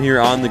time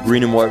here on the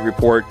Green and White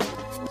Report.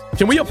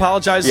 Can we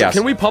apologize? Yes.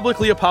 Can we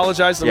publicly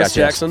apologize to Miss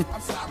Jackson? I'm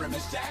sorry,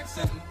 Miss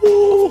Jackson.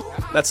 Ooh,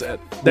 that's it.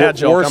 Dad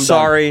joke. We're I'm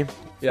sorry. done.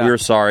 Yeah. We're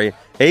sorry.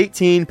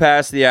 18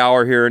 past the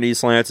hour here in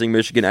East Lansing,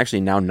 Michigan.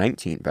 Actually, now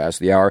 19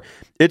 past the hour.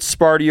 It's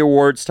Sparty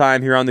Awards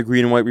time here on the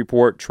Green and White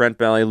Report. Trent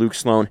Valley, Luke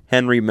Sloan,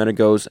 Henry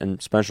Menegos, and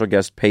special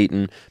guest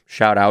Peyton.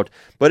 Shout out.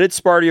 But it's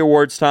Sparty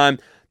Awards time.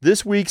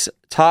 This week's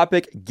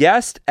topic,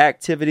 guest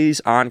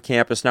activities on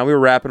campus. Now, we were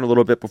rapping a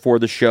little bit before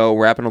the show,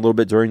 rapping a little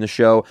bit during the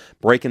show,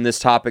 breaking this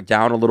topic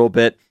down a little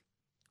bit.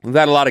 We've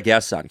had a lot of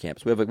guests on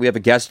campus. We have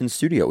a guest in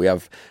studio. We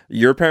have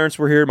your parents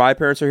were here, my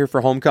parents are here for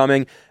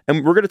homecoming,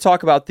 and we're going to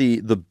talk about the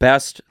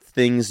best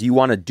things you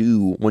want to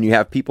do when you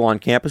have people on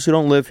campus who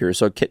don't live here.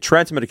 So,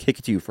 Trent, I'm going to kick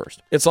it to you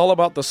first. It's all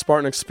about the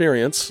Spartan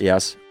experience.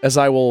 Yes. As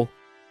I will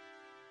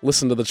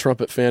listen to the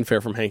trumpet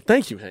fanfare from Hank.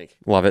 Thank you, Hank.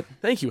 Love it.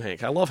 Thank you,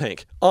 Hank. I love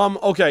Hank.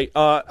 Okay.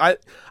 I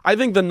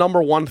think the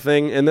number one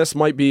thing, and this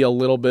might be a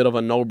little bit of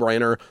a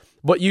no-brainer,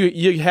 but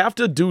you have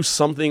to do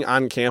something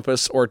on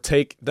campus or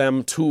take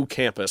them to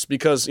campus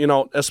because,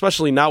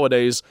 especially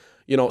nowadays,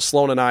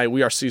 Sloan and I,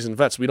 we are seasoned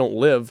vets. We don't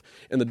live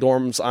in the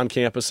dorms on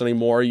campus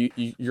anymore.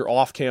 You're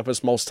off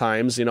campus most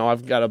times.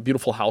 I've got a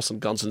beautiful house on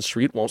Gunson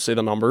Street. Won't say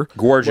the number.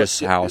 Gorgeous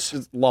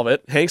house. Love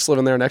it. Hank's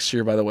living there next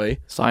year, by the way.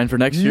 Sign for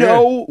next year?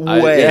 No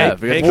way.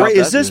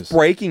 Is this news.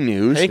 breaking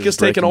news? Hank is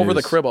taking over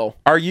the cribbo.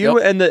 Are you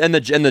and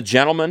the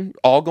gentleman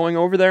all going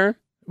over there?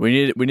 We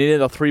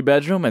needed a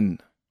 3-bedroom,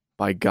 and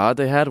by God,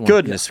 they had one.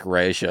 Goodness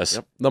gracious.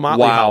 Yep. The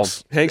Motley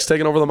House. Hank's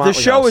taking over the Motley House.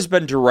 The show has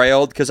been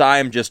derailed because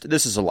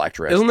this is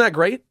electric. Isn't that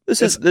great?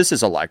 This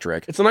is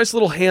electric. It's a nice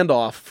little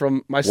handoff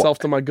from myself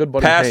to my good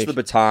buddy Pass Hank. the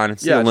baton.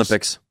 It's the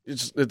Olympics.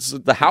 It's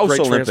the House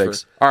Olympics.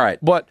 Transfer. All right.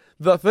 But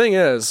the thing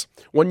is,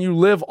 when you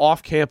live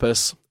off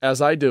campus,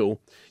 as I do,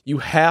 you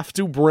have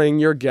to bring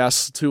your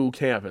guests to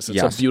campus.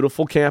 It's a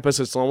beautiful campus.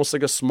 It's almost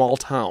like a small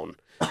town.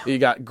 You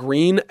got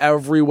green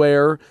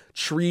everywhere,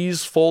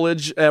 trees,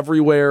 foliage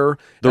everywhere.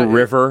 The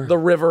river,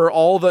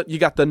 you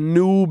got the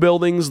new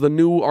buildings, the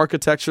new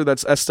architecture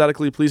that's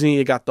aesthetically pleasing.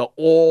 You got the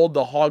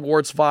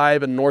Hogwarts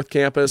vibe in North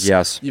Campus.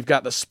 Yes. You've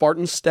got the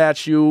Spartan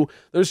statue.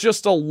 There's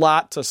just a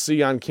lot to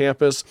see on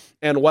campus,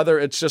 and whether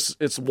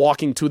it's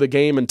walking to the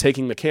game and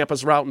taking the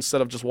campus route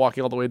instead of just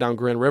walking all the way down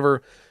Grand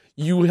River,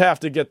 you have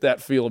to get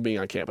that feel of being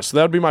on campus. So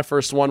that would be my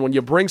first one. When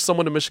you bring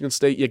someone to Michigan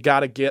State, you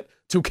got to get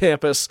to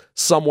campus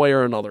some way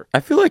or another.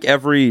 I feel like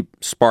every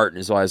Spartan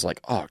is always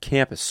like, oh,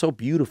 campus, so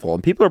beautiful.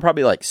 And people are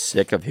probably like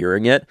sick of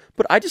hearing it,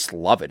 but I just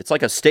love it. It's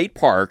like a state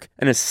park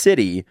and a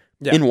city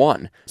in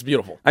one. It's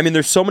beautiful. I mean,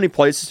 there's so many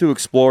places to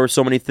explore,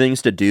 so many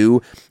things to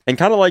do. And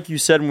kind of like you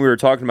said when we were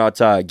talking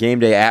about game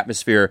day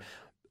atmosphere,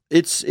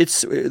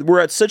 we're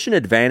at such an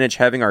advantage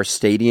having our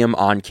stadium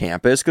on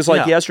campus. Because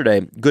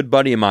yesterday, good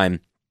buddy of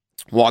mine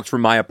walked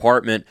from my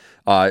apartment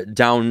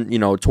down,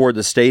 toward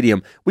the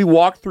stadium. We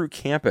walked through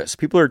campus.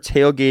 People are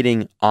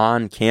tailgating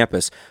on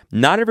campus.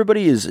 Not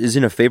everybody is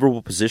in a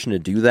favorable position to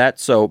do that,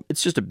 so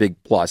it's just a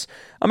big plus.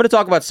 I'm going to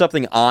talk about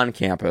something on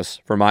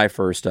campus for my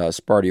first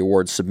Sparty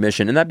Awards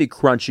submission, and that'd be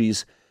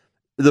Crunchies.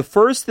 The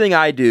first thing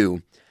I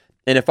do,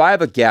 and if I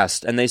have a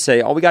guest and they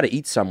say, oh, we got to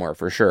eat somewhere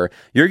for sure,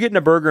 you're getting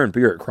a burger and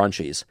beer at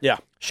Crunchies. Yeah.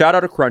 Shout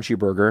out to Crunchy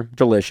Burger,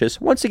 delicious.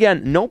 Once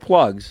again, no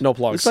plugs. No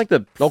plugs. It's like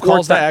the no fourth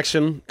calls to time-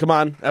 action. Come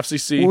on,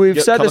 FCC.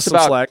 We've said cut this us some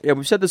about slack.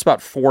 we've said this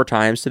about 4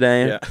 times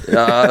today.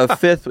 Yeah. A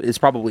fifth is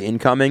probably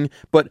incoming,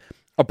 but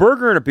a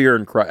burger and a beer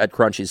at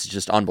Crunchies is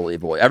just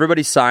unbelievable.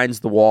 Everybody signs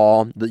the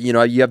wall.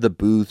 You have the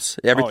booths.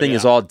 Everything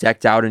is all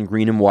decked out in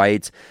green and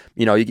white.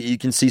 You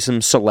can see some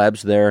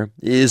celebs there.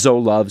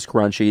 Izzo loves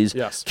Crunchies.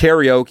 Yes.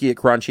 Karaoke at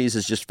Crunchies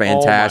is just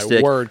fantastic.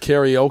 Oh, my word.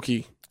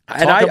 Karaoke.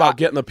 And Talk about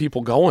getting the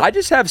people going. I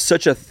just have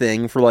such a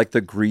thing for like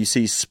the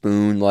Greasy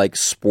Spoon, like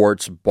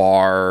sports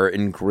bar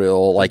and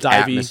grill, like Divey.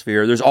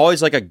 atmosphere. There's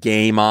always like a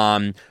game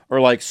on,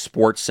 or like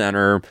Sports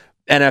Center.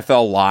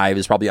 NFL Live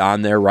is probably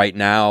on there right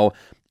now.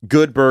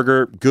 Good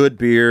burger, good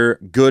beer,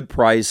 good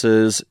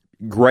prices,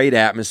 great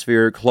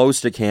atmosphere, close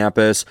to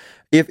campus.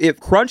 If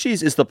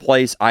Crunchies is the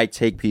place I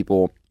take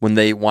people when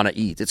they want to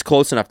eat, it's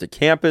close enough to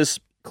campus.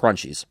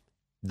 Crunchies,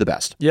 the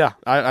best. Yeah,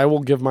 I will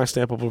give my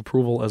stamp of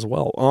approval as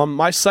well.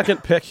 My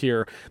second pick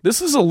here,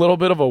 this is a little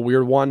bit of a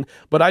weird one,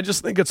 but I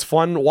just think it's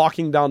fun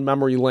walking down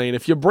memory lane.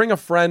 If you bring a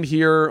friend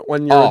here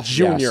when you're a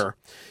junior,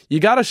 you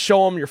got to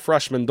show them your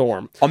freshman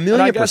dorm.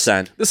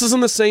 1,000,000%. This is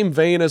in the same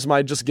vein as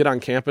my just get on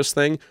campus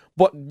thing,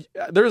 but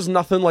there's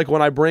nothing like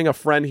when I bring a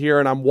friend here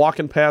and I'm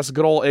walking past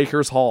good old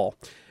Acres Hall,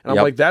 and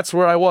I'm like, that's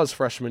where I was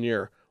freshman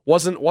year.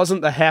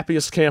 Wasn't the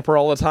happiest camper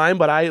all the time,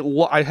 but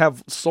I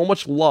have so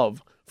much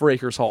love for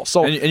Acres Hall.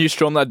 So And you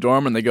show them that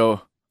dorm, and they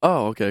go,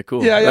 "Oh, okay,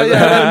 cool." yeah. And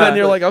then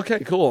you're like, okay,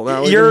 cool.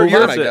 Now we can move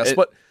on, I guess.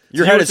 But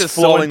Your To head you, is it's just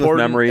flowing with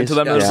important, memories. and to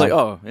them, Yeah. it's like,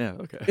 "Oh, yeah,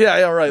 okay."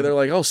 yeah, right. They're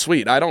like, oh,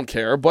 sweet. I don't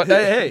care, but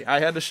hey, I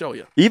had to show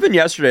you. Even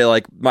yesterday,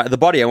 like the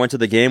buddy I went to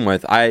the game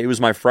with, it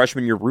was my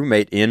freshman year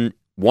roommate in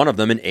one of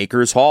them in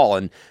Acres Hall,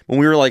 and when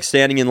we were like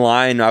standing in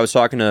line, I was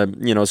talking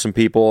to some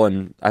people,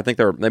 and I think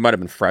they might have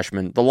been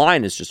freshmen. The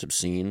line is just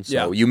obscene,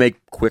 so you make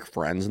quick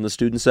friends in the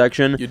student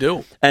section. You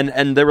do,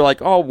 and they were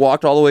like, "Oh,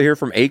 walked all the way here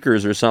from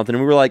Acres or something,"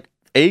 and we were like,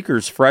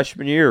 "Acres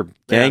freshman year,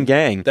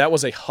 gang." That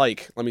was a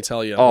hike, let me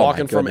tell you. Oh,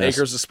 Walking my from goodness.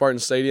 Acres to Spartan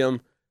Stadium.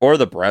 Or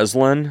the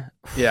Breslin.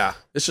 Yeah,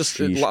 it's just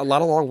a Sheesh.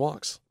 lot of long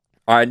walks.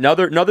 All right,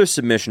 another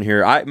submission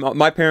here.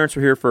 My parents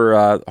were here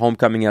for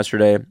homecoming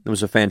yesterday. It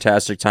was a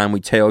fantastic time.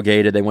 We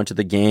tailgated. They went to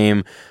the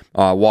game,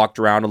 walked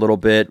around a little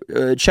bit,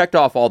 checked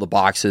off all the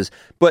boxes.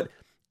 But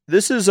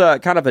this is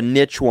kind of a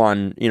niche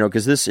one,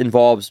 because this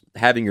involves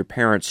having your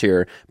parents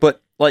here.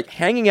 But like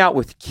hanging out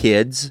with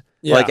kids.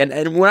 Yeah. Like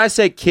and when I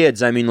say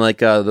kids, I mean like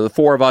the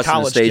 4 of us in the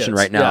College station kids,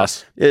 right now.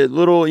 yes.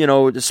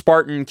 Little,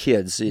 Spartan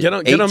kids, Get 'em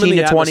in 18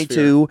 the to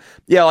 22.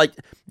 Yeah, like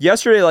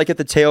yesterday, like at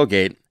the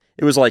tailgate,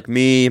 it was like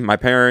me, my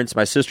parents,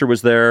 my sister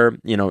was there.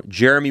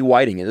 Jeremy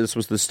Whiting. This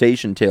was the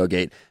station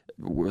tailgate.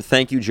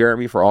 Thank you,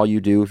 Jeremy, for all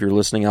you do. If you're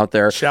listening out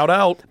there, Shout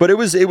out. but it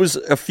was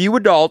a few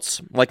adults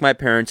like my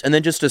parents, and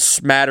then just a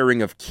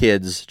smattering of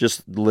kids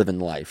just living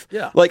life.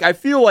 Yeah. Like I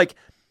feel like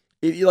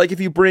if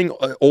you bring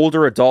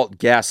older adult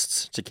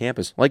guests to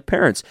campus, like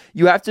parents,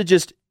 you have to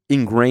just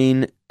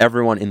ingrain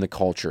everyone in the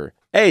culture.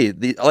 Hey,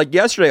 like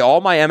yesterday, all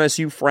my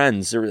MSU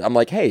friends, I'm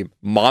like, hey,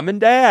 mom and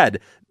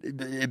dad,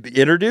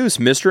 introduce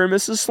Mr. and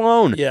Mrs.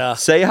 Sloan. Yeah.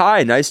 Say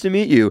hi, nice to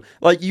meet you.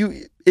 Like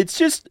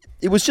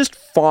it was just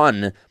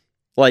fun.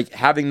 Like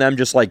having them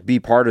just like be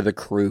part of the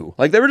crew.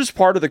 Like they were just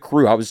part of the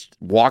crew. I was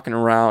walking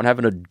around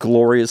having a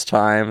glorious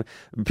time.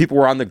 People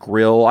were on the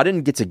grill. I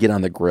didn't get to get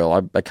on the grill.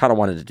 I kind of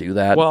wanted to do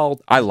that.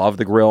 Well, I love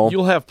the grill.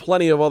 You'll have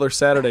plenty of other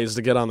Saturdays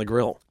to get on the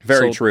grill.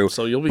 Very true.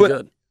 So you'll be But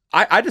good.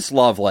 I just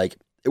love like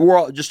we're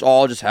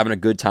all just having a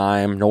good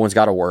time. No one's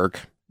got to work.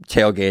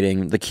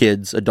 Tailgating, the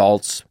kids,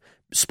 adults,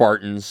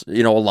 Spartans,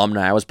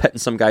 alumni. I was petting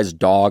some guy's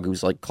dog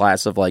who's like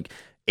class of like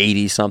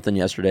 80 something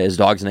yesterday. His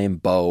dog's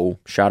named Bo.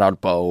 Shout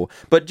out Bo.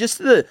 But just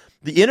the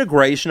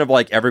integration of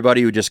like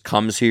everybody who just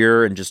comes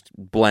here and just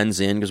blends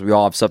in because we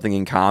all have something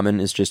in common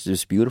is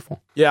just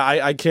beautiful. Yeah,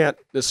 I can't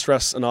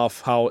stress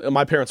enough how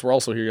my parents were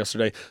also here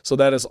yesterday, so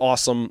that is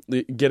awesome.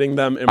 Getting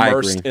them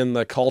immersed agree. in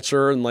the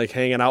culture and like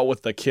hanging out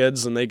with the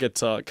kids, and they get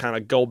to kind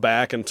of go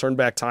back and turn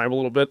back time a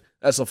little bit.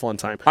 That's a fun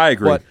time. I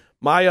agree. But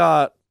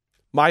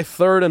my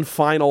third and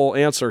final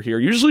answer here.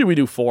 Usually we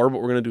do 4, but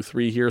we're going to do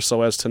 3 here,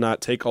 so as to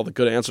not take all the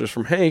good answers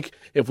from Hank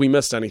if we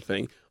missed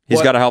anything. He's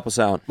But got to help us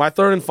out. my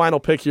third and final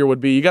pick here would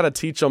be you got to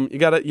teach them. You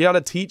got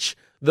to teach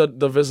the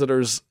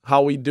visitors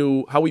how we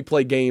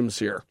play games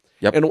here.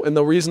 Yep. And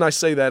the reason I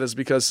say that is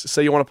because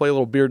say you want to play a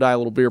little beer die, a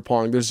little beer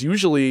pong. There's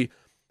usually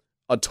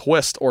a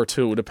twist or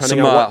two depending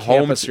on what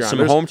campus you're on. Some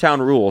There's- hometown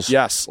rules.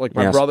 Yes, like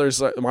my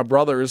brothers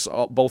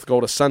both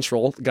go to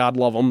Central. God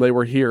love them. They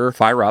were here.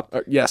 Fire up.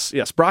 Yes.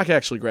 Brock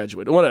actually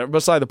graduated. Whatever.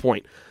 Beside the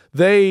point.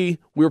 We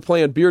were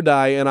playing beer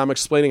die, and I'm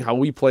explaining how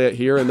we play it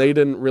here, and they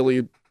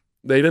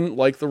didn't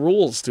like the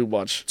rules too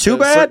much. Too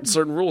bad.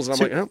 Certain rules.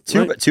 And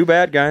I'm like, Too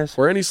bad, guys.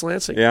 we're in East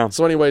Lansing. Yeah.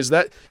 So, anyways,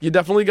 that you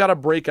definitely got to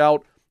break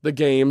out the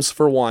games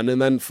for one,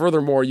 and then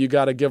furthermore, you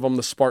got to give them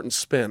the Spartan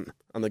spin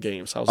on the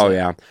games. How's Oh that?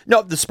 yeah.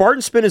 No, the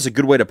Spartan spin is a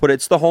good way to put it.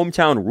 It's the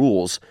hometown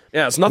rules.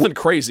 Yeah, it's nothing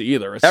crazy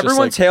either. It's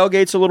Everyone just like,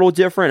 tailgates a little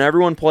different.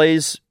 Everyone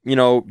plays,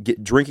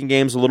 drinking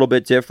games a little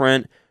bit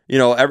different.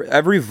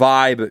 Every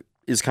vibe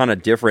is kind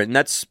of different, and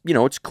that's,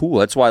 it's cool.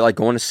 That's why I like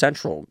going to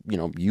Central,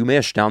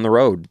 UMich down the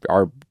road,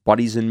 our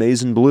buddies in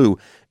Maize and Blue.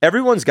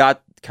 Everyone's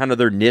got kind of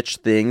their niche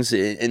things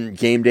in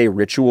game day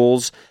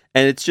rituals,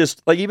 and it's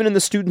just like even in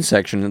the student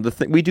section,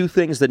 we do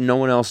things that no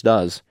one else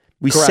does.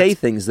 We Correct. say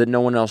things that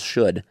no one else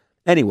should.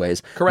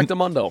 Anyways,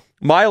 Correctamundo.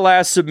 my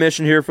last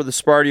submission here for the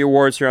Sparty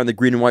Awards here on the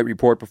Green and White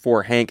Report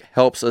before Hank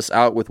helps us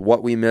out with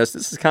what we missed.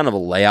 This is kind of a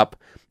layup.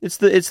 It's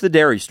the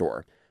dairy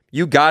store.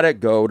 You gotta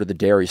go to the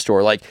dairy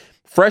store. Like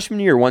freshman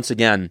year, once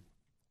again,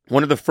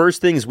 one of the first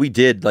things we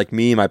did, like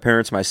me, my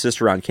parents, my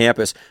sister on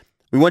campus,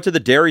 we went to the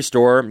dairy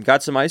store,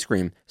 got some ice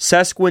cream.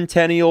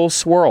 Sesquicentennial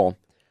Swirl.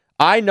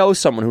 I know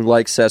someone who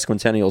likes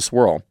Sesquicentennial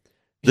Swirl.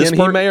 He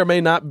may or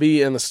may not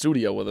be in the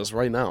studio with us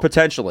right now.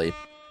 Potentially.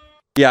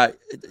 Yeah.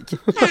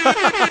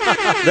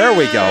 There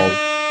we go.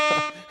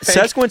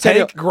 Sesquicentennial.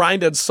 Hank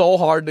grinded so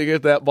hard to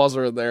get that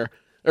buzzer in there.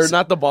 Or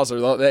not the buzzer,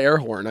 the air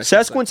horn.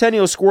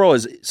 Sesquicentennial Squirrel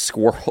is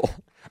squirrel.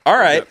 All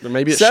right. Yeah,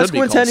 maybe it should be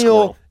called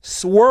Sesquicentennial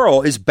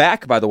Swirl is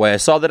back, by the way. I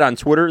saw that on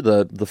Twitter.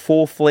 The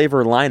full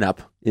flavor lineup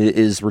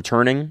is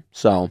returning.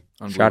 So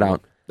shout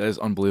out. That is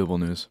unbelievable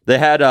news. They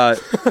had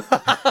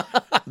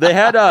they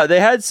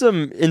had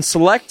some in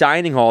select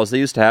dining halls. They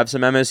used to have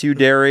some MSU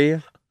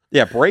dairy.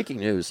 Yeah, breaking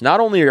news.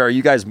 Not only are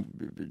you guys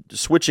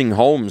switching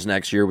homes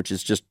next year, which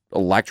is just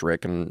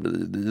electric, and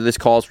this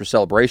calls for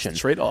celebration.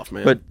 Straight off,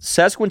 man. But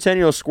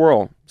Sesquicentennial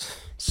Squirrel.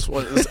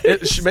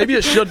 Maybe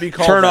it should be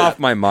called Turn that. off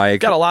my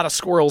mic. Got a lot of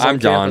squirrels I'm on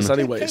campus done.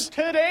 anyways.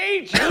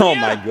 Oh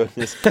my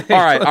goodness. All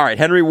right,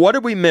 Henry, what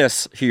did we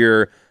miss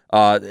here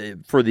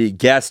for the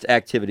guest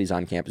activities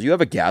on campus? You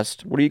have a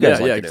guest. What do you guys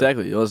like to do?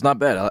 Exactly. Well, it's not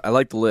bad. I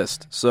like the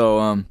list.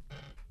 So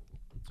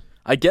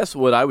I guess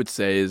what I would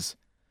say is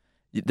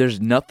there's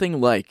nothing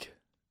like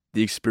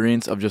the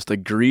experience of just a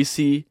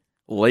greasy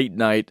late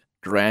night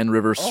Grand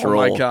River stroll.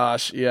 Oh my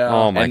gosh, yeah.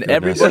 Oh my and goodness.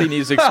 everybody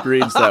needs to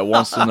experience that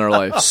once in their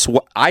life.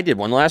 I did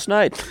one last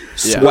night.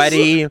 Yeah.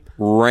 Sweaty,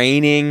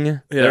 raining,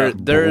 There's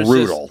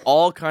brutal. just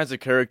all kinds of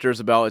characters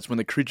about. It's when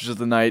the creatures of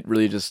the night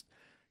really just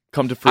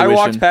come to I fruition.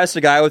 walked past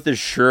a guy with his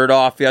shirt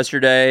off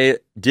yesterday.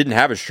 Didn't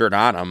have his shirt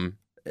on him.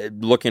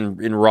 Looking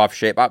in rough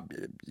shape.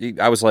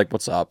 I was like,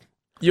 "What's up?"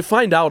 You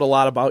find out a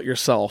lot about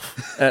yourself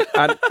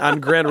on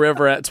Grand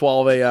River at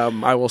 12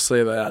 a.m., I will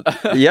say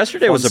that.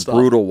 Yesterday was a stuff.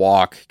 brutal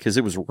walk because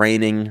it was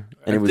raining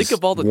and it was Think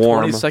of all the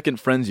warm. 20-second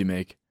friends you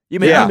make. You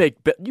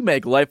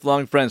make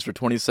lifelong friends for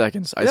 20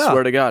 seconds. I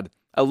swear to God.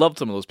 I love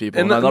some of those people,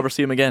 and I'll never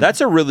see them again.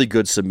 That's a really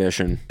good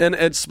submission. And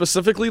it's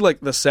specifically like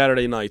the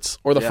Saturday nights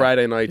or the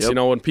Friday nights,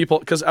 when people,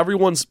 because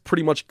everyone's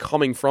pretty much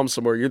coming from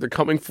somewhere. You're either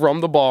coming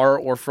from the bar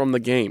or from the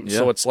game. Yeah.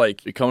 So it's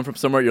like, you're coming from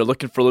somewhere, you're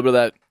looking for a little bit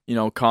of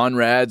that,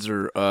 Conrad's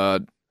or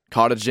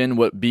Cottage Inn,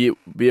 be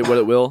it what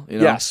it will.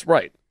 yes,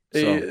 right.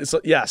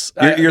 So- Yes.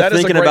 You're that is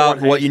a thinking great about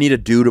one, what Hank. you need to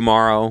do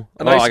tomorrow.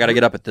 nice I got to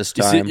get up at this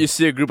time. You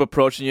see a group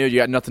approaching you, you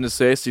got nothing to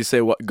say, so you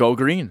say, "What? Go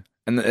green."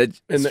 And it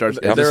starts.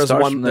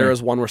 There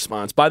is one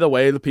response. By the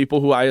way, the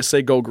people who I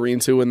say go green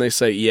to and they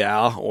say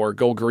yeah or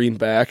go green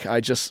back,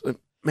 I just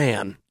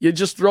you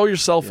just throw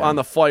yourself on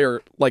the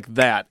fire like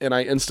that, and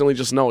I instantly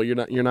just know you're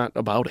not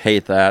about it.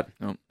 Hate that.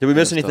 No. Did we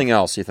miss That's anything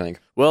else, you think?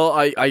 Well,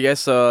 I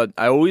guess I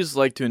always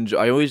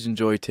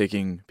enjoy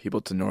taking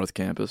people to North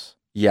Campus.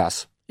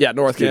 Yes. Yeah,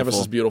 North Beautiful. Campus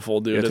is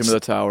beautiful, dude. Get them to the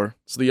tower.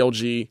 It's the OG.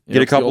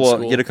 Get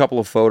a couple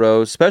of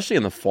photos, especially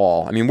in the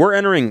fall. I mean, we're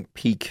entering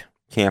peak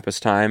campus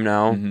time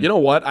now. Mm-hmm. You know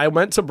what? I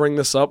meant to bring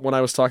this up when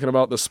I was talking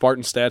about the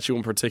Spartan statue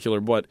in particular,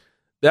 but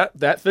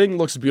that thing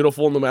looks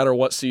beautiful no matter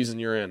what season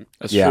you're in.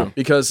 That's Yeah. true.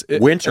 Because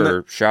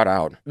Winter, shout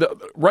out.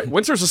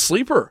 winter's a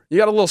sleeper. You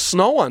got a little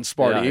snow on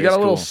Sparty. Yeah, you got it's a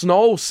little cool.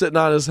 snow sitting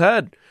on his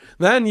head.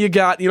 Then you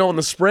got, in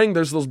the spring,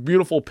 there's those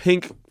beautiful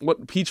pink,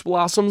 peach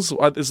blossoms?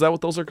 Is that what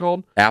those are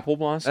called? Apple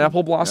blossom?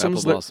 Apple blossoms.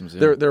 Apple blossoms, yeah.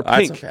 They're That's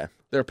pink. okay.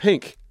 They're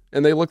pink,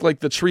 and they look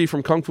like the tree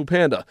from Kung Fu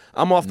Panda.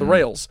 I'm off the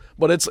rails,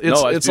 but it's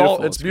beautiful. It's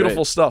It's beautiful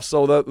great. stuff.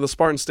 So the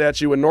Spartan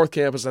statue in North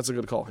Campus, that's a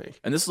good call, Hank.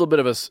 And this is a little bit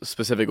of a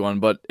specific one,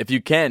 but if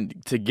you can,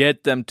 to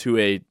get them to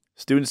a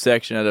student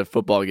section at a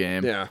football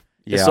game, Yeah.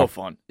 it's Yeah. so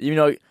fun. I came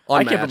from a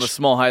Unmatched.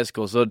 small high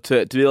school, so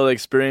to be able to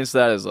experience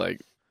that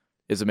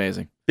is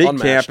amazing. Big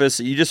Unmatched. campus.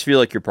 You just feel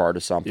like you're part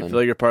of You something. feel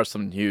like you're part of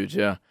something huge,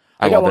 yeah.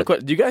 I got love one it.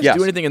 question. Do you guys Yes.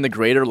 do anything in the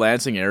greater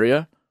Lansing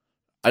area?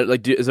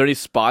 Is there any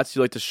spots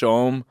you like to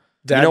show them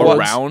You know what?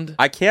 around?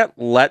 I can't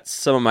let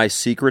some of my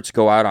secrets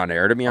go out on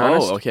air, to be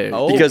honest. Oh, okay.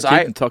 Because Keep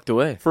I- them tucked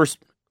away. First,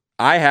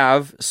 I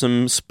have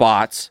some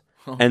spots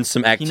and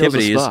some He knows a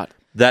activities spot.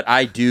 that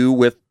I do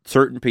with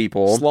certain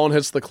people. Sloan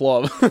hits the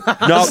club.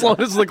 No. Sloan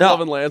hits the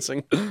club in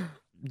Lansing.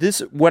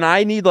 When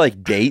I need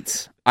like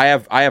dates, I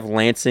have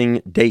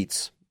Lansing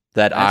dates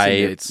that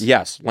Lansing dates.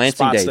 yes, Lansing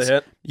Spots dates. to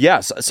hit.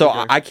 Yes, so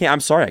Okay. I can't. I'm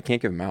sorry, I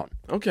can't give them out.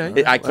 Okay.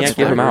 I can't That's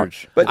give fine. them out.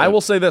 But I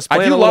will say this. I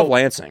Playing do a love little,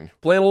 Lansing.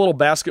 playing a little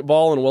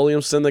basketball in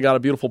Williamston. They got a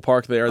beautiful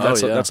park there.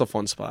 That's yeah. that's a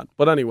fun spot.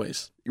 But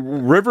anyways,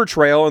 River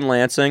Trail in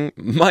Lansing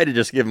might have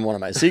just given one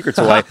of my secrets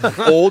away.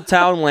 Old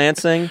Town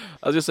Lansing,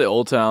 I was going to say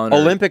Old Town.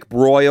 Olympic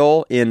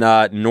Broil in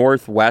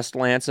Northwest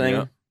Lansing.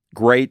 Yeah.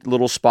 Great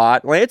little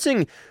spot.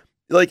 Lansing,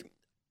 like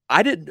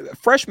I did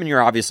freshman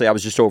year, obviously, I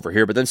was just over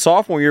here. But then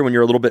sophomore year, when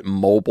you're a little bit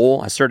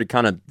mobile, I started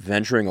kind of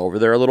venturing over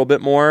there a little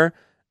bit more.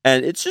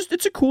 And it's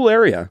a cool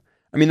area.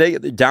 I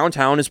mean,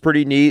 downtown is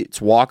pretty neat. It's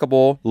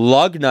walkable.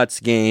 Lugnuts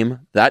game,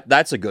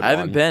 that's a good one. I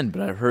haven't been,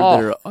 but I've heard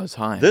they're a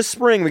time. This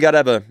spring, we got to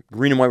have a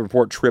Green and White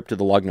Report trip to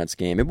the Lugnuts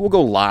game. Maybe we'll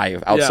go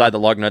live outside the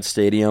Lugnuts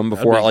Stadium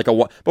before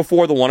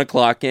before the 1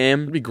 o'clock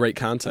game. It'd be great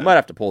content. We might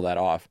have to pull that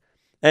off.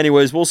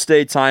 Anyways, we'll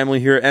stay timely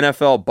here.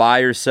 NFL buy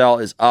or sell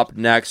is up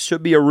next.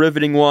 Should be a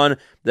riveting one.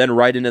 Then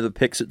right into the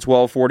picks at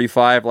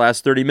 12:45.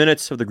 Last 30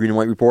 minutes of the Green and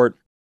White Report.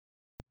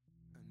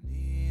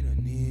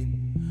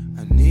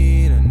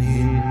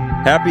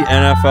 Happy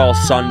NFL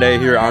Sunday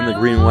here on the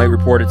Green and White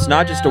Report. It's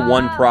not just a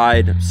One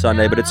Pride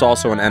Sunday, but it's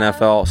also an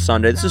NFL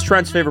Sunday. This is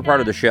Trent's favorite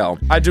part of the show.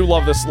 I do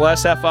love this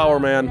last half hour,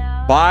 man.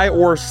 Buy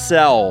or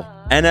sell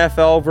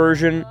NFL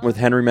version with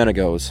Henry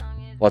Menegos.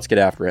 Let's get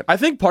after it. I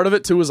think part of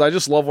it, too, is I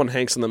just love when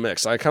Hank's in the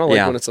mix. I kind of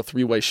like when it's a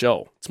three-way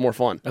show. It's more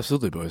fun.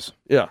 Absolutely, boys.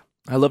 Yeah.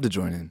 I love to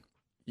join in.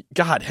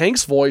 God,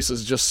 Hank's voice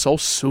is just so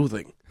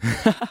soothing.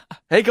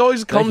 Hank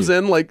always comes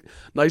in like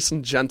nice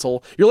and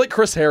gentle. You're like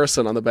Chris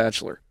Harrison on The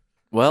Bachelor.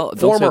 Well,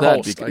 don't former say that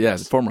host, because, I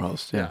guess. former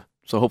host. Yeah. Yeah.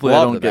 So hopefully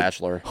Love I don't The get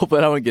Bachelor. Hopefully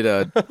I don't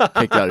get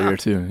kicked out of here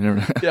too. You never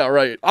know. Yeah,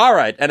 right. All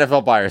right,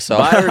 NFL buy or sell.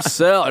 Buy or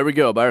sell. Here we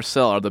go. Buy or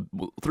sell. Are the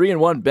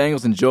 3-1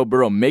 Bengals and Joe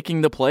Burrow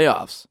making the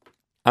playoffs?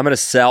 I'm going to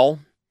sell,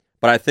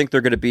 but I think they're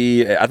going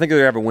to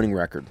have a winning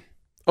record.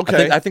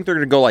 Okay. I think they're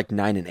going to go like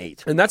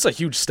 9-8. And that's a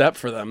huge step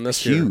for them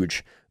this year.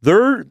 Huge.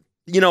 They're,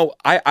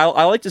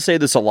 I like to say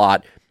this a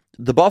lot.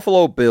 The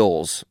Buffalo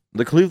Bills,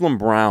 the Cleveland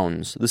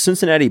Browns, the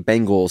Cincinnati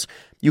Bengals,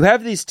 you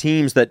have these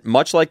teams that,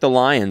 much like the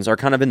Lions, are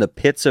kind of in the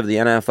pits of the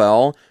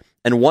NFL,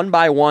 and one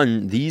by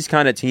one, these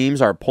kind of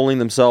teams are pulling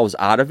themselves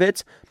out of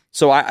it.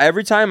 So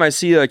every time I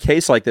see a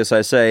case like this,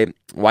 I say,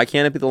 why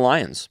can't it be the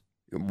Lions?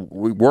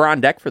 We're on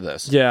deck for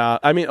this. Yeah,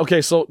 I mean,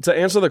 okay, so to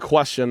answer the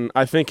question,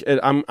 I think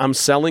I'm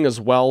selling as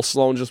well,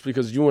 Sloan, just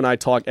because you and I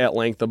talk at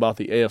length about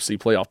the AFC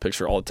playoff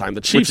picture all the time.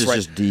 The Chiefs, Which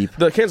is just deep.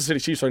 The Kansas City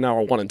Chiefs right now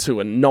are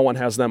 1-2, and no one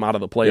has them out of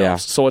the playoffs. Yeah.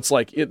 So it's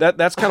like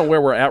that's kind of where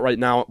we're at right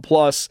now.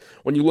 Plus,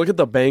 when you look at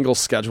the Bengals'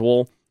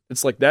 schedule,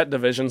 it's like that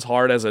division's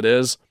hard as it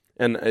is,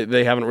 and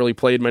they haven't really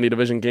played many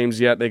division games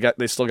yet.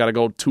 They still got to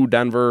go to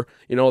Denver.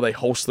 They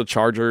host the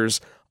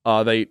Chargers.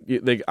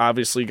 They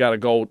obviously got to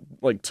go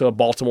like to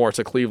Baltimore,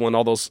 to Cleveland,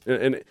 all those,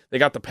 and they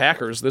got the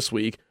Packers this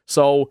week,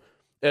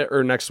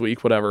 or next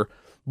week, whatever.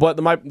 But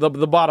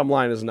the bottom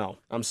line is no,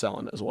 I'm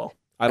selling as well.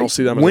 I don't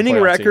see them as winning a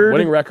playoff record, team.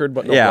 Winning record,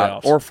 but no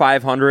playoffs. Or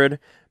 500.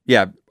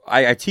 Yeah,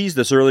 I teased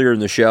this earlier in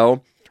the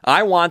show.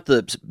 I want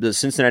the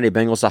Cincinnati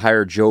Bengals to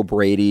hire Joe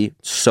Brady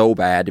so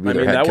bad to be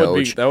their head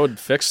coach. That would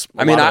fix.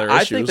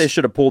 I think they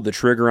should have pulled the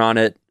trigger on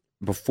it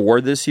before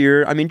this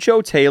year. I mean,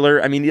 Joe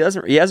Taylor,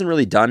 he hasn't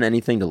really done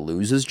anything to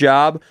lose his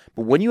job,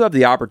 but when you have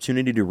the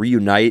opportunity to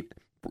reunite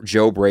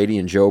Joe Brady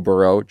and Joe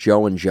Burrow,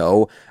 Joe and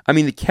Joe,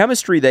 the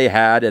chemistry they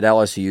had at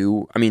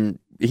LSU,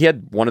 he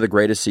had one of the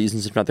greatest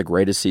seasons, if not the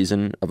greatest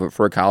season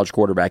for a college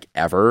quarterback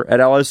ever at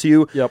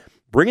LSU. Yep.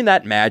 Bringing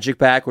that magic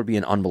back would be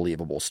an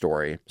unbelievable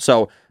story.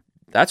 So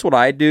that's what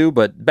I do,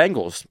 but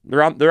Bengals,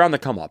 they're on the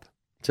come up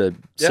to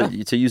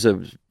use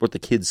what the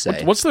kids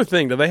say. What's their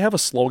thing? Do they have a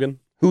slogan?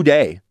 Who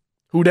day?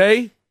 Who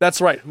day? That's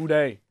right. Who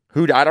day?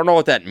 I don't know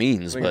what that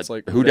means, but it's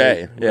like who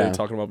day? Yeah,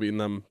 talking about beating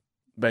them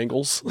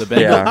Bengals. The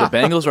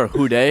Bengals are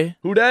who day,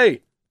 who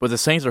day, but the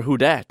Saints are who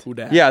dat. Who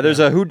dat? Yeah, there's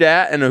a who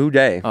dat and a who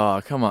day.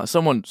 Oh, come on,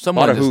 someone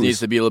just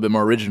needs to be a little bit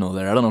more original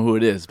there. I don't know who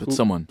it is, but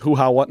someone. Who,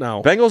 how, what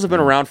now? Bengals have been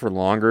around for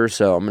longer,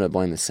 so I'm going to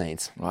blame the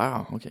Saints.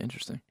 Wow. Okay,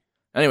 interesting.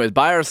 Anyways,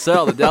 buy or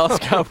sell. The Dallas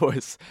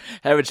Cowboys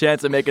have a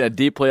chance of making a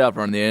deep playoff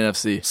run in the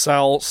NFC.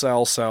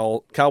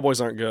 Sell.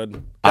 Cowboys aren't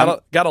good.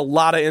 Got a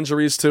lot of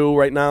injuries too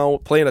right now.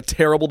 Playing a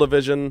terrible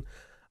division.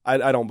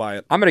 I don't buy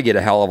it. I'm going to get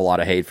a hell of a lot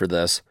of hate for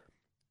this.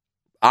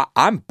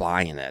 I'm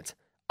buying it.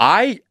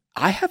 I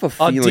have a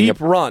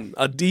feeling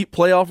a deep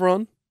playoff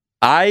run.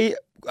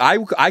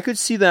 I could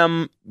see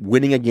them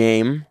winning a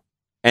game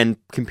and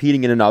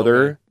competing in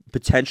another,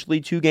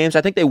 potentially 2 games.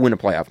 I think they win a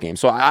playoff game.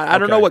 So I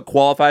don't know what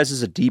qualifies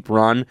as a deep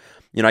run.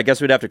 I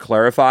guess we'd have to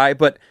clarify,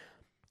 but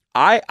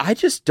I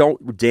just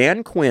don't.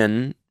 Dan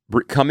Quinn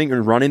coming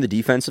and running the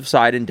defensive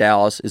side in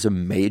Dallas is a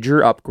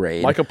major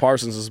upgrade. Micah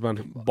Parsons has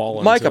been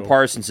balling. Micah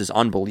Parsons is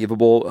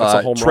unbelievable. That's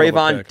a home run of a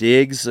Trayvon pick.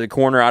 Diggs, a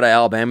corner out of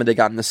Alabama they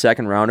got in the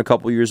second round a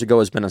couple years ago,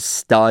 has been a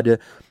stud.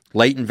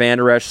 Leighton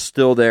Vander Esch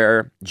still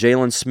there.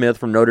 Jalen Smith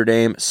from Notre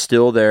Dame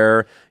still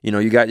there.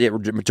 You got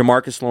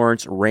Demarcus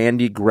Lawrence,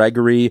 Randy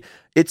Gregory.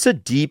 It's a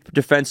deep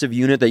defensive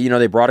unit that,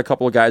 they brought a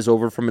couple of guys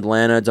over from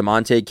Atlanta.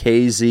 DeMonte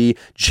Casey,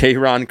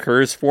 Jaron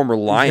Kearse, former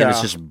Lion, is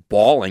just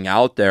balling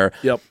out there.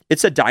 Yep.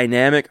 It's a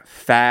dynamic,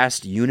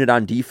 fast unit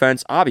on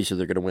defense. Obviously,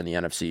 they're going to win the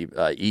NFC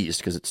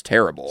East because it's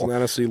terrible. It's an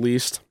NFC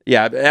least.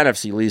 Yeah,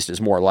 NFC least is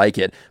more like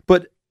it.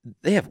 But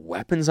they have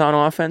weapons on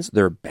offense.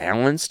 They're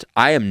balanced.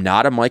 I am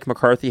not a Mike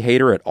McCarthy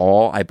hater at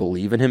all. I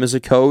believe in him as a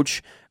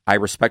coach. I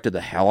respected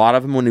the hell out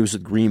of him when he was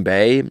with Green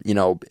Bay.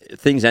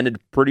 Things ended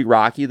pretty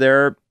rocky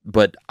there,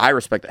 but I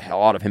respect the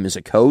hell out of him as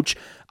a coach.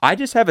 I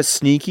just have a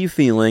sneaky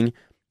feeling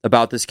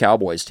about this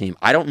Cowboys team.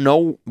 I don't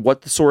know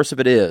what the source of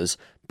it is,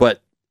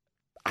 but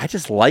I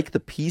just like the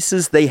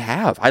pieces they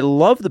have. I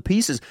love the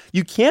pieces.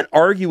 You can't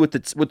argue with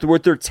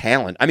their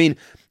talent. I mean,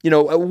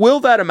 will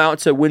that amount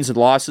to wins and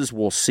losses?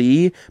 We'll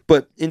see.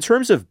 But in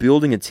terms of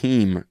building a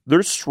team,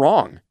 they're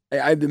strong.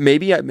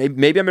 Maybe I'm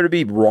going to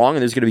be wrong,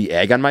 and there's going to be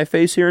egg on my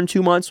face here in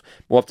 2 months.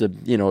 We'll have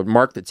to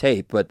mark the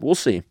tape, but we'll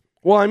see.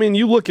 Well, I mean,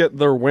 you look at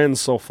their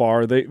wins so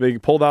far. They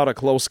pulled out a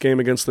close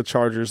game against the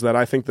Chargers that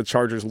I think the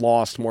Chargers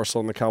lost more so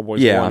than the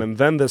Cowboys won, and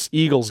then this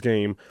Eagles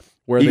game.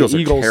 Where Eagles the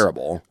Eagles are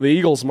terrible. The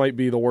Eagles might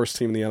be the worst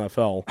team in the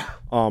NFL.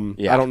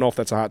 Yeah. I don't know if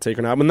that's a hot take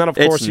or not. And then, of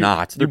course, it's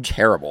not. They're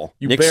terrible.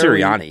 Nick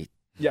Sirianni.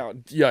 Yeah,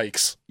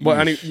 yikes.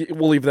 But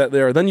we'll leave that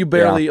there. Then you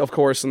barely, of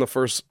course,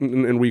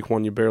 in week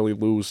one, you barely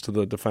lose to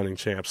the defending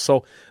champs.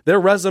 So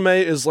their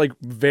resume is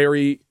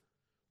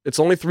it's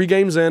only 3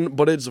 games in,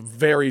 but it's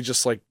very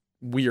just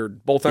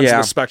weird. Both ends of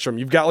the spectrum.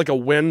 You've got a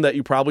win that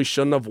you probably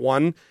shouldn't have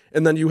won,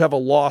 and then you have a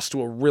loss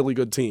to a really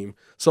good team.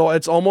 So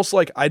it's almost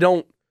like I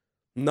don't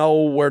know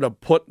where to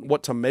put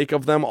what to make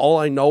of them. All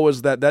I know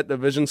is that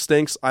division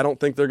stinks. I don't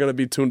think they're going to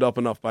be tuned up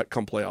enough by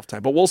come playoff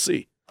time, but we'll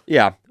see.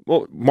 Yeah,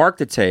 well, mark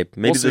the tape.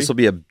 Maybe this will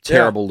be a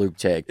terrible Luke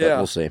take, but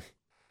we'll see.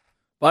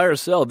 Buy or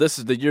sell, this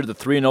is the year the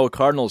 3-0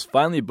 Cardinals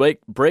finally break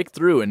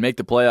through and make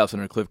the playoffs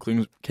under Cliff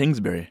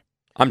Kingsbury.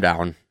 I'm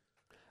down.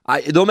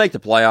 They'll make the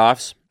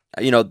playoffs.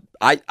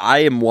 I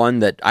am one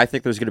that I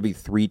think there's going to be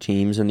 3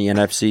 teams in the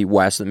NFC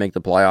West that make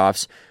the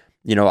playoffs.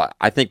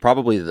 I think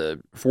probably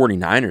the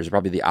 49ers are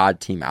probably the odd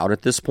team out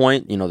at this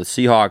point. The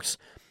Seahawks,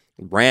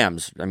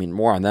 Rams,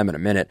 more on them in a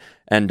minute,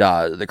 and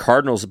the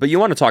Cardinals. But you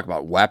want to talk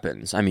about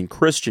weapons.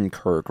 Christian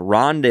Kirk,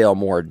 Rondale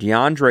Moore,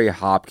 DeAndre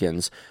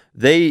Hopkins,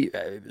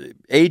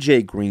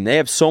 AJ Green, they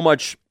have some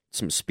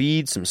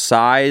speed, some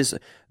size.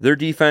 Their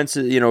defense,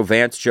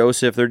 Vance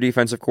Joseph, their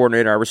defensive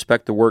coordinator, I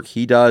respect the work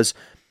he does.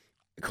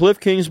 Cliff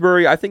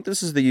Kingsbury, I think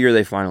this is the year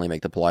they finally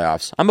make the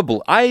playoffs.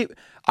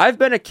 I've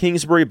been a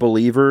Kingsbury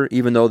believer,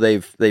 even though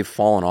they've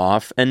fallen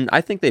off, and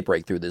I think they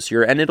break through this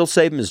year, and it'll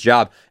save him his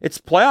job. It's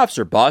playoffs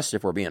or bust,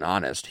 if we're being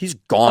honest. He's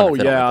gone if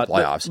they don't make the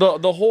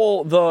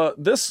playoffs.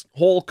 This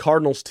whole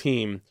Cardinals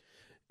team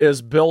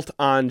is built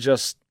on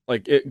just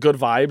good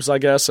vibes, I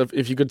guess,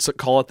 if you could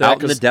call it that.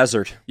 Out in the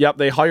desert. Yep,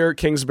 they hire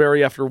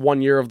Kingsbury after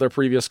 1 year of their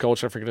previous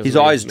coach. I forget his name. He's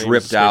always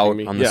dripped out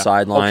on the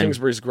sideline.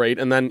 Kingsbury's great,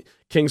 and then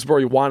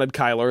Kingsbury wanted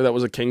Kyler. That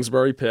was a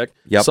Kingsbury pick.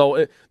 Yep. So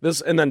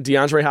and then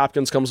DeAndre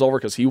Hopkins comes over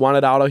because he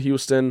wanted out of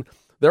Houston.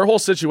 Their whole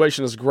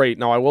situation is great.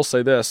 Now, I will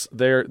say this.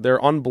 Their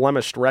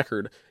unblemished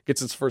record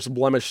gets its first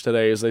blemish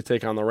today as they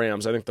take on the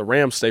Rams. I think the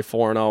Rams stay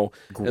 4-0,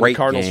 and the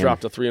Cardinals drop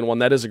to 3-1.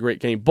 That is a great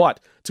game.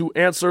 But to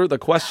answer the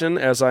question,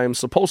 as I'm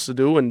supposed to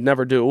do and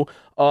never do,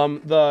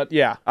 I'm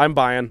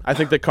buying. I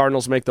think the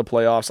Cardinals make the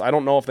playoffs. I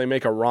don't know if they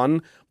make a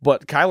run,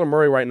 but Kyler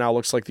Murray right now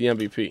looks like the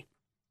MVP.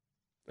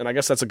 And I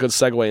guess that's a good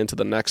segue into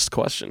the next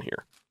question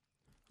here.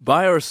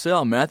 Buy or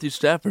sell, Matthew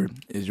Stafford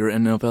is your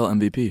NFL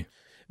MVP.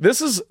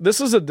 This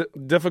is a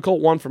difficult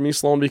one for me,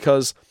 Sloan,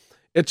 because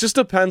it just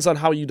depends on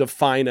how you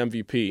define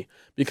MVP.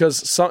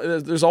 Because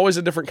there's always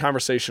a different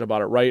conversation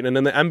about it, right? And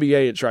in the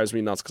NBA, it drives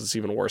me nuts because it's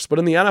even worse. But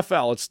in the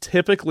NFL, it's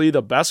typically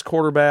the best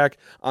quarterback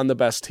on the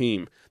best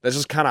team. That's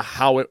just kind of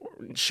how it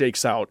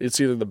shakes out.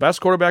 It's either the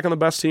best quarterback on the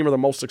best team or the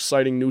most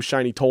exciting new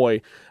shiny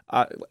toy,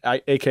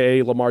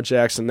 a.k.a. Lamar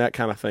Jackson, that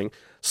kind of thing.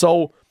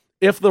 So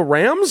if the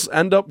Rams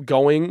end up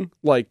going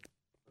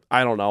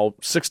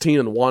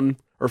 16-1,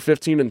 or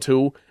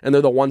 15-2, and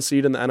they're the 1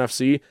 seed in the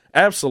NFC,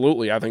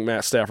 absolutely, I think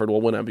Matt Stafford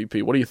will win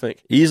MVP. What do you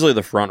think? Easily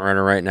the front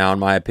runner right now, in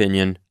my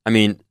opinion.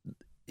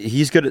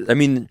 He's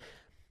good.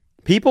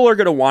 People are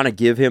going to want to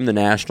give him the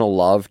national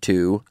love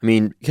too.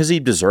 Because he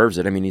deserves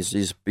it.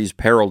 He's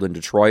periled in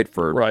Detroit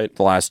for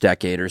the last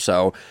decade or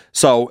so.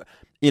 So,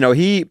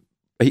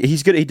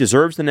 he's good. He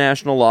deserves the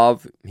national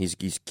love. He's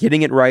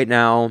getting it right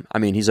now.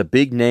 He's a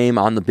big name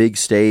on the big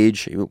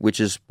stage,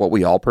 which is what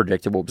we all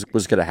predicted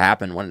was going to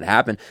happen when it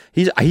happened.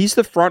 He's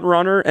the front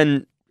runner,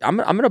 and I'm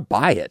going to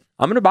buy it.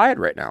 I'm going to buy it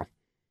right now.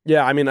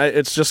 Yeah,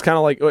 it's just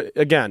kind of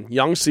again,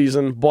 young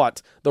season,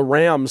 but the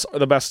Rams are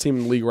the best team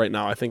in the league right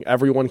now. I think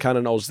everyone kind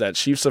of knows that.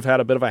 Chiefs have had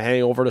a bit of a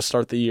hangover to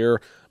start the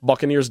year.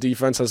 Buccaneers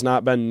defense has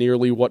not been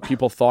nearly what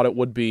people thought it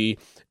would be.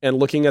 And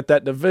looking at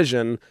that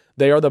division,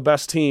 they are the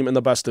best team in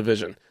the best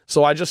division.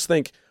 So I just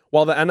think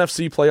while the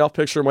NFC playoff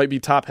picture might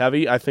be top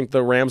heavy, I think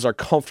the Rams are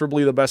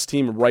comfortably the best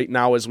team right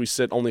now as we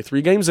sit only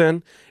 3 games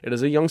in. It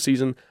is a young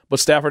season,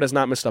 but Stafford has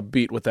not missed a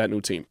beat with that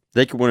new team.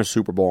 They could win a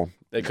Super Bowl.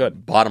 They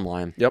could. Bottom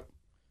line. Yep.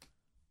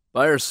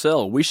 Buy or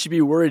sell, we should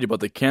be worried about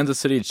the Kansas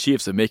City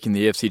Chiefs of making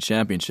the AFC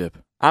Championship.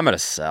 I'm going to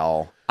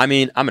sell. I'm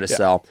going to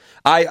sell.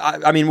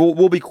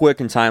 We'll be quick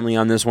and timely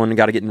on this one.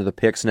 Got to get into the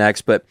picks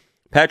next, but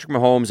Patrick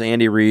Mahomes,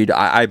 Andy Reid,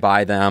 I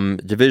buy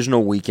them.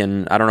 Divisional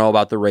weekend. I don't know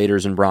about the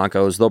Raiders and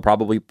Broncos. They'll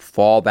probably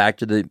fall back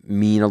to the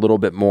mean a little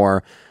bit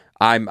more.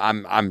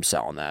 I'm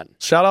selling that.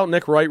 Shout out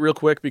Nick Wright real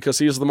quick because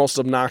he's the most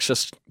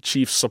obnoxious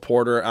Chiefs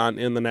supporter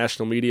in the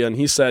national media, and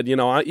he said,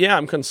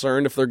 I'm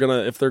concerned if they're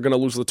gonna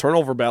lose the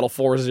turnover battle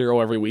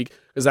 4-0 every week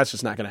because that's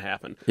just not gonna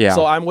happen. Yeah.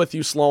 So I'm with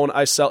you, Sloan.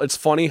 I sell. It's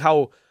funny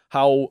how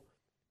how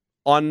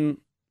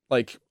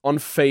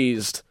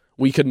unfazed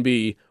we can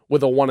be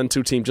with a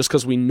 1-2 team just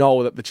because we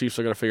know that the Chiefs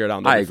are going to figure it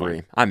out. I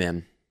agree. I'm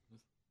in.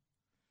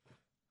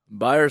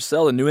 Buy or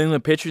sell the New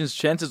England Patriots'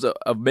 chances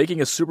of making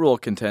a Super Bowl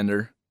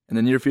contender in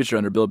the near future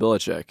under Bill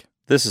Belichick.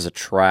 This is a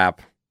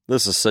trap.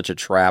 This is such a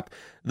trap.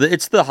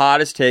 It's the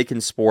hottest take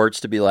in sports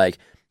to be like,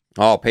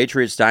 oh,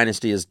 Patriots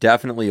dynasty is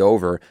definitely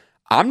over.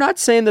 I'm not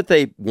saying that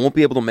they won't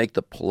be able to make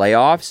the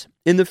playoffs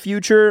in the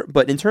future,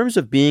 but in terms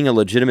of being a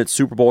legitimate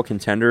Super Bowl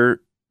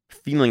contender,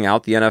 feeling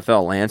out the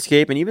NFL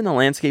landscape and even the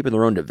landscape in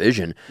their own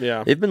division,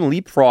 they've been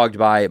leapfrogged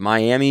by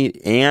Miami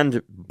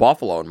and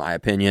Buffalo, in my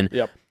opinion.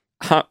 Yep.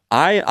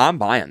 I'm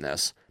buying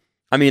this.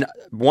 I mean,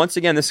 once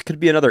again, this could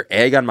be another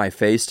egg on my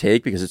face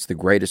take because it's the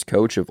greatest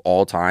coach of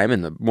all time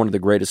and one of the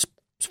greatest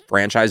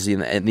franchises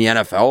in the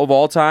NFL of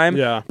all time.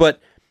 Yeah. But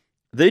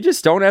they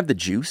just don't have the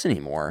juice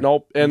anymore.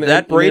 Nope. And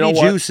that Brady you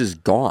know juice is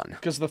gone.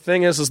 Because the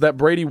thing is that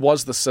Brady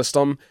was the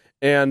system,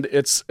 and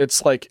it's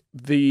like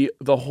the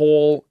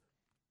whole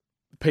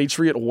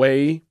Patriot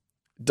way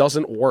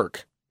doesn't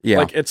work. Yeah.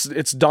 Like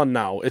it's done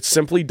now. It's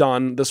simply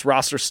done. This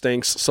roster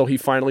stinks, so he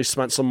finally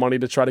spent some money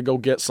to try to go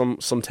get some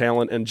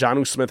talent, and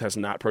Jonnu Smith has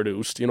not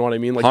produced. You know what I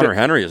mean? Like Hunter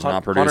Henry has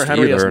not produced Hunter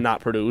Henry either. has not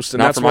produced. And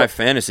not that's for my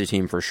fantasy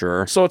team for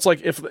sure. So it's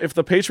like if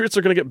the Patriots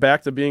are going to get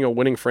back to being a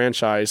winning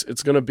franchise,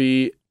 it's going to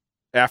be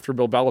after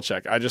Bill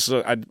Belichick.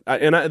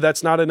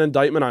 That's not an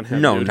indictment on him.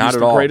 No, dude. not He's at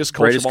the all. Greatest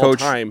coach of all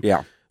time.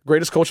 Yeah.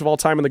 Greatest coach of all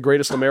time and the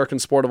greatest American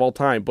sport of all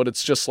time. But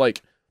it's just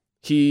like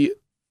he's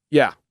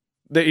got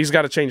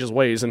to change his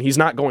ways, and he's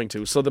not going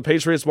to. So the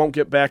Patriots won't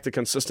get back to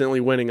consistently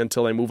winning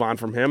until they move on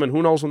from him, and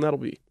who knows when that'll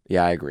be.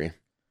 Yeah, I agree.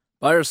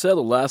 Buy or sell,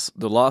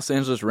 the Los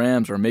Angeles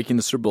Rams are making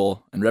the Super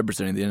Bowl and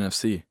representing the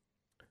NFC.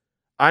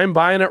 I'm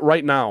buying it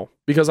right now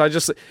because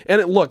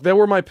look, they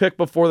were my pick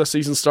before the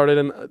season started,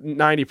 and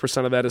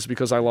 90% of that is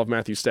because I love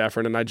Matthew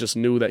Stafford, and I just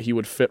knew that he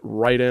would fit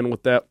right in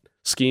with that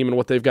scheme and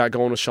what they've got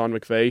going with Sean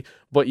McVay.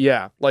 But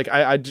yeah, like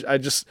I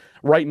just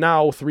right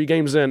now, 3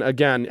 games in,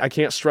 again, I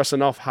can't stress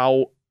enough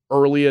how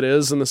early it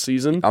is in the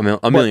season.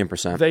 A million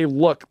percent. They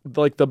look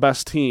like the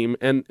best team,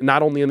 and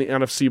not only in the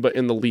NFC but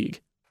in the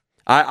league.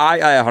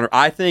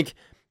 I think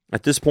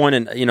at this point,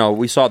 and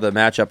we saw the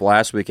matchup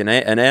last week. An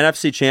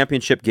NFC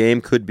Championship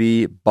game could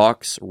be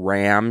Bucks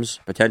Rams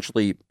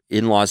potentially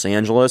in Los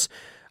Angeles.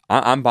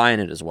 I'm buying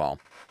it as well.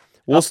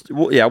 Go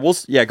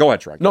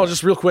ahead, Trent. No,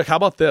 just real quick. How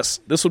about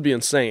this? This would be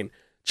insane.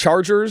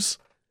 Chargers,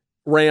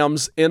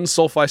 Rams in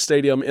SoFi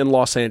Stadium in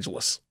Los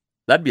Angeles.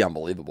 That'd be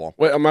unbelievable.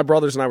 Wait, my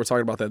brothers and I were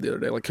talking about that the other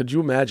day. Like, could you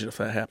imagine if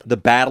that happened? The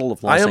Battle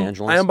of Los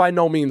Angeles. I am by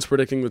no means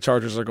predicting the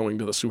Chargers are going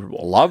to the Super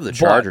Bowl. Love the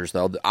Chargers,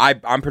 though.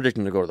 I'm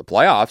predicting to go to the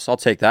playoffs. I'll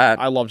take that.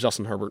 I love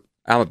Justin Herbert.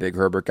 I'm a big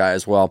Herbert guy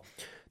as well.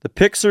 The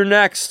picks are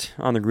next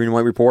on the Green and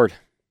White Report.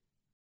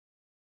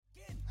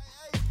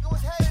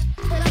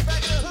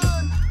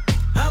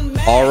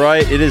 All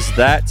right, it is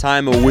that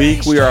time of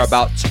week. We are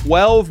about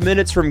 12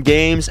 minutes from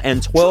games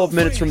and 12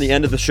 minutes from the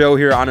end of the show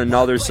here on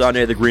another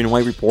Sunday, the Green and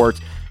White Report.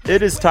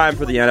 It is time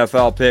for the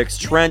NFL picks.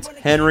 Trent,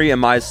 Henry,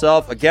 and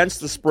myself against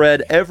the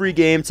spread every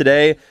game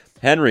today.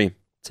 Henry,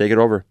 take it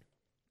over.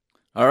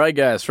 All right,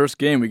 guys. First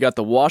game, we got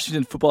the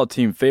Washington football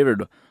team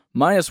favored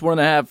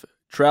 -1.5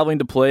 traveling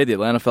to play the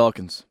Atlanta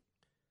Falcons.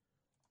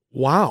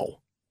 Wow.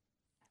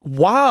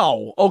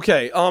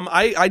 Okay.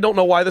 I don't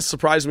know why this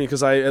surprised me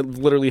because I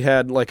literally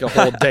had like a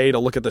whole day to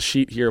look at the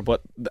sheet here,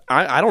 but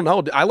I don't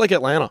know. I like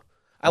Atlanta.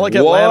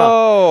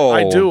 Whoa.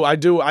 I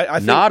do. I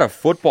think not a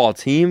football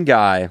team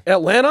guy.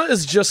 Atlanta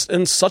is just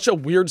in such a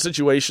weird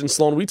situation,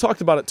 Sloan. We talked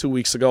about it 2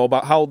 weeks ago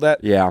about how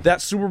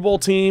that Super Bowl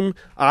team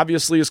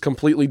obviously is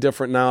completely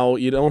different now.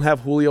 You don't have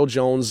Julio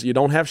Jones. You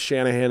don't have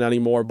Shanahan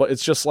anymore, but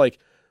it's just like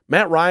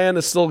Matt Ryan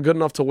is still good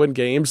enough to win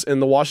games,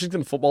 and the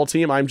Washington football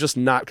team, I'm just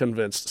not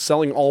convinced.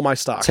 Selling all my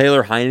stock.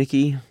 Taylor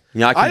Heineke.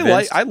 Not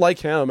convinced? I like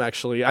him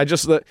actually.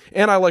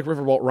 And I like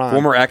Riverboat Ron,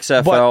 former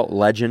XFL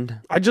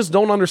legend. I just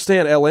don't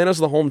understand. Atlanta's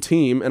the home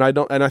team, and I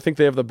think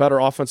they have the better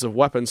offensive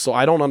weapons. So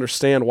I don't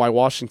understand why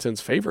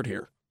Washington's favored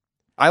here.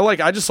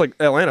 I just like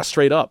Atlanta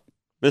straight up.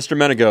 Mr.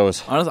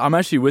 Menegos. Honestly, I'm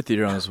actually with you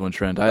here on this one,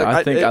 Trent.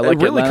 I think I like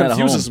it. Really Atlanta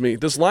confuses at home. me.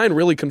 This line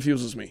really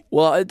confuses me.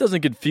 Well, it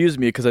doesn't confuse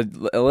me because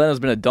Atlanta's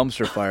been a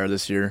dumpster fire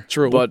this year.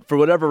 True. But for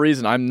whatever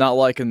reason, I'm not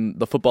liking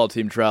the football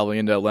team traveling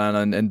into Atlanta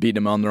and beating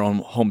them on their own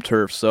home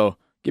turf. So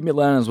give me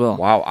Atlanta as well.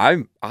 Wow,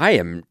 I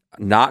am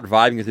not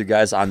vibing with you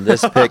guys on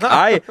this pick.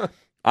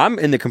 I'm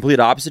in the complete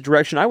opposite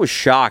direction. I was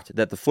shocked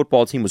that the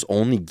football team was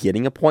only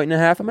getting 1.5 points.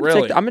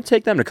 I'm going to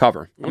take them to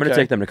cover. I'm going to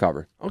take them to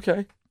cover.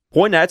 Okay.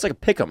 Point that, it's like a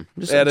pick 'em.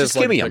 Just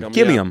give me them.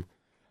 Give me them.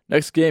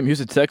 Next game,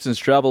 Houston Texans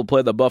travel to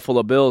play the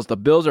Buffalo Bills. The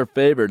Bills are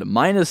favored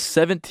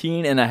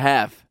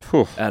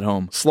 -17.5 at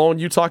home. Sloan,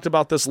 you talked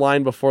about this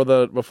line before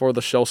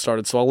the show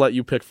started, so I'll let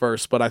you pick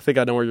first. But I think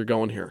I know where you're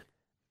going here.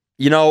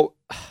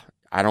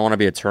 I don't want to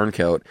be a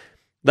turncoat.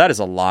 That is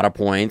a lot of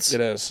points.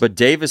 It is. But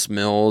Davis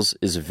Mills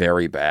is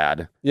very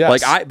bad.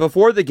 Yes. Like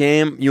before the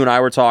game, you and I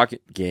were talking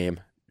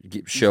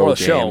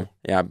show.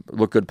 Yeah,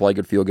 look good, play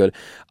good, feel good.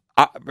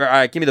 All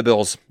right, give me the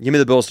Bills. Give me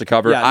the Bills to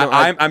cover.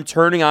 Yeah, I'm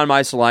turning on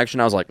my selection.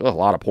 I was like, a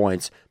lot of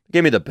points.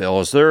 Give me the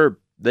Bills.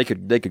 They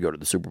could go to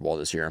the Super Bowl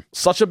this year.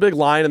 Such a big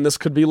line, and this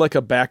could be like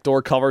a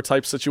backdoor cover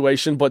type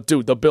situation. But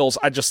dude, the Bills,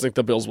 I just think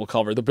the Bills will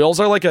cover. The Bills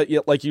are like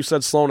you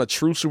said, Sloan, a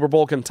true Super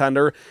Bowl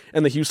contender,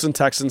 and the Houston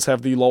Texans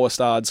have the lowest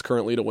odds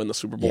currently to win the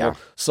Super Bowl. Yeah.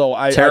 So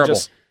Terrible.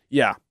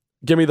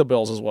 Give me the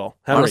Bills as well.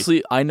 Henry.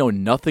 Honestly, I know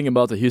nothing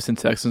about the Houston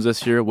Texans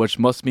this year, which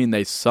must mean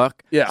they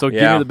suck. Yeah. So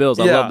give Yeah. me the Bills.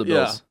 I Yeah, love the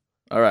Bills.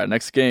 All right,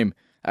 next game.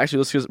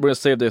 Actually, we're gonna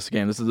save this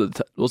game.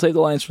 We'll save the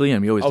Lions for the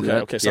end. We always do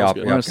that. Okay, sounds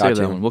good. We're gonna save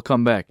that one. We'll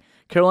come back.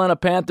 Carolina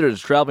Panthers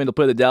traveling to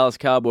play the Dallas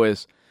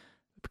Cowboys.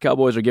 The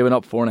Cowboys are giving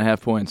up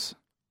 4.5 points.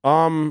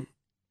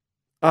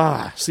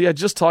 See, I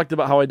just talked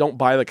about how I don't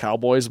buy the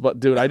Cowboys, but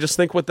dude, I just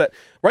think with that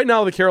right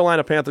now the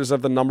Carolina Panthers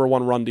have the number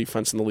 1 run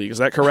defense in the league. Is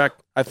that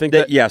correct? I think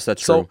that Yes,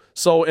 that's true.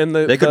 So in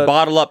They could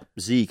bottle up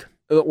Zeke.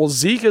 well,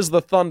 Zeke is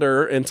the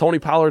Thunder and Tony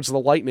Pollard's the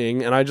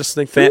Lightning, and I just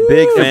think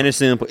Big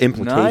fantasy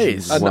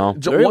implications Nice. as well.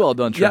 Very well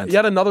done, Trent.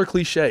 Yet another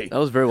cliche. That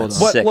was very well done.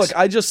 But 6. look,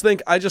 I just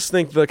think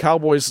the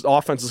Cowboys'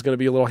 offense is going to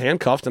be a little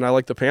handcuffed, and I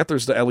like the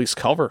Panthers to at least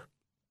cover.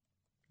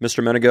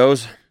 Mr.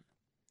 Menegos.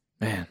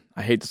 Man,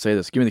 I hate to say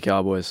this. Give me the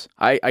Cowboys.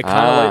 I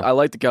kind of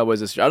like the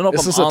Cowboys this year. I don't know if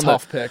This I'm is a on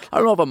tough pick. I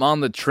don't know if I'm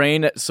on the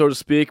train, so to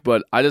speak,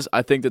 but I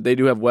think that they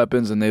do have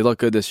weapons and they look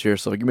good this year.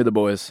 So give me the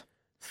boys.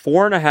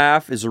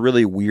 4.5 is a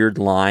really weird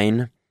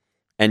line.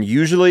 And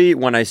usually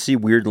when I see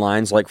weird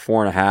lines like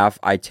 4.5,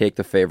 I take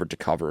the favorite to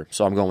cover.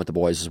 So I'm going with the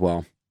boys as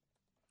well.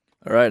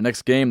 All right,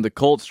 next game. The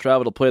Colts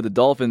travel to play the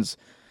Dolphins.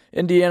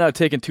 Indiana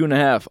taking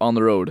 2.5 on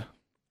the road.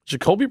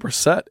 Jacoby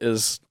Brissett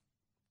is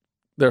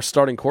their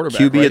starting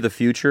quarterback. QB right? of the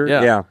future.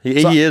 Yeah.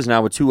 He is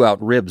now with 2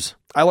 out ribs.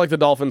 I like the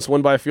Dolphins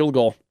win by a field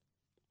goal.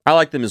 I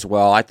like them as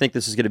well. I think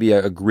this is going to be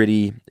a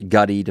gritty,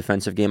 gutty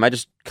defensive game. I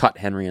just cut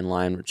Henry in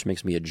line, which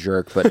makes me a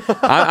jerk. But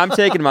I'm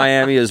taking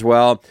Miami as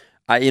well.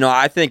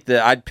 I think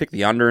that I'd pick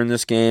the under in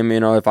this game.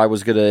 If I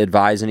was going to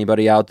advise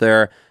anybody out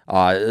there,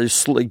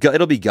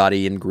 it'll be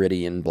gutty and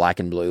gritty and black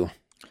and blue.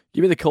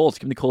 Give me the Colts.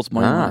 Give me the Colts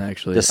money line.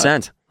 Actually,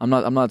 Descent. I'm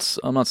not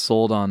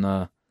sold on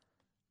the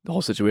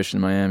whole situation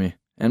in Miami.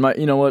 And my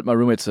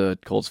roommate's a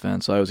Colts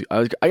fan, so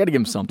I got to give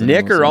him something.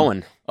 Nick or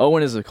Owen?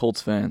 Owen is a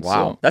Colts fan.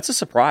 Wow, so. that's a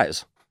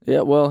surprise.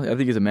 Yeah, well, I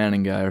think he's a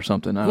Manning guy or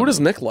something. Who does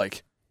Nick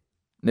like?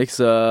 Nick's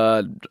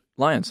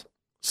Lions.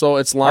 So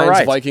it's Lions, All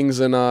right. Vikings,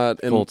 and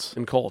Colts.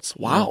 And Colts.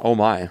 Wow. Oh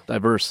my.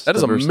 Diverse. That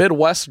is Diverse. a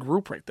Midwest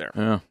group right there.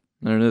 Yeah,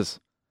 there it is.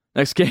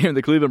 Next game,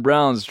 the Cleveland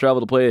Browns travel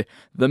to play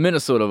the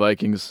Minnesota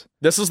Vikings.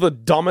 This is the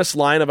dumbest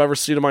line I've ever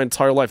seen in my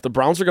entire life. The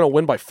Browns are going to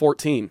win by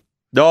 14.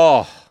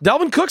 Oh.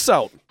 Dalvin Cook's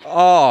out.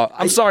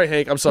 I'm sorry,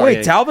 Hank. I'm sorry.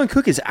 Wait, Hank. Dalvin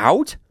Cook is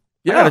out?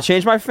 Yeah. I got to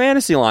change my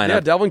fantasy lineup. Yeah,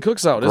 Dalvin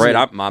Cook's out. Great.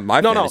 Isn't he?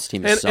 My fantasy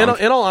team is In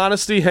sunk. all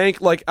honesty, Hank,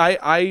 like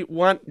I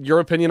want your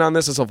opinion on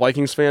this as a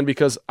Vikings fan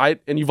because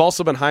and you've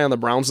also been high on the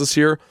Browns this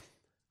year.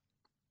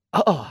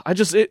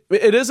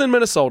 It is in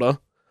Minnesota,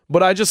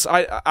 but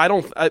I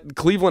don't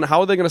Cleveland. How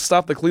are they going to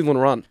stop the Cleveland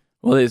run?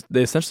 Well,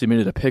 they essentially made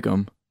it a pick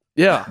 'em,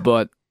 Yeah,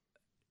 but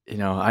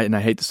I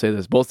hate to say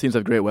this, both teams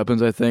have great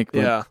weapons. I think.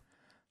 But, yeah.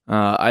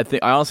 I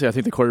think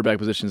the quarterback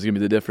position is going to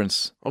be the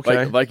difference.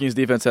 Okay. Vikings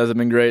defense hasn't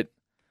been great,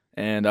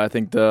 and I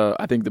think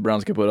the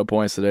Browns can put up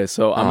points today.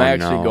 So I'm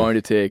actually going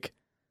to take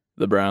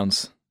the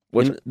Browns.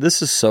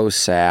 This is so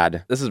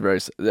sad. This is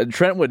very sad.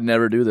 Trent would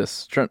never do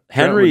this. Trent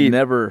Henry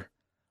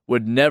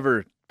would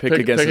never pick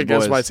against his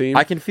boys. my team.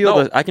 I can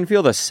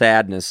feel the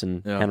sadness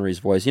in Henry's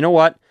voice. You know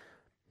what?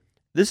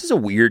 This is a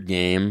weird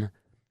game.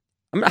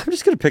 I'm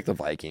just going to pick the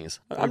Vikings.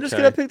 I'm just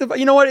going to pick the.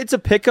 You know what? It's a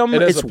pick 'em.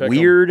 It is It's a pick 'em.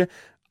 weird.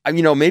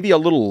 Maybe a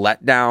little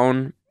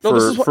letdown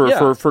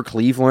for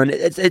Cleveland.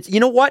 It's you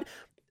know what?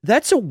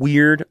 That's a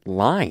weird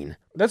line.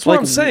 That's what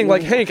I'm saying.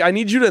 Like Hank, I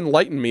need you to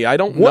enlighten me. I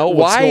don't know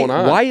what's going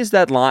on. Why is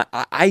that line?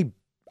 I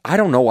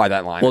don't know why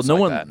that line. Well, is no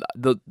like one.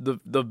 that.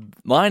 The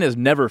line has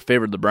never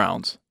favored the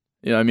Browns.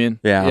 You know what I mean?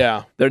 Yeah.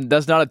 Yeah.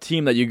 That's not a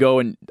team that you go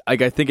and I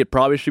think it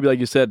probably should be like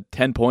you said,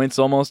 10 points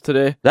almost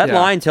today. That Yeah.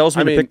 line tells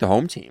me I to mean- pick the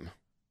home team.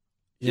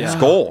 Yeah.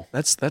 Goal.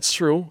 That's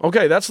true.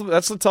 Okay, that's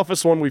the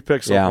toughest one we've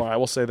picked so Yeah. far. I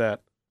will say that.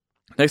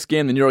 Next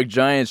game, the New York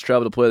Giants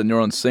travel to play the New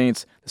Orleans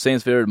Saints. The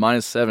Saints favored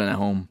 -7 at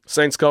home.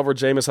 Saints cover.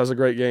 Jameis has a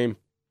great game.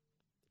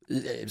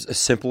 It's as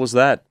simple as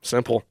that.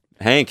 Simple.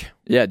 Hank.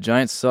 Yeah,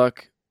 Giants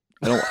suck.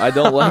 I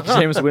don't like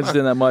Jameis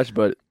Winston that much,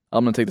 but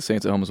I'm going to take the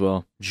Saints at home as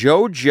well.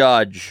 Joe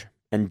Judge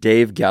and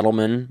Dave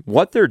Gettleman,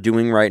 what they're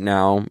doing right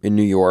now in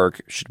New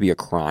York should be a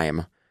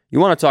crime. You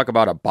want to talk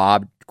about a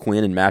Bob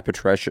Quinn and Matt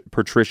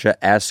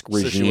Patricia-esque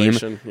regime?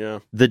 Situation, yeah.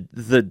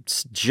 The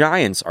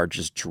Giants are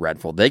just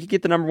dreadful. They could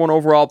get the number 1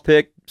 overall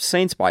pick.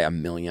 Saints by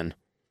 1,000,000.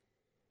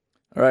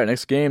 All right,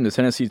 next game, the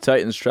Tennessee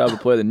Titans travel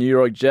to play the New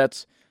York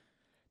Jets.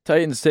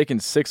 Titans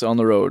taking 6 on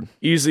the road.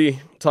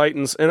 Easy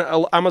Titans. And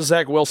I'm a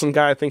Zach Wilson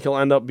guy. I think he'll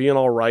end up being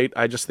all right.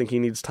 I just think he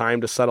needs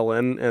time to settle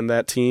in, and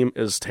that team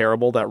is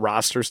terrible. That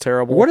roster's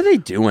terrible. What are they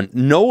doing?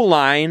 No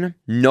line,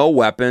 no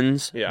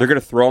weapons. Yeah. They're going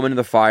to throw him into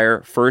the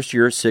fire.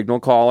 First-year signal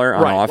caller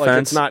on right,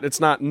 offense. Like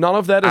it's not. None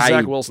of that is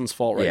Zach Wilson's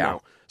fault right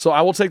now. So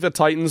I will take the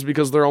Titans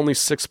because they're only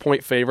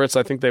 6-point favorites.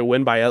 I think they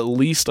win by at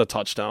least a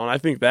touchdown. I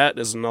think that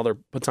is another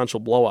potential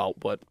blowout,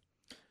 but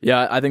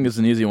Yeah, I think it's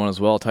an easy one as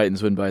well.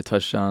 Titans win by a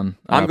touchdown.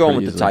 I'm going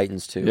with pretty the easily.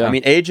 Titans, too. Yeah. I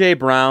mean, A.J.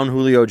 Brown,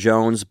 Julio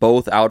Jones,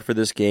 both out for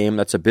this game.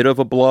 That's a bit of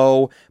a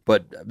blow,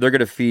 but they're going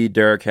to feed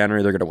Derrick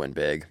Henry. They're going to win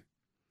big.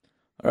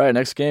 All right,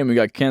 next game, we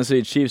got Kansas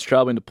City Chiefs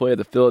traveling to play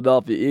the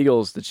Philadelphia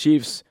Eagles. The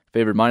Chiefs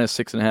favored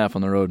 -6.5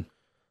 on the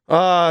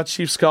road.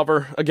 Chiefs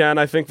cover. Again,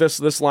 I think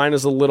this line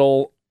is a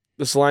little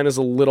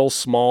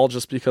small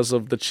just because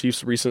of the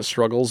Chiefs' recent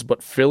struggles,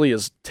 but Philly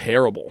is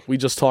terrible. We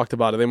just talked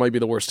about it. They might be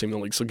the worst team in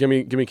the league. So give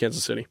me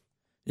Kansas City.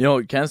 You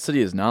know, Kansas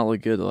City has not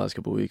looked good the last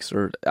couple of weeks,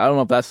 or I don't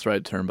know if that's the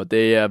right term, but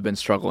they have been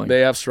struggling. They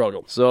have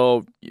struggled.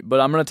 So,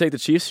 but I'm going to take the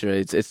Chiefs here.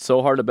 It's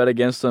so hard to bet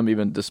against them,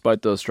 even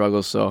despite those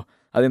struggles. So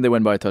I think they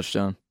win by a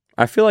touchdown.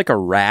 I feel like a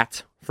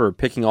rat for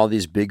picking all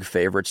these big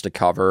favorites to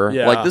cover.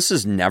 Yeah. Like, this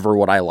is never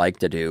what I like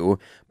to do.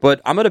 But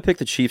I'm going to pick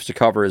the Chiefs to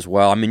cover as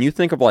well. I mean, you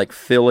think of like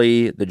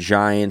Philly, the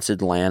Giants,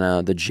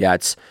 Atlanta, the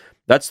Jets.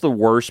 That's the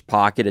worst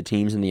pocket of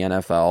teams in the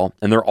NFL,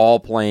 and they're all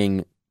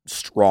playing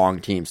strong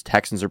teams.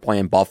 Texans are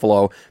playing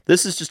Buffalo.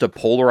 This is just a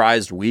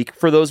polarized week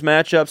for those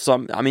matchups.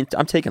 So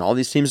I'm taking all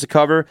these teams to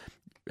cover.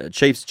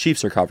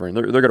 Chiefs are covering.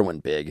 They're going to win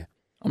big.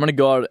 I'm going to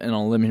go out and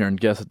on a limb here and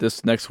guess that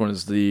this next one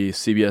is the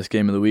CBS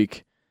game of the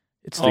week.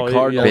 It's the Oh,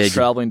 Cardinals big.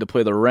 traveling to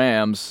play the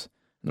Rams.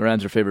 The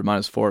Rams are favored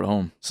 -4 at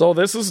home. So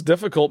this is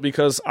difficult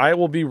because I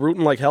will be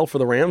rooting like hell for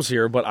the Rams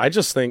here, but I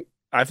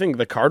think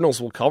the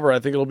Cardinals will cover. I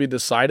think it'll be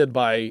decided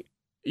by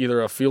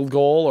either a field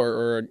goal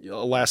or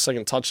a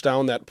last-second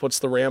touchdown that puts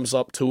the Rams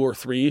up 2 or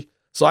 3.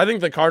 So I think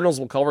the Cardinals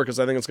will cover because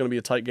I think it's going to be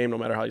a tight game no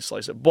matter how you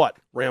slice it. But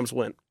Rams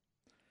win.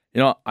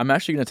 You know, I'm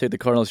actually going to take the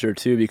Cardinals here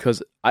too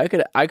because I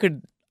could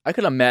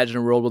imagine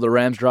a world where the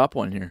Rams drop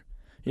one here.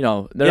 You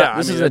know,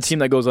 this isn't a team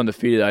that goes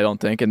undefeated, I don't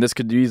think, and this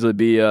could easily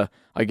be a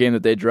game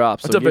that they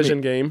drop. So A division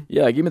game.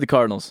 Yeah, give me the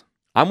Cardinals.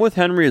 I'm with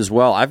Henry as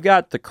well. I've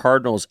got the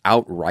Cardinals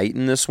outright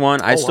in this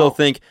one. I still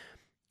think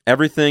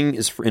everything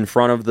is in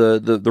front of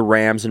the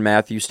Rams and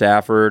Matthew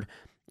Stafford.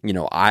 You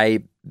know,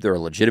 they're a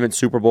legitimate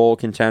Super Bowl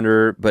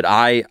contender, but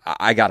I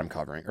got them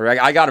covering, or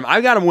I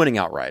got them winning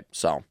outright.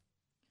 So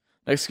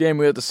Next game,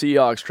 we have the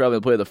Seahawks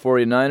traveling to play the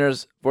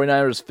 49ers.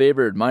 49ers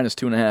favored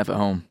 -2.5 at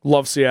home.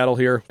 Love Seattle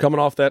here. Coming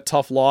off that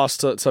tough loss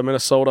to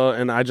Minnesota,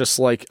 and I just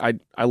like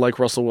I like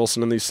Russell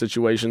Wilson in these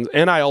situations.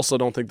 And I also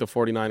don't think the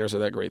 49ers are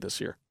that great this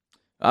year.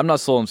 I'm not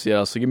sold on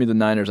Seattle, so give me the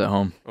Niners at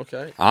home.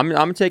 Okay.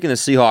 I'm taking the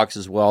Seahawks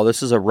as well.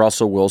 This is a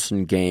Russell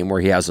Wilson game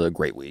where he has a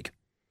great week.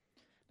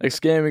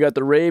 Next game, we got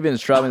the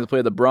Ravens traveling to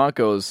play the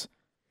Broncos.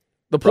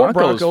 The poor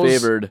Broncos Broncos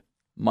favored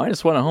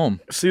 -1 at home.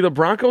 See, the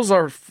Broncos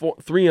are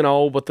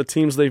 3-0, but the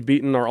teams they've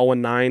beaten are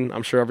 0-9.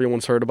 I'm sure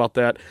everyone's heard about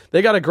that.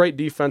 They got a great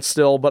defense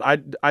still, but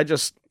I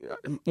just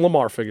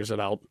Lamar figures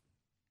it out.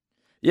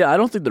 Yeah, I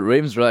don't think the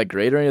Ravens are that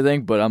great or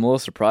anything, but I'm a little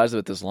surprised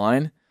at this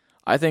line.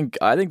 I think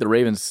the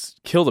Ravens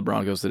kill the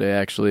Broncos today,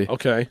 actually.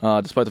 Okay.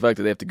 Despite the fact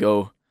that they have to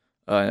go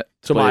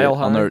To Mile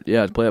High?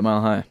 To play at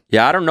Mile High.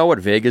 Yeah, I don't know what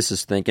Vegas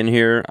is thinking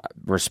here.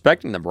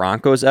 Respecting the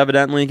Broncos,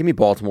 evidently. Give me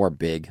Baltimore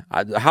big.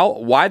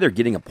 Why they're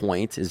getting a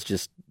point is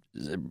just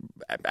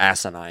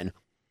asinine.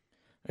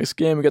 Next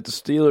game, we got the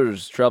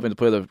Steelers traveling to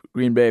play the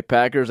Green Bay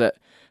Packers at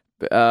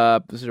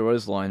what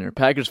is the line here?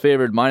 Packers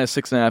favored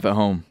 -6.5 at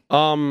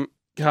home.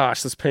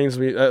 Gosh, this pains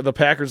me. The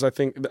Packers, I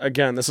think,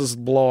 again, this is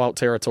blowout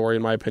territory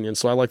in my opinion,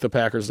 so I like the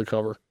Packers to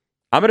cover.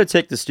 I'm going to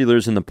take the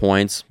Steelers in the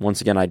points.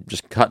 Once again, I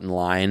just cut in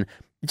line.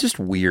 It's just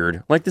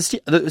weird. Like the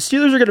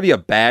Steelers are going to be a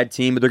bad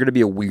team, but they're going to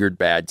be a weird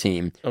bad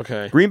team.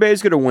 Okay. Green Bay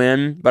is going to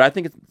win, but I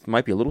think it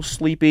might be a little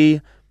sleepy.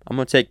 I'm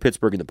going to take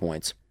Pittsburgh in the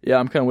points. Yeah,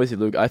 I'm kind of with you,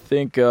 Luke. I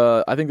think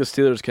the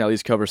Steelers can at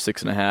least cover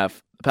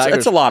 6.5. Packers,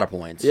 That's a lot of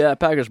points. Yeah,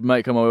 Packers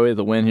might come away with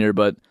a win here,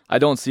 but I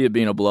don't see it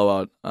being a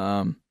blowout.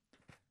 Give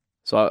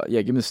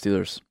me the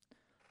Steelers.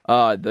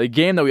 The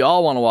game that we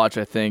all want to watch,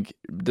 I think,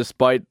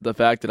 despite the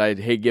fact that I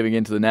hate giving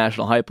into the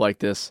national hype like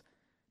this,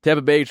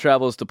 Tampa Bay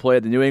travels to play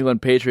the New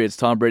England Patriots.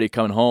 Tom Brady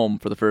coming home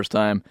for the first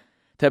time.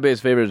 Tampa Bay is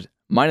favored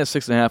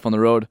 -6.5 on the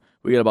road.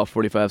 We got about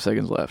 45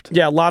 seconds left.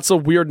 Yeah, lots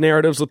of weird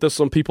narratives with this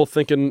one. People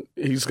thinking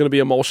he's going to be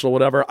emotional,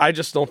 whatever. I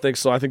just don't think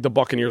so. I think the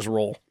Buccaneers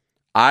roll.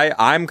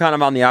 I'm kind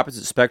of on the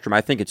opposite spectrum.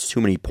 I think it's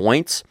too many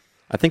points.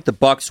 I think the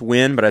Bucs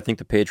win, but I think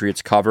the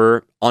Patriots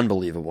cover.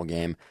 Unbelievable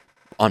game.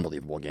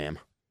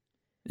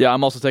 Yeah,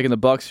 I'm also taking the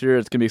Bucs here.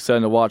 It's going to be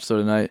exciting to watch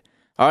tonight.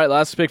 All right,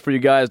 last pick for you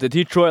guys. The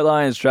Detroit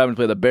Lions traveling to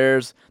play the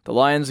Bears. The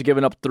Lions are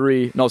giving up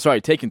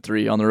taking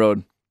 3 on the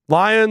road.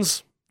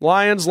 Lions,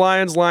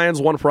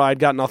 one pride.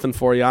 Got nothing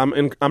for you.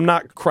 I'm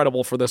not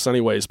credible for this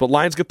anyways, but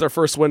Lions get their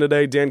first win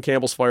today. Dan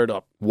Campbell's fired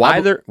up.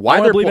 I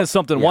want to believe in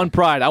something. Yeah. One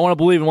pride. I want to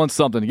believe in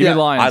something. Give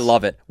me Lions. I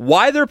love it.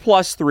 Why they're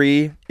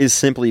 +3 is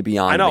simply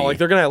beyond I know, me. like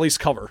they're going to at least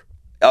cover.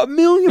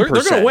 1,000,000%. They're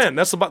going to win.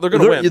 They're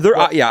going to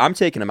win. Yeah, I'm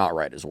taking them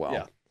outright as well.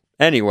 Yeah.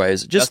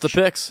 Anyways, just that's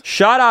the picks.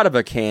 Shot out of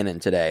a cannon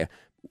today.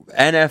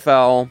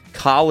 NFL,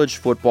 college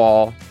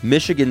football,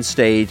 Michigan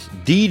State,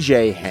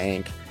 DJ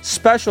Hank,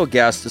 special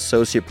guest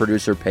associate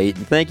producer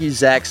Peyton. Thank you,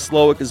 Zach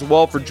Slowick, as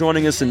well for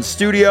joining us in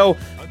studio.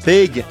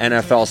 Big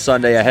NFL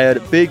Sunday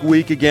ahead. Big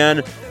week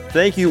again.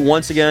 Thank you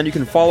once again. You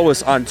can follow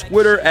us on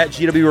Twitter at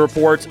GW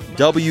Report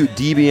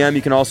WDBM.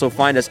 You can also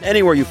find us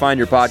anywhere you find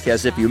your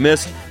podcast. If you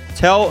missed,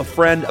 tell a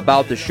friend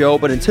about the show.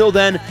 But until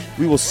then,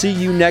 we will see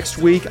you next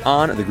week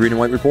on the Green and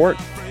White Report.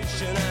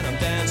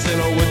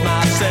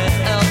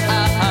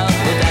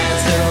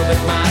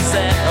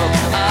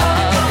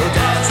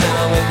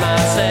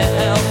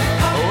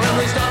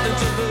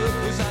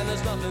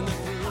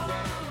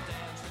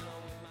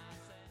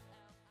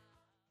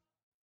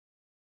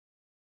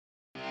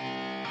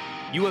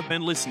 You have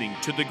been listening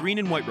to the Green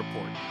and White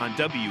Report on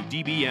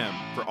WDBM.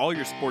 For all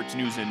your sports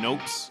news and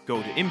notes,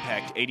 go to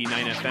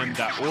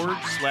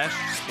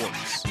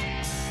impact89fm.org/sports.